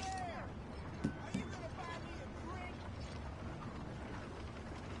late.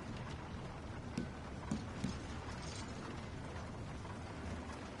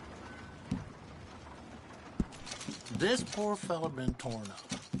 This poor fella been torn up.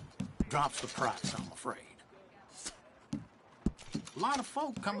 Drops the price, I'm afraid. A lot of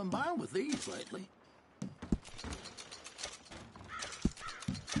folk coming by with these lately.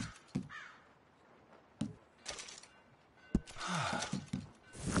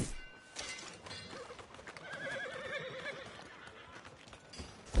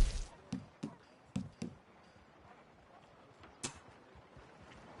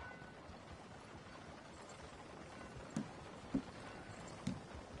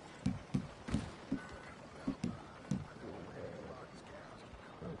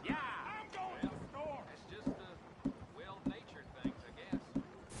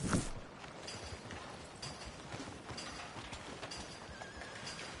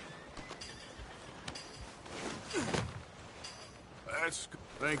 That's...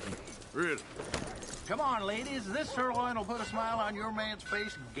 Thank you. Really. Come on, ladies. This sirloin will put a smile on your man's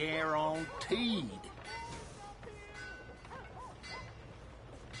face, guaranteed.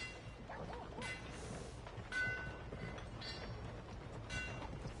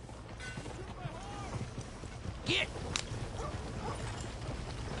 Get!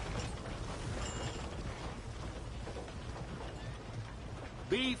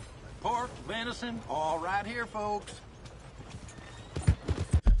 Beef, pork, venison, all right here, folks.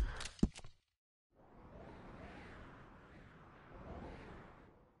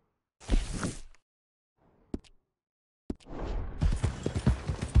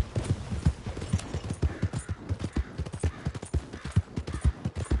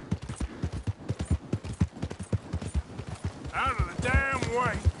 Out of the damn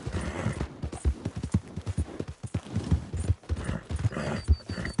way!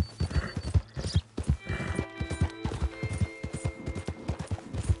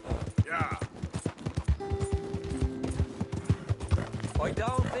 Yeah. I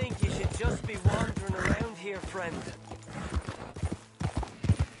don't think you should just be wandering around here, friend.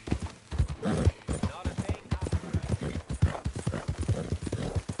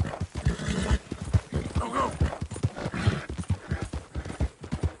 Go, go!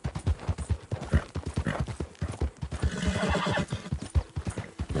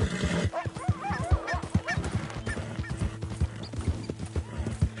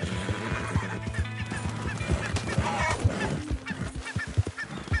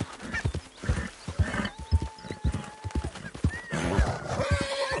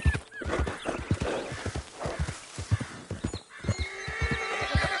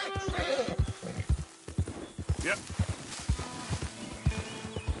 Yep.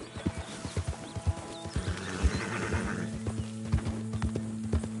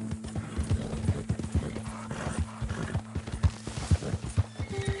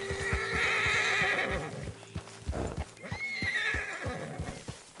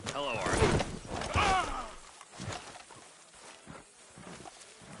 Hello, Arthur.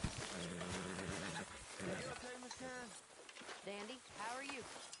 Dandy, how are you?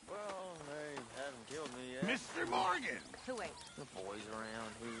 Well, they haven't killed me yet. Mr. Morgan! Who ain't? The boys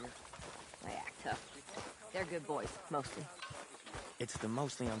around here. They act tough. They're good boys, mostly. It's the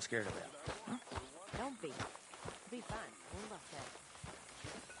mostly I'm scared about. Huh? Don't be. You'll be fine. We'll look at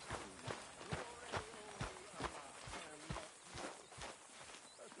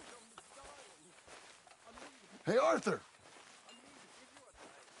it. Hey, Arthur!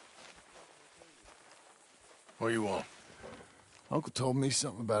 What do you want? Uncle told me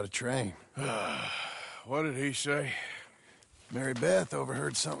something about a train. What did he say? Mary Beth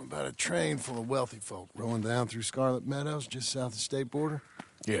overheard something about a train full of wealthy folk rolling down through Scarlet Meadows just south of the state border.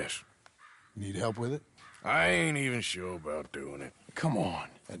 Yes. Need help with it? I ain't even sure about doing it. Come on.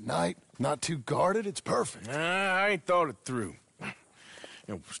 At night, not too guarded, it's perfect. Nah, I ain't thought it through. You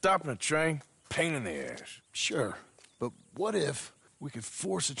know, stopping a train, pain in the ass. Sure, but what if we could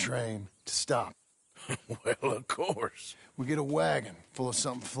force a train to stop? Well, of course. We get a wagon full of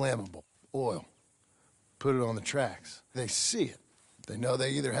something flammable, oil, put it on the tracks. They see it. They know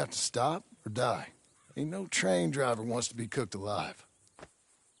they either have to stop or die. Ain't no train driver wants to be cooked alive.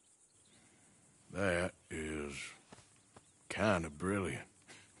 That is kind of brilliant.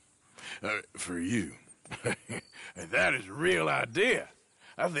 For you. That is a real idea.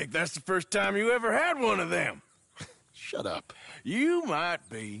 I think that's the first time you ever had one of them. Shut up. You might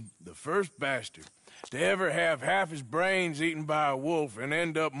be the first bastard to ever have half his brains eaten by a wolf and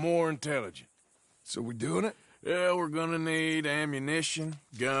end up more intelligent. So we doing it? Yeah, we're gonna need ammunition,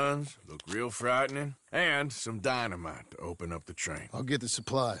 guns, look real frightening, and some dynamite to open up the train. I'll get the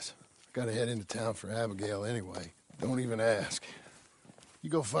supplies. Gotta head into town for Abigail anyway. Don't even ask. You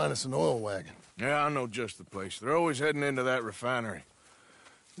go find us an oil wagon. Yeah, I know just the place. They're always heading into that refinery.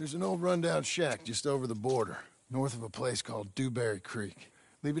 There's an old rundown shack just over the border, north of a place called Dewberry Creek.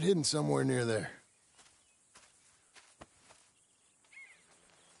 Leave it hidden somewhere near there.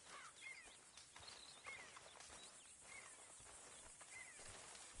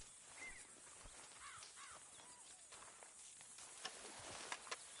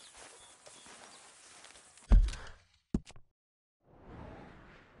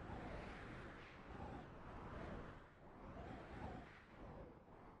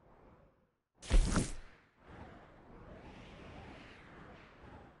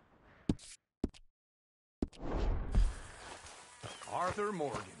 Arthur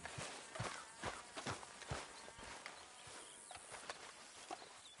Morgan.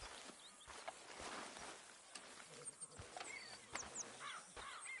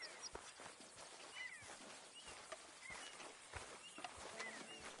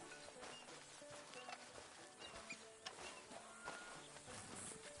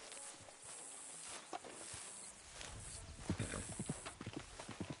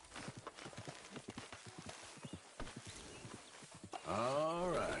 All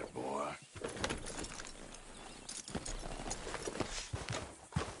right, boy.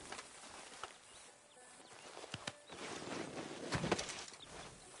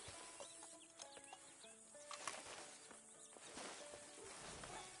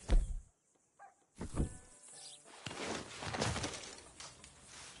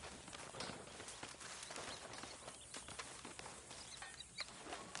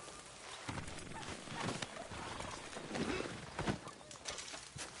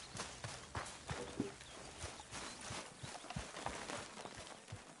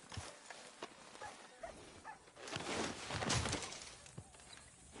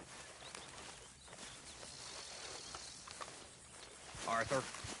 Arthur.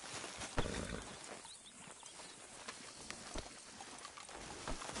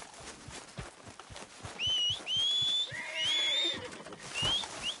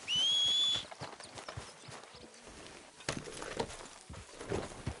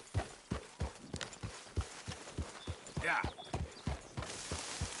 Yeah.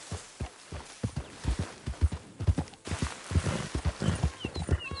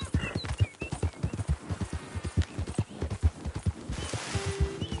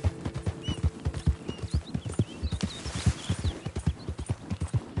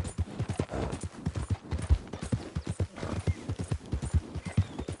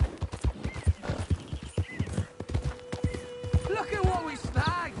 Look at what we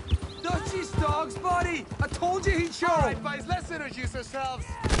snagged! Dutchie's dog's body! I told you he'd show! All right, boys, let's introduce ourselves.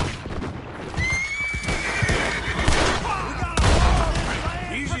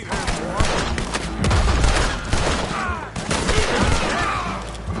 Easy there, boy.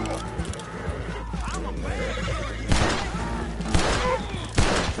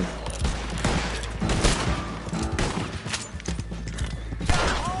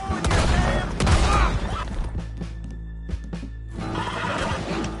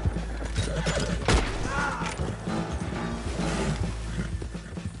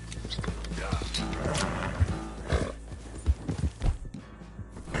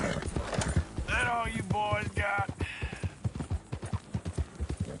 That all you boys got?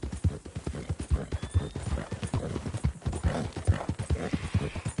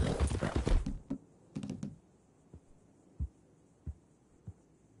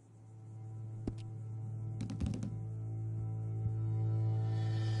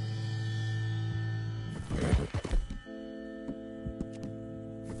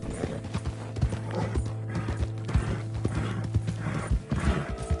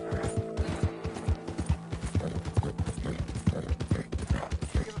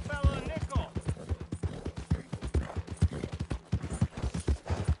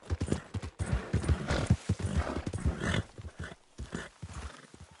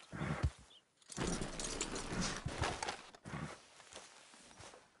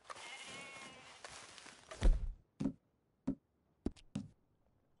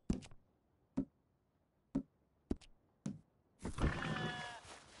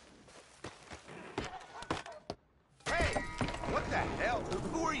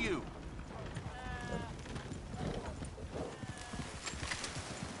 you?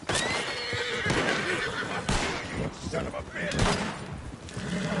 Son of a bitch!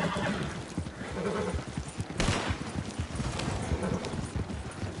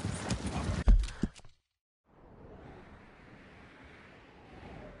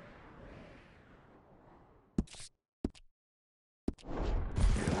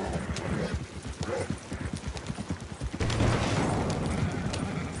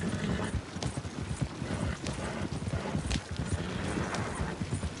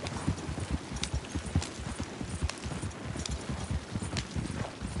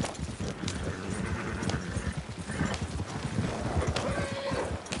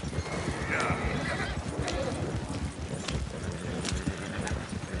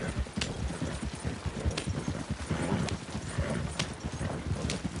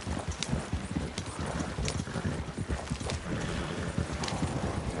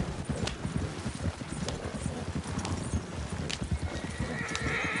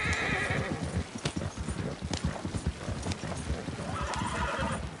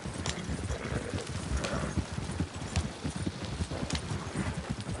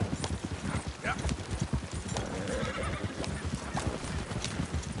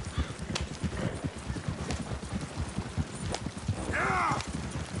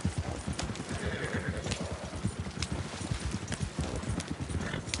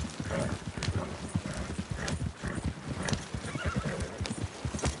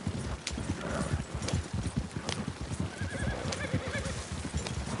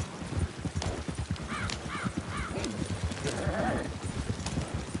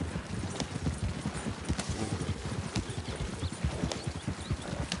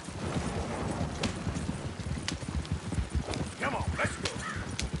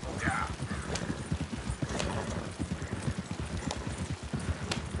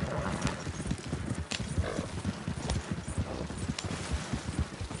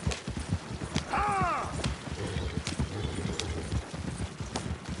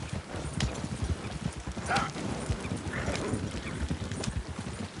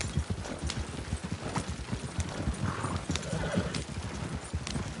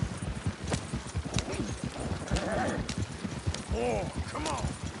 Oh, come on.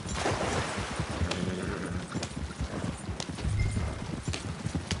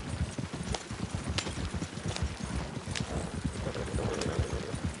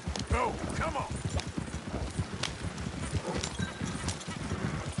 Go, come on.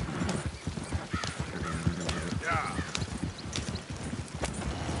 Yeah.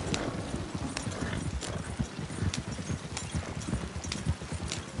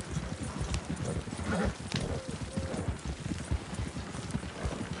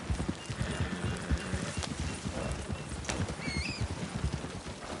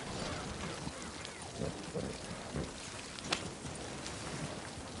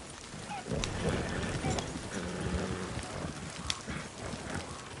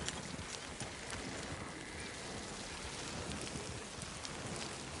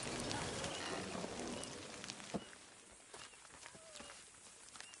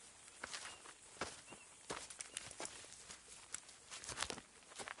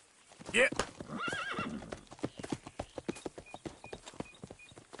 Yeah.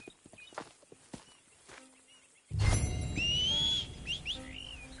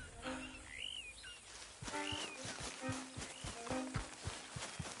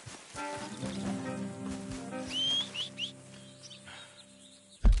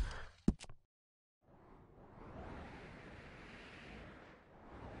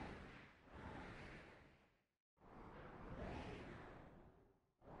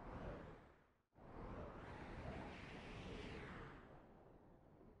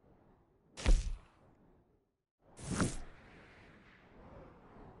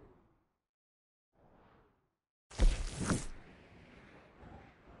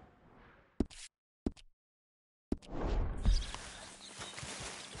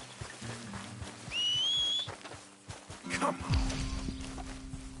 Come on.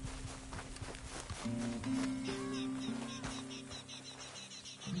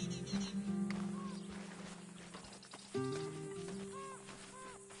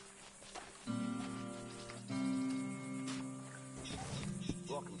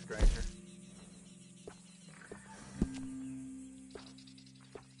 Welcome, stranger.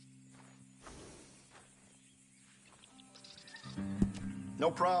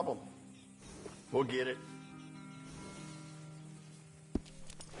 No problem. We'll get it.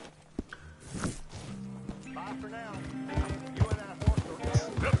 Bye for now. You and that horse are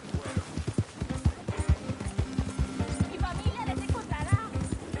going. Mi familia les encontrará.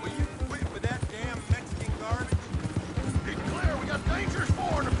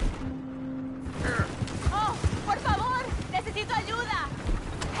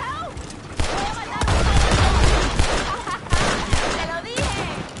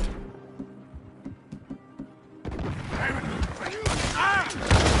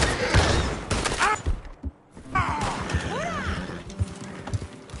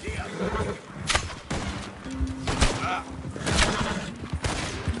 Hey,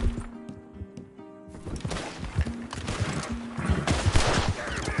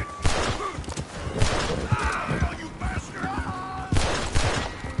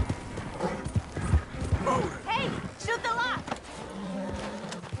 shoot the lock!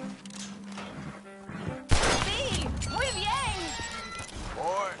 See, we've yanked!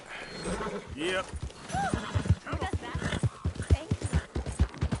 Boy. Yep.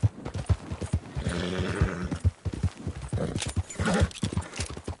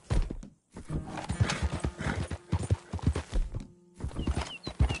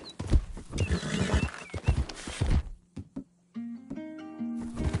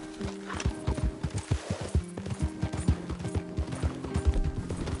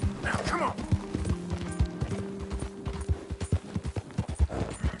 Now, come on.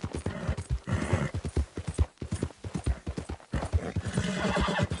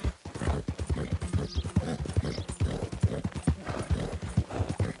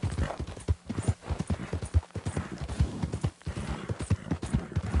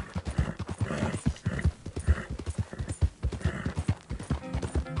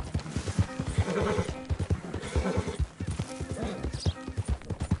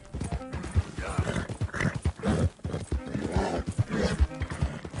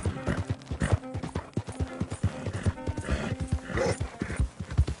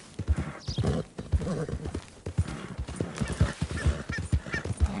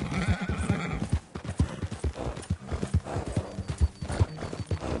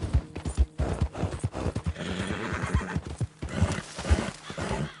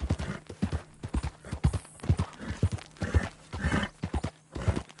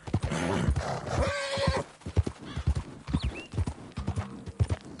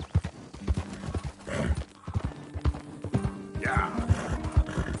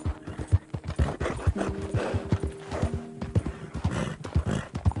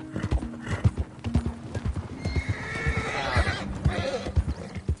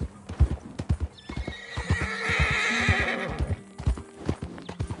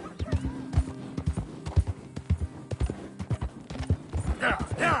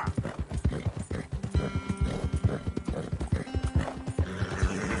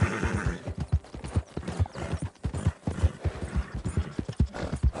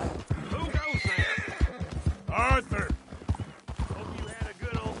 Arthur! Hope you had a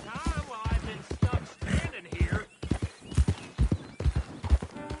good old time while I've been stuck standing here.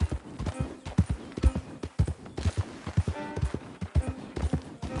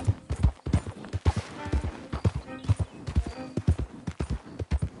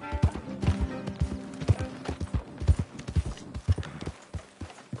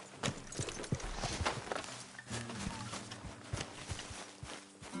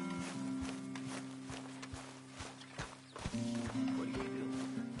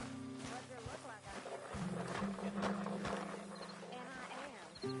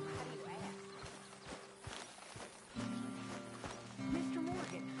 Mr.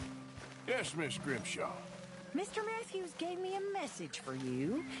 Morgan, Yes, Miss Grimshaw. Mr. Matthews gave me a message for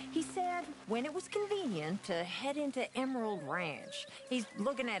you. He said when it was convenient to head into Emerald Ranch. He's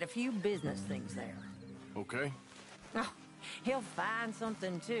looking at a few business things there. Okay. Oh, he'll find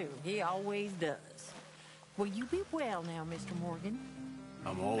something too. He always does. Will you be well now, Mr. Morgan?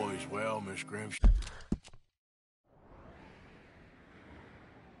 I'm always well, Miss Grimshaw.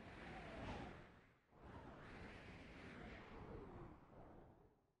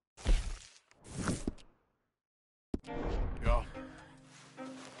 John?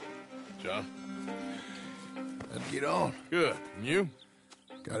 John? Let's get on. Good. And you?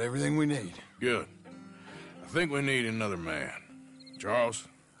 Got everything we need. Good. I think we need another man. Charles?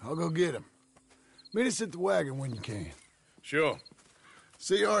 I'll go get him. Meet us at the wagon when you can. Sure.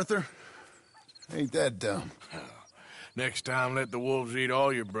 See, Arthur? Ain't that dumb. Next time, let the wolves eat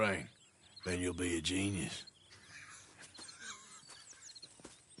all your brain. Then you'll be a genius.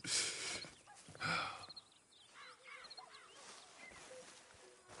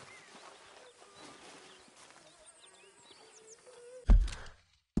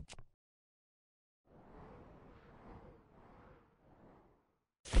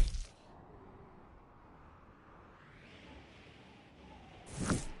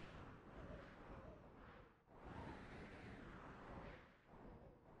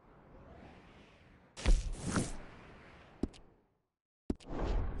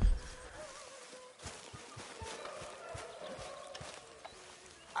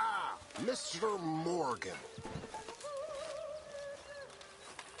 Mr. Morgan.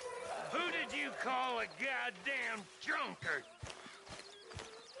 Who did you call a goddamn drunkard?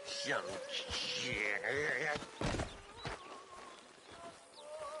 some shit.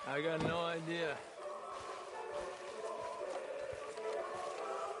 I got no idea.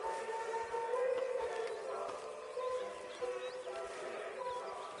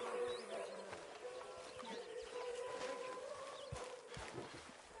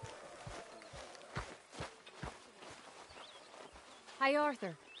 Hey,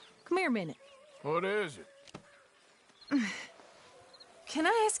 Arthur. Come here a minute. What is it? Can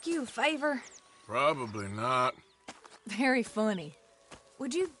I ask you a favor? Probably not. Very funny.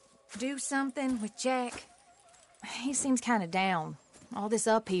 Would you do something with Jack? He seems kind of down. All this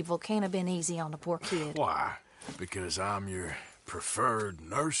upheaval can't have been easy on the poor kid. Why? Because I'm your preferred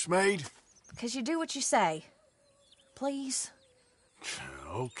nursemaid? Because you do what you say. Please?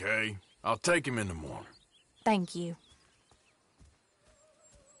 Okay. I'll take him in the morning. Thank you.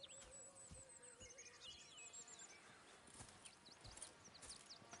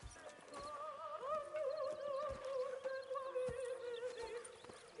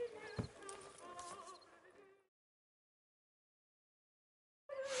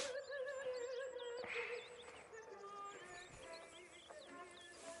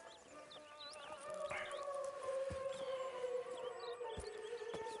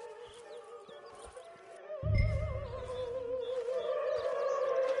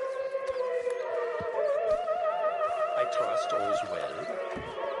 I trust all's well.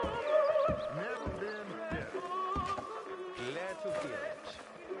 Never been better. Glad to hear it.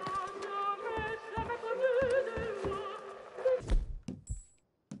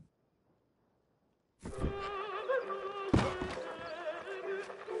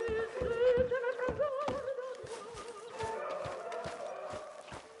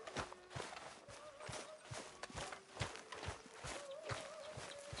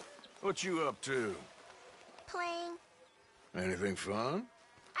 What you up to? Playing, Anything fun?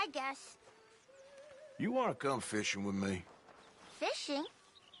 I guess. You want to come fishing with me? Fishing?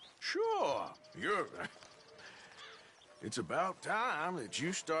 Sure. It's about time that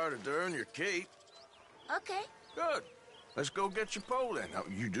you started to earn your keep. Okay. Good. Let's go get your pole then. Now,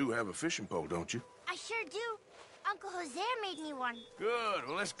 you do have a fishing pole, don't you? I sure do. Uncle Jose made me one. Good.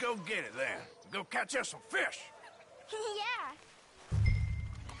 Well, let's go get it then. Go catch us some fish. Yeah.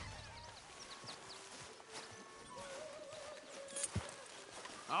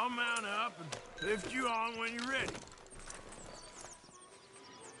 I'll mount up and lift you on when you're ready.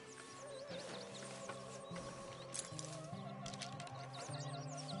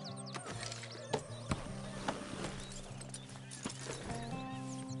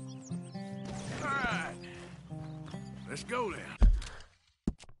 All right. Let's go then.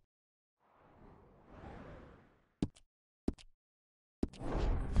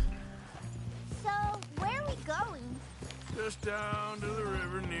 So, where are we going? Just down to the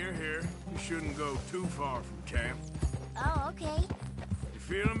river near here. You shouldn't go too far from camp. Oh, okay. You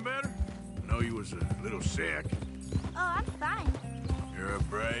feeling better? I know you was a little sick. Oh, I'm fine. You're a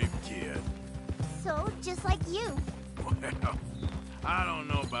brave kid. So, just like you. Well, I don't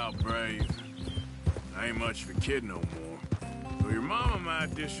know about brave. I ain't much of a kid no more. Well, your mama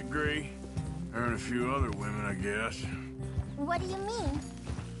might disagree. Her and a few other women, I guess. What do you mean?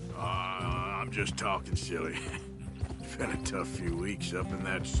 I'm just talking silly. It's been a tough few weeks up in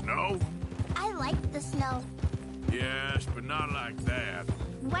that snow. I like the snow. Yes, but not like that.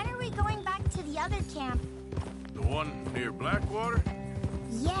 When are we going back to the other camp? The one near Blackwater?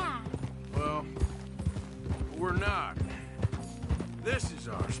 Yeah. Well, we're not. This is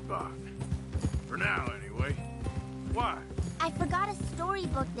our spot. For now, anyway. Why? I forgot a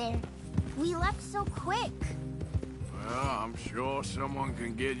storybook there. We left so quick. Well, I'm sure someone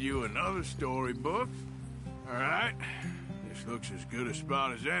can get you another storybook. All right. This looks as good a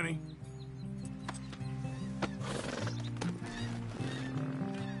spot as any.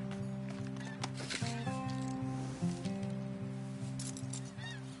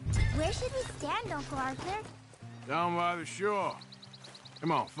 Where should we stand, Uncle Arthur? Down by the shore.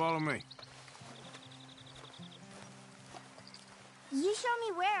 Come on, follow me. You show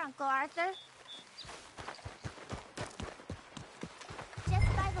me where, Uncle Arthur.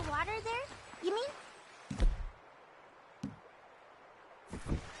 Just by the water there, you mean?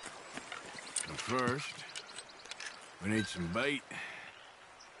 But first, we need some bait.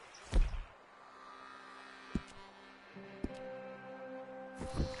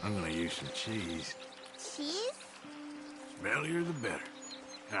 I'm gonna use some cheese. Cheese? Smellier the better.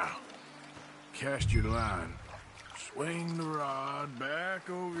 Now, cast your line. Swing the rod back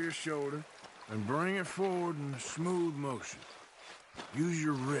over your shoulder and bring it forward in a smooth motion. Use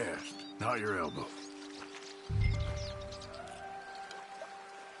your wrist, not your elbow.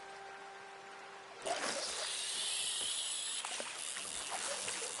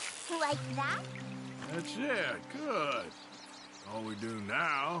 like that. That's it. Good. All we do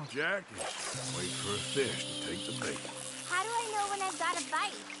now, Jack, is wait for a fish to take the bait. How do I know when I've got a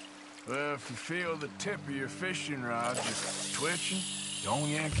bite? Well, if you feel the tip of your fishing rod just twitching, don't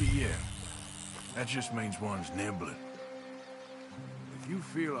yank it yet. That just means one's nibbling. If you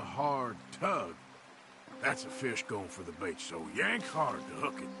feel a hard tug, that's a fish going for the bait, so yank hard to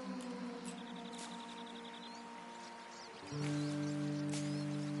hook it.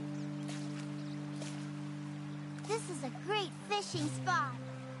 This is a great fishing spot.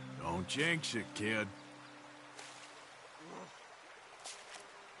 Don't jinx it, kid.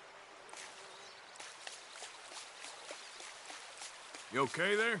 You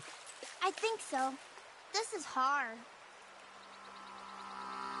okay there? I think so. This is hard.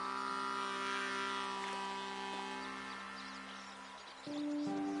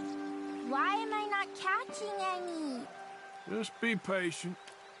 Why am I not catching any? Just be patient.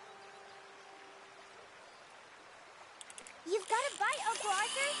 You've got a bite, Uncle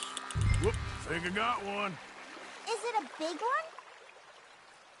Arthur? Whoop, think I got one. Is it a big one?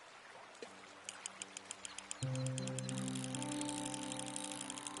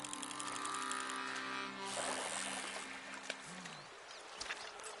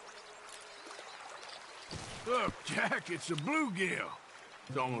 Look, Jack, it's a bluegill.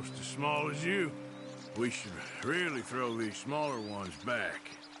 It's almost as small as you. We should really throw these smaller ones back.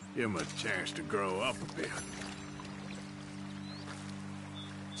 Give them a chance to grow up a bit.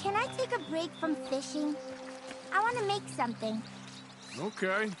 Can I take a break from fishing? I want to make something.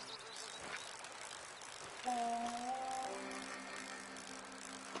 Okay. I'm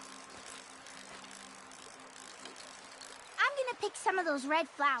gonna pick some of those red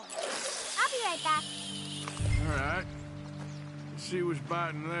flowers. I'll be right back. All right. Let's see what's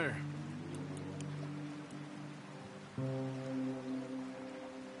biting there.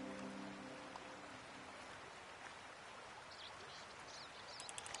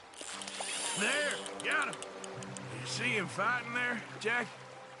 There, got him. You see him fighting there, Jack?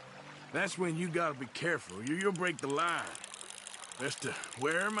 That's when you gotta be careful. You'll break the line. Best to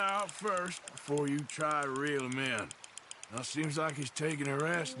wear him out first before you try to reel him in. Now, seems like he's taking a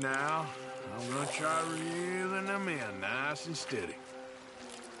rest now. I'm gonna try reeling him in nice and steady.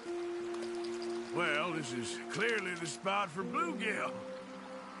 Well, this is clearly the spot for bluegill.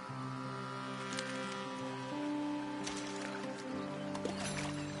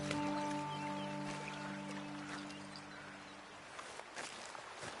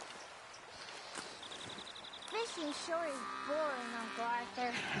 Fishing sure is boring, Uncle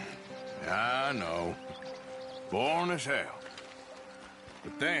Arthur. I know. Boring as hell.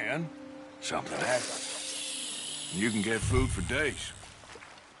 But then, something happens. You can get food for days.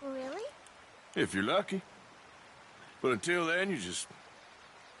 Really? If you're lucky. But until then, you just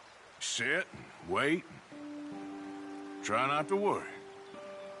sit and wait. And try not to worry.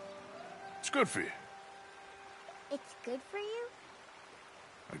 It's good for you. It's good for you?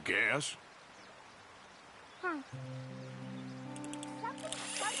 I guess. Huh. Something's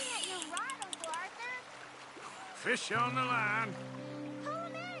tugging at your rod, Uncle Arthur. Fish on the line. Pull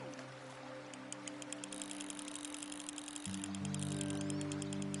him in.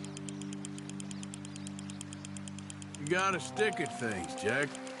 You gotta stick at things, Jack.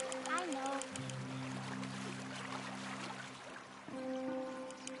 I know.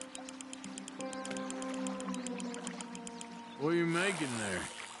 What are you making there?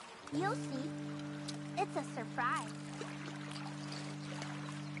 You'll see. It's a surprise.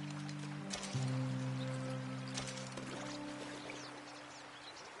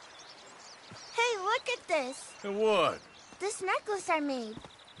 Hey, look at this. And what? This necklace I made.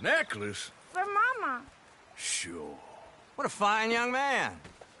 Necklace? For Mama. Sure. What a fine young man.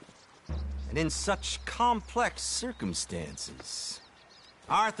 And in such complex circumstances.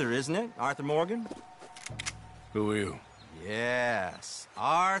 Arthur, isn't it? Arthur Morgan? Who are you? Yes,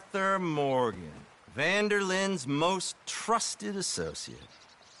 Arthur Morgan. Vanderlyn's most trusted associate.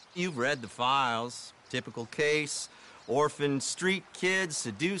 You've read the files. Typical case. Orphaned street kid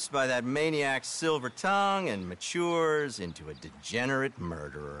seduced by that maniac's silver tongue and matures into a degenerate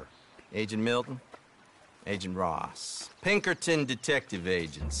murderer. Agent Milton? Agent Ross. Pinkerton Detective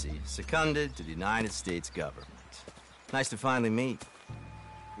Agency, seconded to the United States government. Nice to finally meet.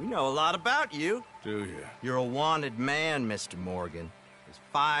 We know a lot about you. Do you? You're a wanted man, Mr. Morgan. There's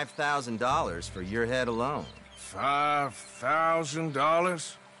 $5,000 for your head alone.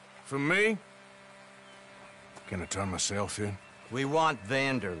 $5,000? For me? Can I turn myself in? We want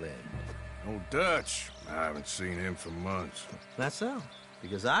Vanderlyn. Oh, Dutch. I haven't seen him for months. That's so.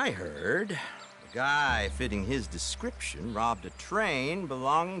 Because I heard Guy fitting his description robbed a train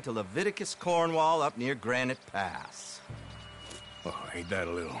belonging to Leviticus Cornwall up near Granite Pass. Oh, ain't that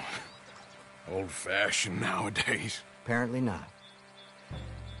a little old-fashioned nowadays? Apparently not.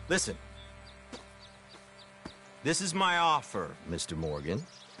 Listen. This is my offer, Mr. Morgan.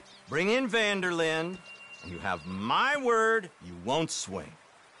 Bring in Vanderlyn, and you have my word you won't swing.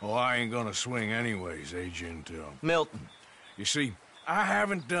 Oh, I ain't gonna swing anyways, Agent, Milton. You see, I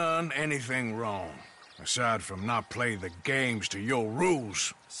haven't done anything wrong, aside from not play the games to your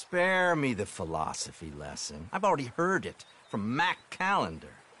rules. Spare me the philosophy lesson. I've already heard it from Mac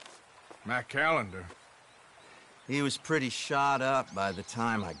Callender. Mac Callender? He was pretty shot up by the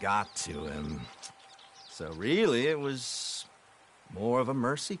time I got to him. So really, it was more of a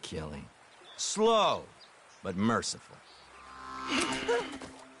mercy killing. Slow, but merciful.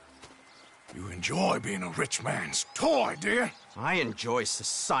 You enjoy being a rich man's toy, do you? I enjoy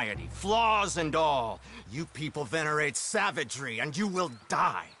society, flaws and all. You people venerate savagery, and you will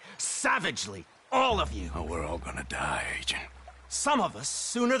die. Savagely, all of you. Oh, we're all gonna die, Agent. Some of us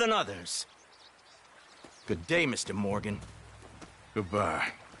sooner than others. Good day, Mr. Morgan.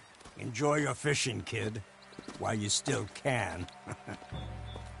 Goodbye. Enjoy your fishing, kid, while you still can.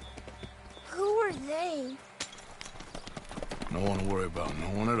 Who are they? No one to worry about, no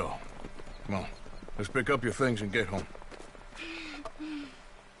one at all. Come on, let's pick up your things and get home.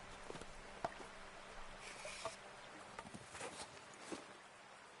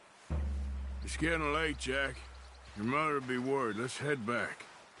 It's getting late, Jack. Your mother'll be worried. Let's head back.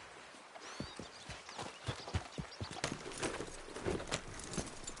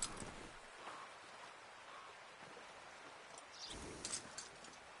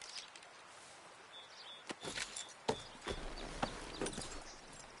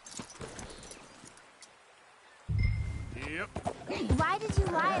 Why did you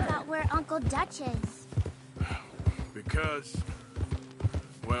lie about where Uncle Dutch is? Because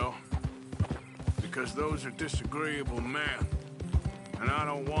those are disagreeable men, and I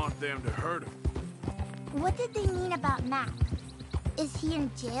don't want them to hurt him. What did they mean about Mac? Is he in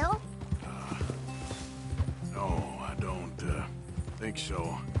jail? No, I don't think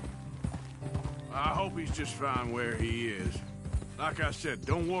so. I hope he's just fine where he is. Like I said,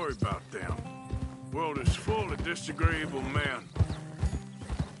 don't worry about them. The world is full of disagreeable men.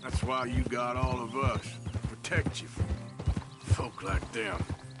 That's why you got all of us, to protect you from folk like them.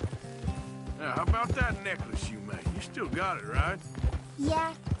 Now, how about that necklace you made? You still got it, right?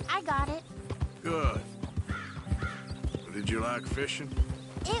 Yeah, I got it. Good. Did you like fishing?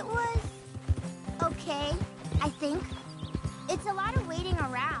 It was okay, I think. It's a lot of waiting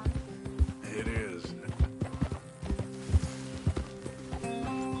around. It is.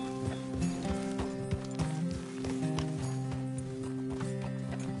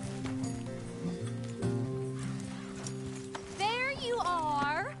 There you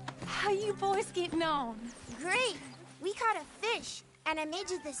are. How you boys getting on? Great. We caught a fish, and I made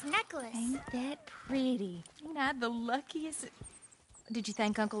you this necklace. Ain't that pretty? Ain't I the luckiest? Did you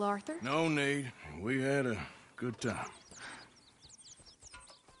thank Uncle Arthur? No need. We had a good time.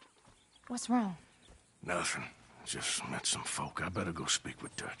 What's wrong? Nothing. Just met some folk. I better go speak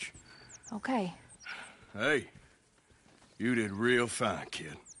with Dutch. Okay. Hey, you did real fine,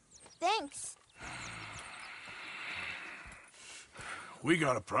 kid. Thanks. We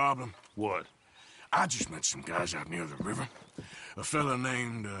got a problem. What? I just met some guys out near the river. A fella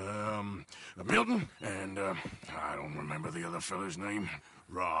named, Milton, and, I don't remember the other fella's name.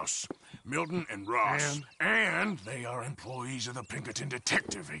 Ross. Milton and Ross. And they are employees of the Pinkerton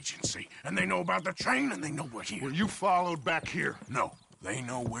Detective Agency. And they know about the train, and they know we're here. Well, you followed back here? No, they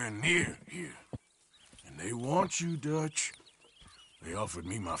know we're near here. And they want you, Dutch. They offered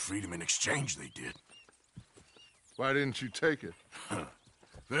me my freedom in exchange, they did. Why didn't you take it?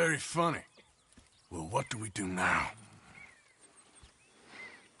 Very funny. Well, what do we do now?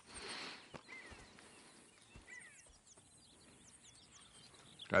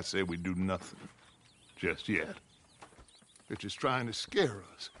 I say we do nothing. Just yet. They're just trying to scare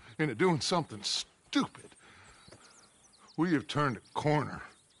us into doing something stupid. We have turned a corner.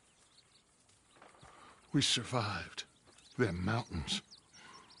 We survived them mountains.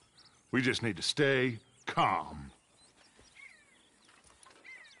 We just need to stay calm.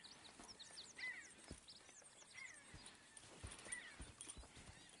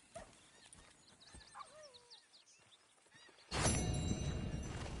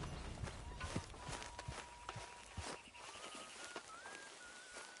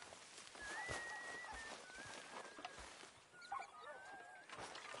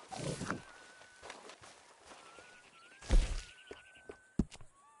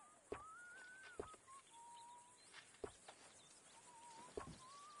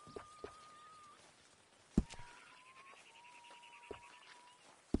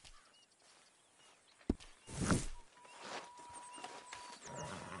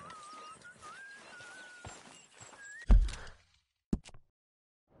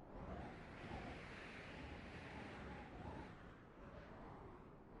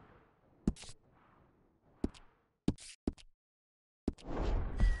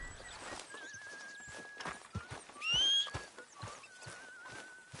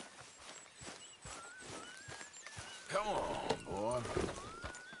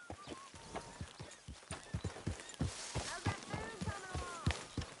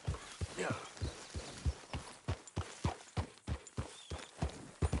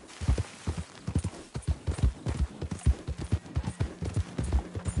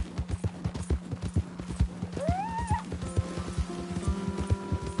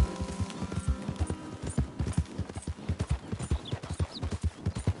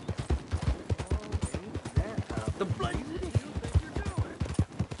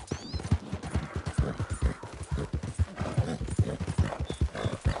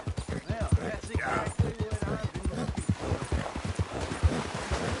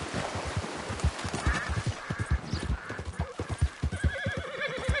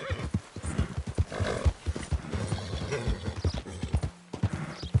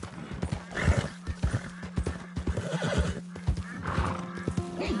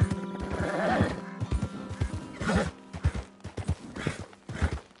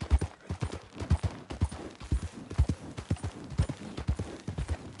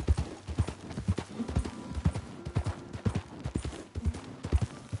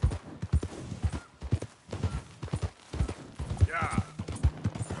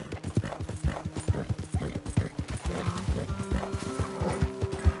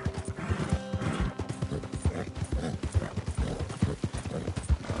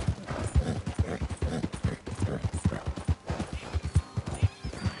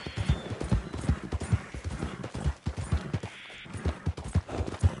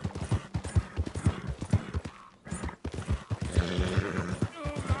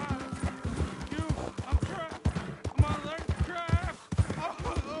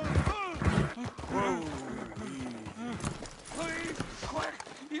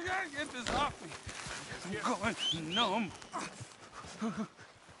 Get this off me. I'm going numb.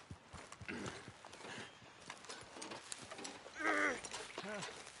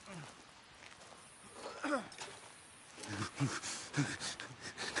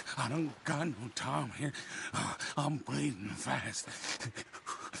 I don't got no time here. I'm bleeding fast.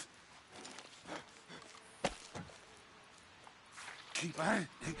 Keep at it.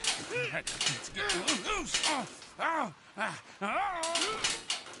 Let's get loose.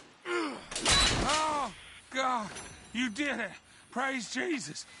 Oh, God, you did it. Praise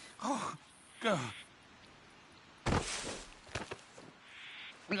Jesus. Oh, God.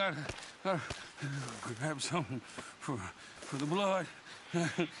 I gotta grab something for the blood.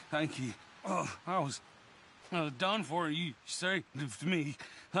 Thank you. Oh, I was done for. You saved me.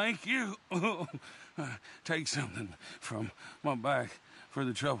 Thank you. Take something from my back for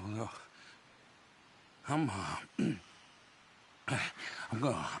the trouble, though. I'm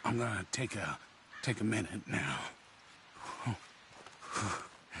gonna take a minute now.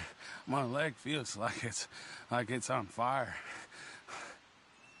 My leg feels like it's on fire.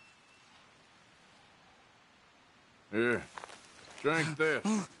 Here, drink this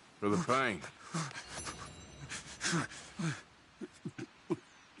for the pain.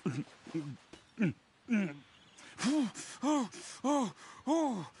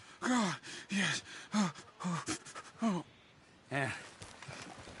 Oh, God, yes.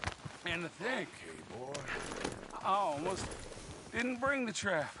 And the thing, boy, I almost didn't bring the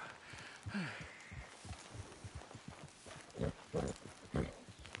trap.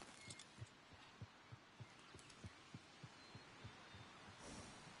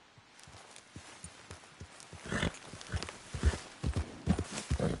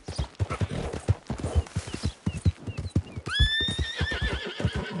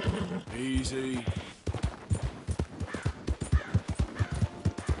 Easy.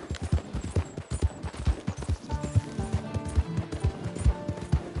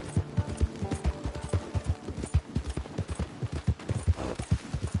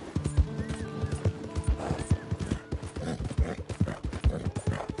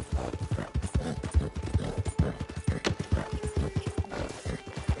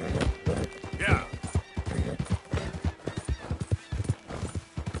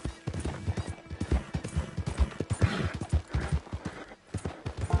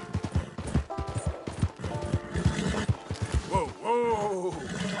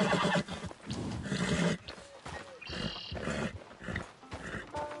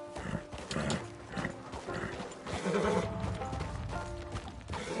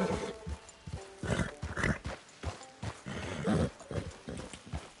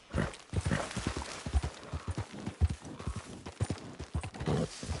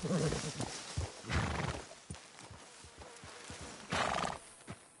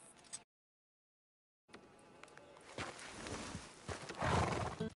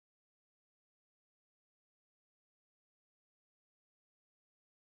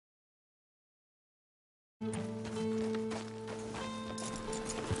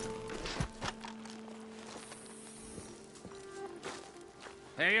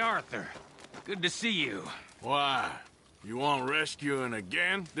 Hey, Arthur. Good to see you. Why? You want rescuing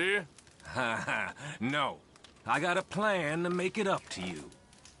again, dear? No. I got a plan to make it up to you.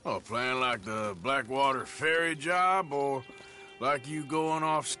 Oh, a plan like the Blackwater ferry job, or like you going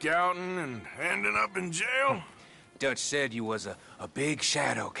off scouting and ending up in jail? Dutch said you was a big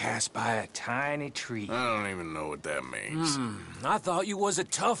shadow cast by a tiny tree. I don't even know what that means. I thought you was a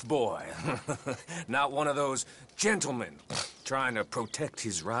tough boy. Not one of those gentlemen trying to protect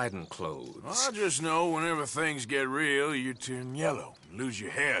his riding clothes. I just know whenever things get real, you turn yellow, lose your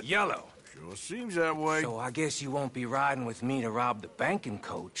head. Yellow? Sure seems that way. So I guess you won't be riding with me to rob the banking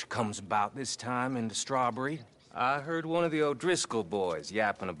coach comes about this time into Strawberry. I heard one of the O'Driscoll boys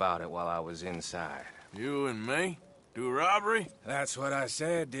yapping about it while I was inside. You and me? Do a robbery? That's what I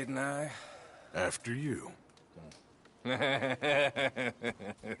said, didn't I? After you.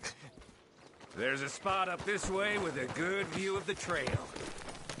 There's a spot up this way with a good view of the trail.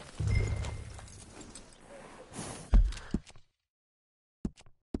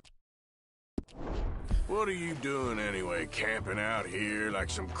 What are you doing anyway, camping out here like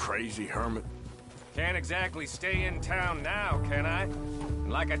some crazy hermit? Can't exactly stay in town now, can I?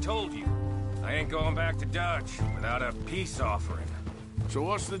 And like I told you, I ain't going back to Dutch without a peace offering. So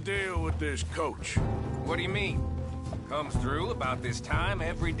what's the deal with this coach? What do you mean? Comes through about this time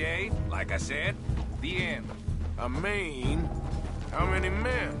every day, like I said. The end. I mean, how many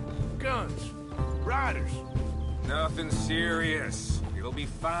men? Guns? Riders? Nothing serious. It'll be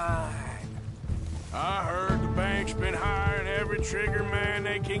fine. I heard the bank's been hiring every trigger man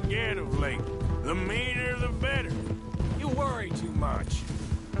they can get of late. The meaner, the better. You worry too much.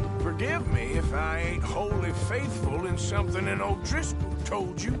 Forgive me if I ain't wholly faithful in something an O'Driscoll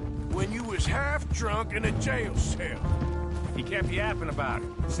told you when you was half drunk in a jail cell. He kept yapping about it,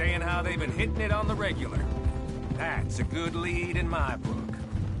 saying how they've been hitting it on the regular. That's a good lead in my book.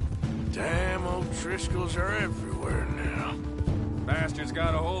 Damn O'Driscolls are everywhere now. Bastards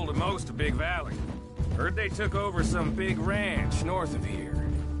got a hold of most of Big Valley. Heard they took over some big ranch north of here.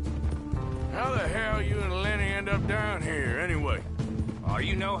 How the hell you and Lenny end up down here, anyway? Oh,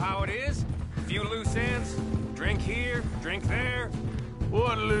 you know how it is? A few loose ends. Drink here, drink there.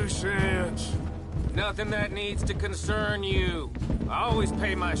 What loose ends? Nothing that needs to concern you. I always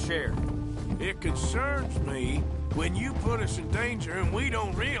pay my share. It concerns me when you put us in danger and we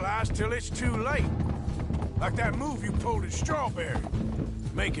don't realize till it's too late. Like that move you pulled at Strawberry.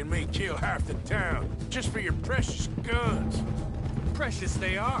 Making me kill half the town just for your precious guns. Precious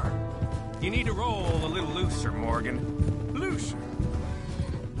they are. You need to roll a little looser, Morgan. Looser?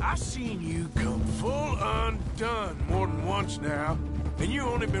 I've seen you come full undone more than once now, and you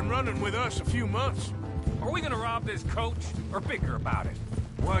only been running with us a few months. Are we gonna rob this coach, or bicker about it?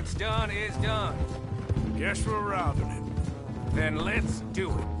 What's done is done. Guess we're robbing it. Then let's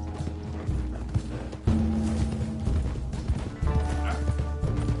do it.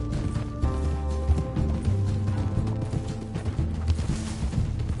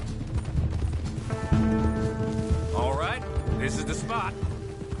 All right, this is the spot.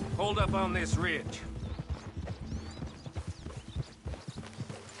 Hold up on this ridge.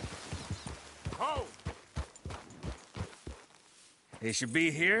 Ho! They should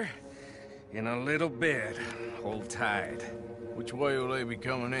be here in a little bit. Hold tight. Which way will they be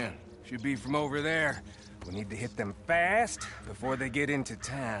coming in? Should be from over there. We need to hit them fast before they get into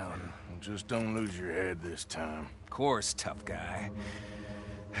town. Just don't lose your head this time. Of course, tough guy.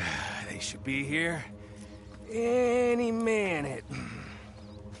 They should be here any minute.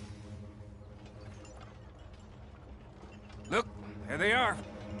 Look, there they are.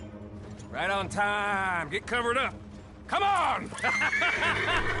 Right on time. Get covered up. Come on!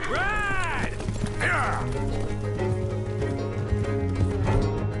 Ride! Yeah!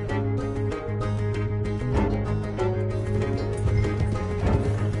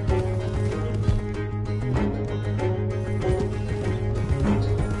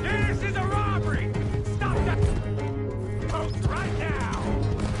 This is a robbery! Stop that! Coach, right now!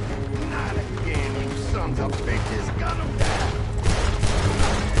 Not again, you sons of bitches! Gun 'em down!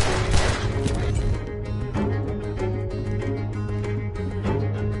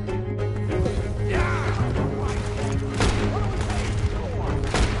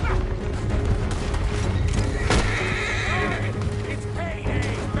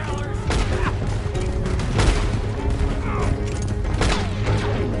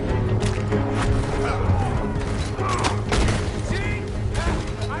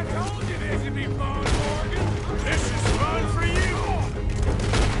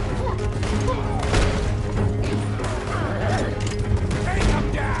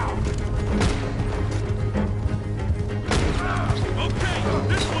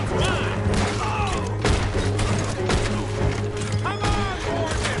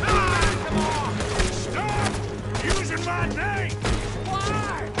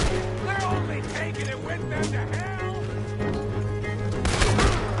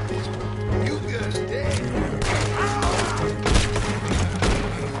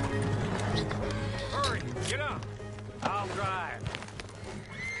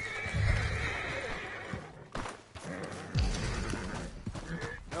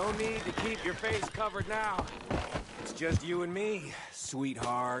 No need to keep your face covered now. It's just you and me,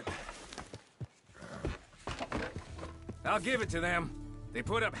 sweetheart. I'll give it to them. They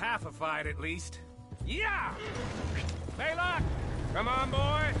put up half a fight at least. Yeah! Baylock! Come on,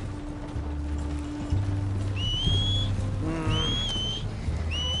 boy!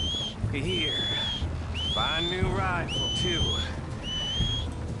 Here. Fine new rifle, too.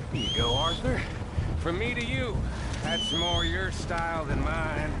 Here you go, Arthur. From me to you. That's more your style than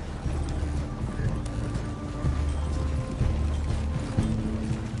mine.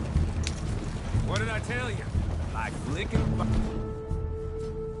 What did I tell you? Like flicking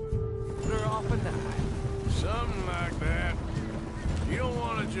her off a knife. Something like that. You don't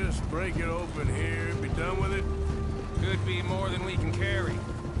want to just break it open here and be done with it? Could be more than we can carry.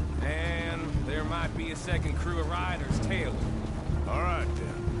 And there might be a second crew of riders tailing. All right,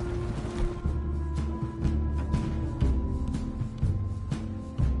 then.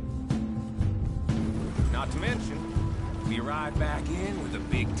 Not to mention, we ride back in with a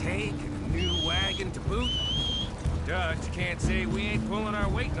big take and New wagon to boot? Dutch can't say we ain't pulling our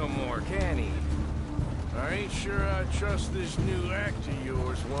weight no more, can he? I ain't sure I trust this new act of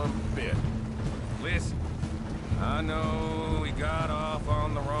yours one bit. Listen, I know we got off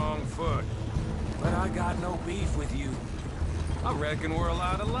on the wrong foot, but I got no beef with you. I reckon we're a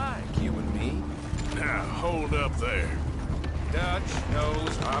lot alike, you and me. Now, hold up there. Dutch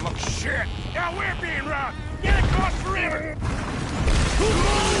knows I'm a... Shit! Now we're being robbed! Get across the river!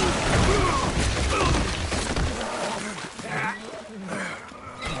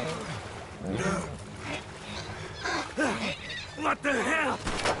 What the hell?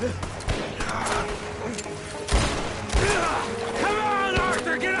 Come on,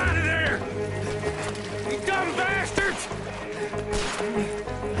 Arthur! Get out of there! You dumb bastards!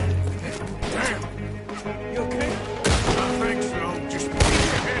 Damn! You okay? I think so. Just keep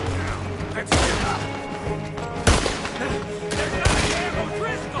your head down. That's it. There's not damn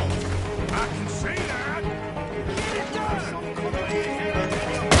O'Driscoll! I can see that. Get it done!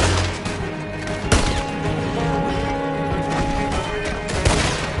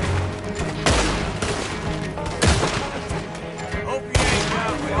 Hope you ain't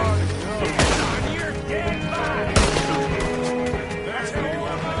got far. On your dead body! That's how you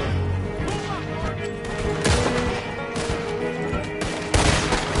want it.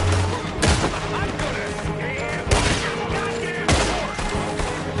 I'm gonna stand on your goddamn horse!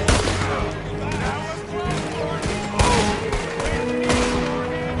 That was close, Morgan!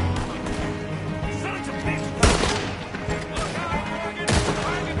 Sons of bitches! Look out, Morgan!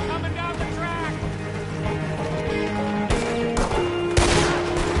 Wagon coming down the track!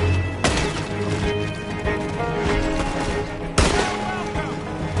 You're welcome!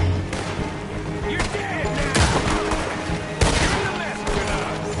 You're dead now! You're in the mess with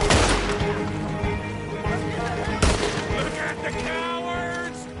us! Look at the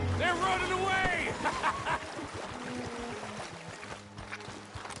cowards! They're running away!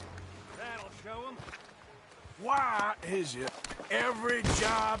 That'll show them. Why is it every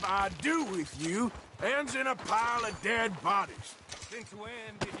job I do with you ends in a pile of dead bodies? Since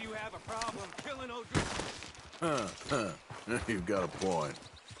when did you have a problem killing O'Driscoll? You've got a point.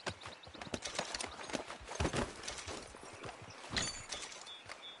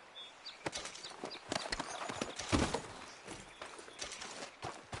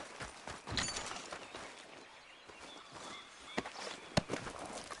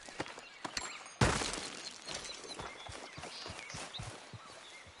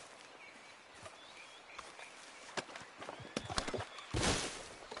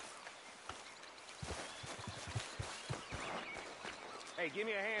 Hey, give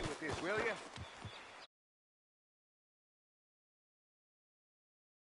me a hand with this, will you?